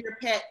make sure your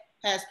pet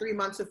has 3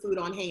 months of food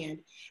on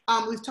hand.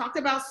 We've talked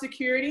about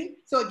security.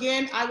 So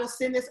again, I will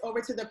send this over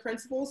to the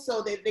principals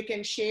so that they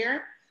can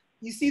share.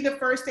 You see the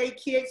first aid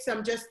kit,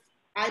 some just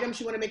items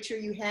you want to make sure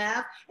you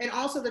have, and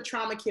also the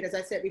trauma kit, as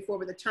I said before,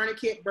 with the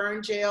tourniquet,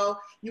 burn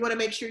gel. You want to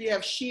make sure you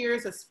have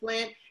shears, a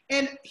splint.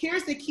 And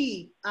here's the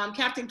key,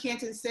 Captain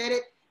Cantin said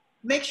it,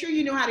 make sure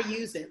you know how to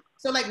use it.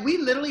 So like we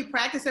literally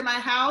practice in my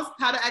house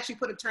how to actually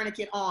put a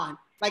tourniquet on,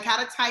 like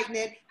how to tighten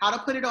it, how to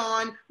put it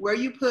on, where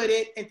you put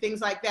it, and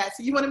things like that.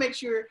 So you want to make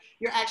sure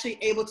you're actually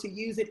able to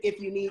use it if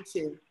you need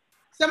to.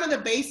 Some of the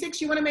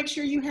basics you want to make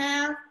sure you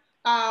have,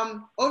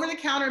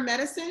 over-the-counter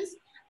medicines.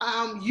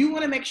 You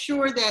want to make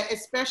sure that,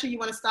 especially you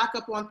want to stock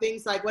up on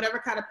things like whatever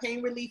kind of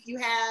pain relief you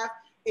have,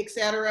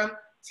 etc.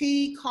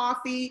 Tea,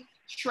 coffee,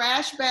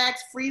 Trash bags,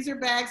 freezer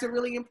bags are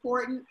really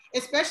important,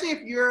 especially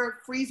if you're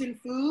freezing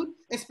food,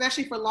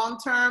 especially for long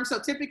term. So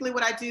typically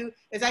what I do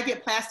is I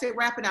get plastic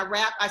wrap and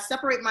I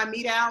separate my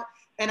meat out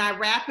and I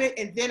wrap it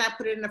and then I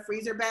put it in a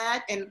freezer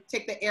bag and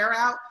take the air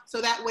out.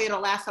 So that way it'll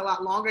last a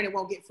lot longer and it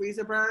won't get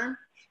freezer burn.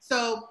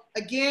 So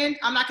again,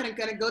 I'm not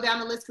gonna go down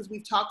the list because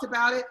we've talked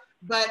about it,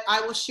 but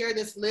I will share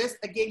this list.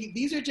 Again,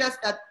 these are just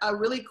a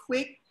really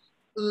quick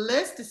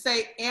list to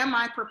say, am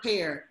I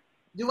prepared?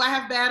 Do I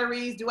have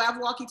batteries? Do I have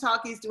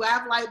walkie-talkies? Do I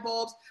have light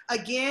bulbs?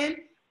 Again,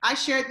 I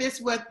shared this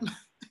with,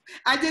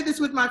 I did this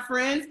with my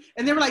friends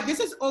and they were like,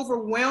 this is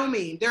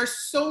overwhelming. There's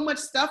so much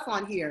stuff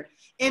on here.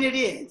 And it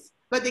is,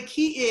 but the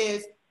key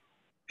is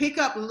pick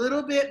up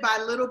little bit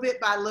by little bit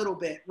by little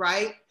bit,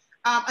 right?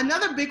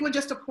 Another big one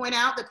just to point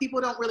out that people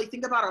don't really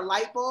think about are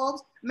light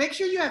bulbs. Make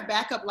sure you have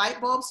backup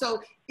light bulbs.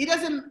 So it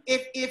doesn't,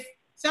 if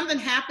something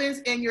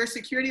happens and your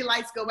security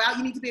lights go out,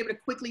 you need to be able to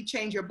quickly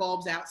change your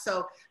bulbs out.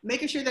 So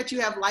making sure that you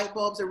have light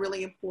bulbs are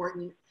really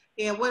important.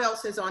 And what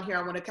else is on here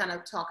I want to kind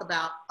of talk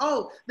about?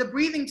 Oh, the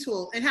breathing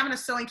tool and having a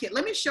sewing kit.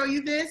 Let me show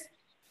you this.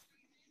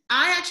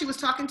 I actually was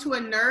talking to a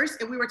nurse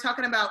and we were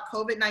talking about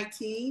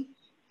COVID-19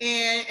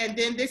 and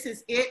then this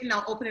is it and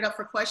I'll open it up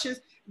for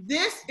questions.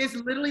 This is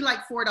literally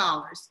like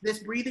 $4. This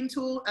breathing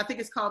tool, I think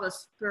it's called a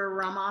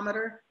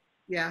spirometer.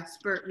 Yeah,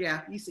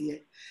 you see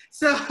it.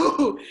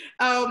 So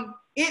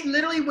it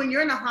literally, when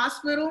you're in a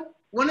hospital,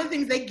 one of the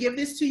things they give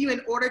this to you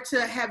in order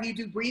to have you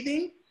do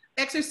breathing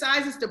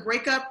exercises to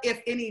break up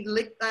if any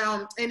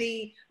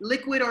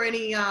liquid or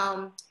any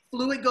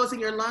fluid goes in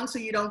your lungs so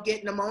you don't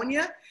get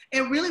pneumonia.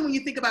 And really, when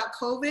you think about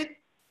COVID,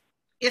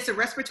 it's a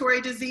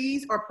respiratory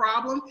disease or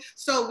problem.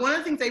 So one of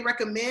the things they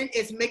recommend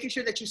is making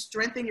sure that you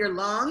strengthen your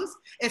lungs,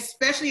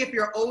 especially if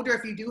you're older,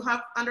 if you do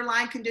have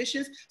underlying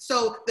conditions.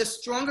 So the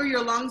stronger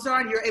your lungs are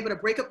and you're able to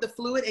break up the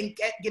fluid and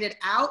get it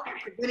out,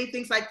 preventing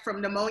things like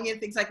from pneumonia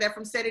and things like that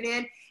from setting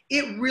in,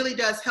 it really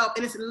does help.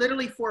 And it's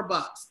literally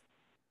 $4.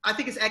 I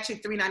think it's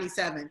actually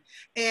 $3.97.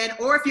 And,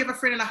 or if you have a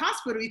friend in a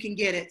hospital, you can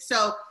get it.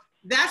 So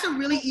that's a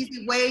really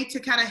easy way to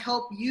kind of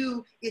help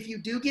you if you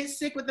do get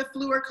sick with the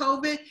flu or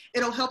COVID.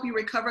 It'll help you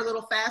recover a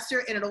little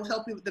faster and it'll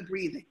help you with the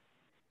breathing.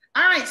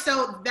 All right,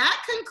 so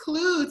that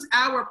concludes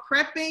our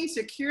prepping,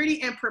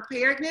 security, and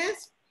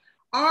preparedness.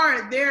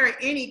 Are there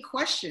any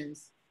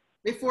questions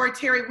before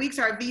Terry Weeks,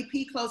 our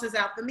VP, closes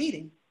out the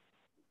meeting?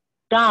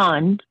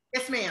 Dawn.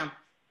 Yes, ma'am.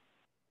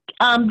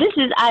 This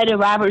is Ida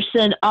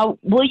Robertson.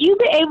 Will you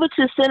be able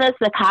to send us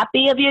a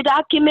copy of your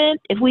document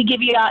if we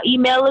give you our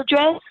email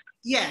address?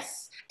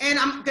 Yes. And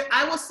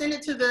I will send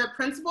it to the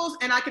principals,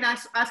 and I can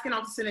ask them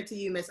to send it to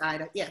you, Miss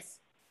Ida. Yes.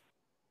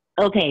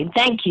 Okay,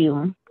 thank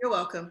you. You're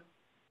welcome.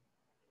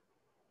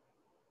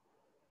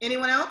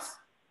 Anyone else?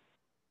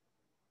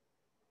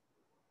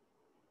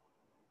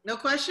 No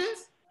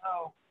questions?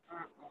 No.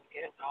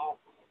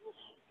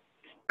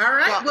 All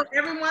right. Well,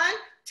 everyone,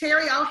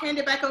 Terry, I'll hand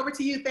it back over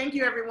to you. Thank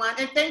you, everyone.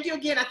 And thank you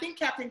again. I think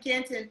Captain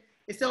Cantin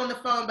is still on the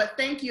phone, but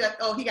thank you.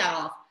 Oh, he got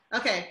off.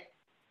 Okay.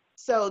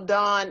 So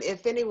Dawn,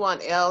 if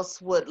anyone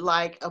else would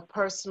like a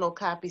personal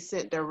copy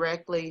sent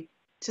directly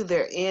to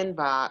their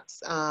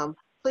inbox,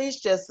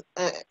 please just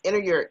enter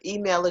your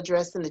email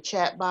address in the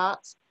chat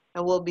box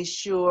and we'll be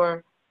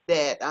sure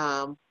that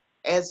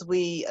as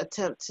we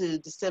attempt to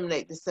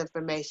disseminate this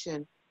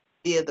information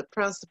via the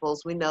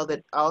principals, we know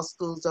that all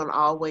schools don't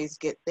always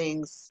get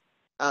things,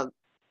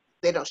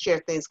 they don't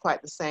share things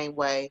quite the same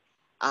way,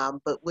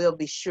 but we'll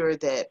be sure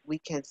that we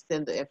can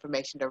send the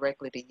information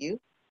directly to you.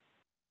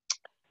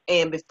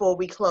 And before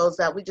we close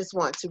out, we just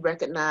want to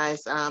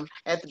recognize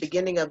at the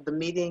beginning of the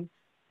meeting,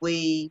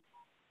 we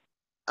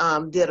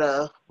did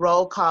a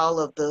roll call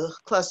of the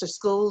cluster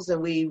schools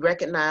and we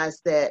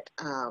recognized that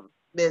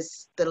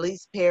Ms.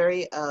 Delise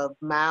Perry of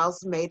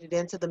Miles made it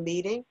into the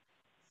meeting.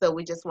 So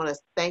we just want to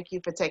thank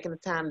you for taking the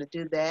time to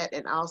do that.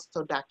 And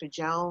also Dr.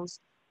 Jones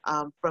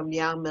from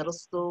Young Middle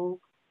School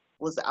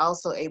was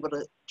also able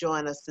to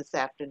join us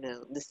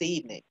this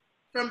evening.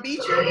 From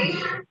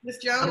Beecher, Ms.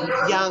 Jones?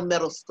 Young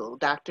Middle School,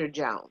 Dr.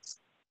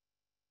 Jones.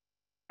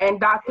 And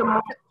Dr.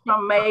 Moore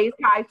from Mays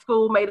High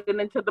School made it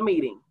into the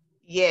meeting.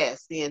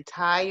 Yes, the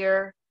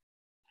entire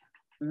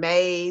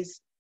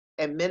Mays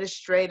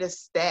administrative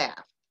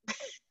staff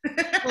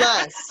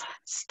plus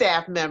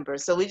staff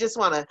members. So we just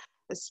want to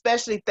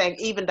especially thank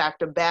even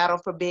Dr. Battle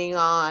for being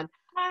on,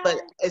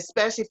 but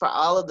especially for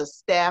all of the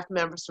staff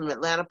members from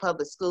Atlanta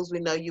Public Schools.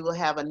 We know you will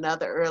have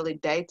another early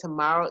day.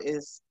 Tomorrow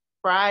is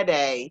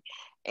Friday.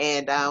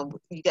 And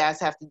you guys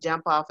have to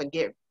jump off and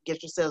get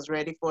yourselves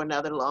ready for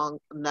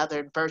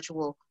another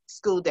virtual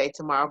school day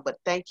tomorrow. But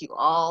thank you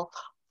all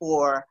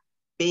for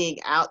being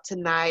out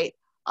tonight.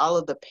 All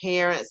of the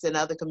parents and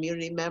other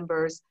community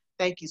members,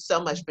 thank you so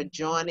much for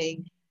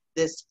joining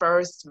this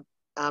first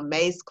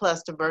Mays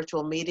Cluster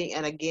virtual meeting.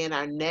 And again,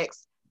 our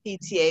next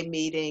PTA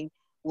meeting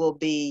will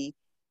be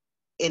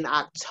in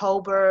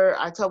October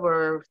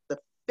the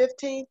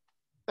 15th.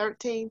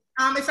 13th?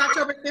 It's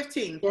October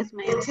 15th. Yes,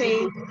 ma'am.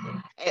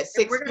 15th at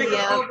 6 We're going to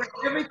p.m. go over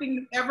everything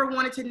you ever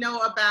wanted to know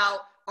about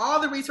all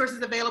the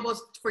resources available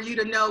for you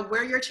to know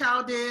where your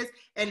child is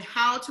and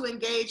how to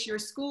engage your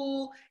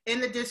school in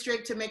the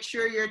district to make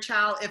sure your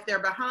child, if they're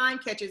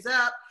behind, catches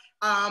up,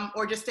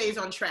 or just stays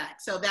on track.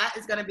 So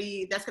that's gonna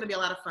be a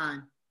lot of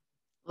fun.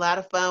 A lot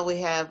of fun. We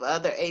have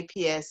other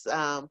APS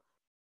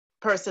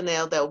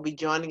personnel that will be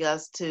joining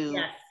us to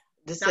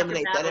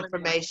disseminate that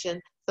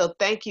information. So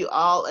thank you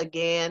all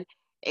again.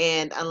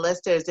 And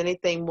unless there's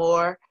anything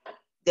more,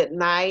 good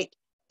night.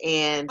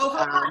 And hold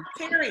on,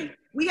 Terry,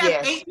 we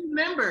have 8 new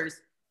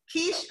members.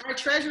 Keish, our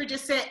treasurer,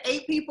 just said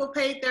 8 people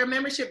paid their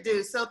membership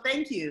dues. So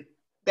thank you.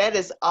 That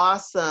is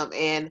awesome.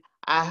 And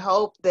I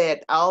hope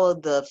that all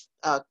of the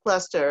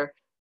cluster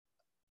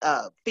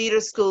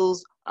feeder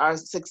schools are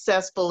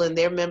successful in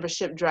their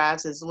membership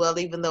drives as well.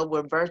 Even though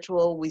we're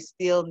virtual, we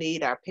still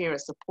need our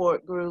parent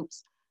support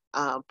groups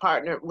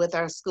partnered with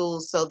our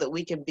schools so that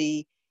we can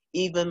be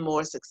even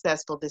more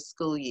successful this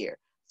school year.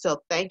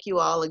 So thank you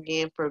all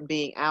again for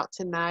being out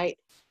tonight,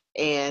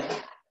 and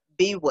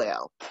be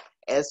well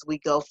as we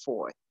go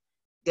forth.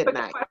 Good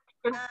night.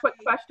 Quick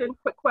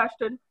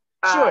question.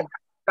 Sure.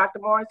 Dr.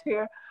 Morris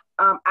here.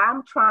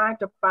 I'm trying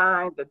to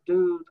find the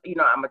dues. You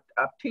know, I'm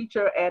a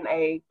teacher and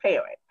a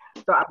parent.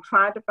 So I'm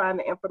trying to find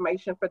the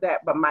information for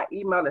that, but my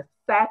email is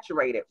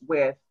saturated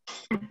with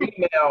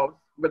emails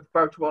with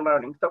virtual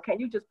learning. So can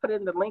you just put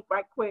in the link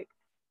right quick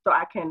so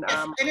I can?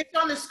 And it's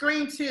on the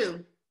screen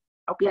too.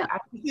 Okay. Yeah. I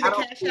see the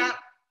Cash App.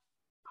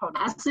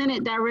 I sent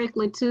it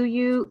directly to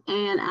you,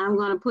 and I'm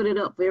going to put it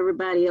up for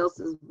everybody else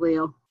as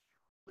well.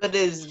 But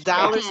it's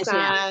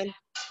 $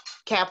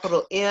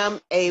 capital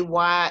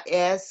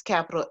MAYS,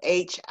 capital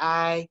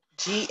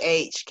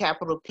HIGH,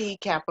 capital P,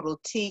 capital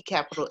T,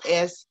 capital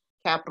S,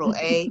 capital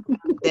A.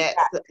 That's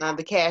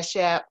the Cash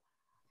App.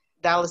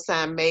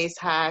 $ Mays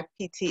High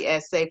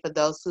PTSA for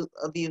those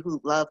of you who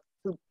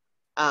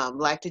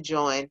like to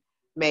join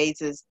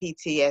Mays'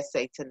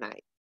 PTSA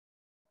tonight.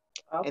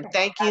 Okay. And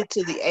thank you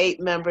to the 8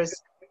 members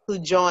who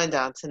joined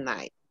on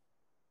tonight.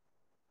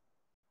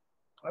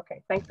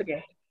 Okay, thanks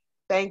again.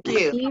 Thank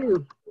you. Thank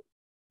you.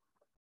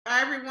 Bye,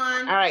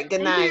 everyone. All right,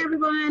 good night. Thank you,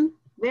 everyone.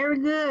 Very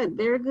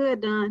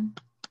good, Don.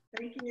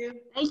 Thank you.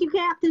 Thank you,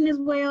 Captain, as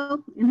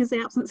well, in his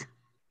absence.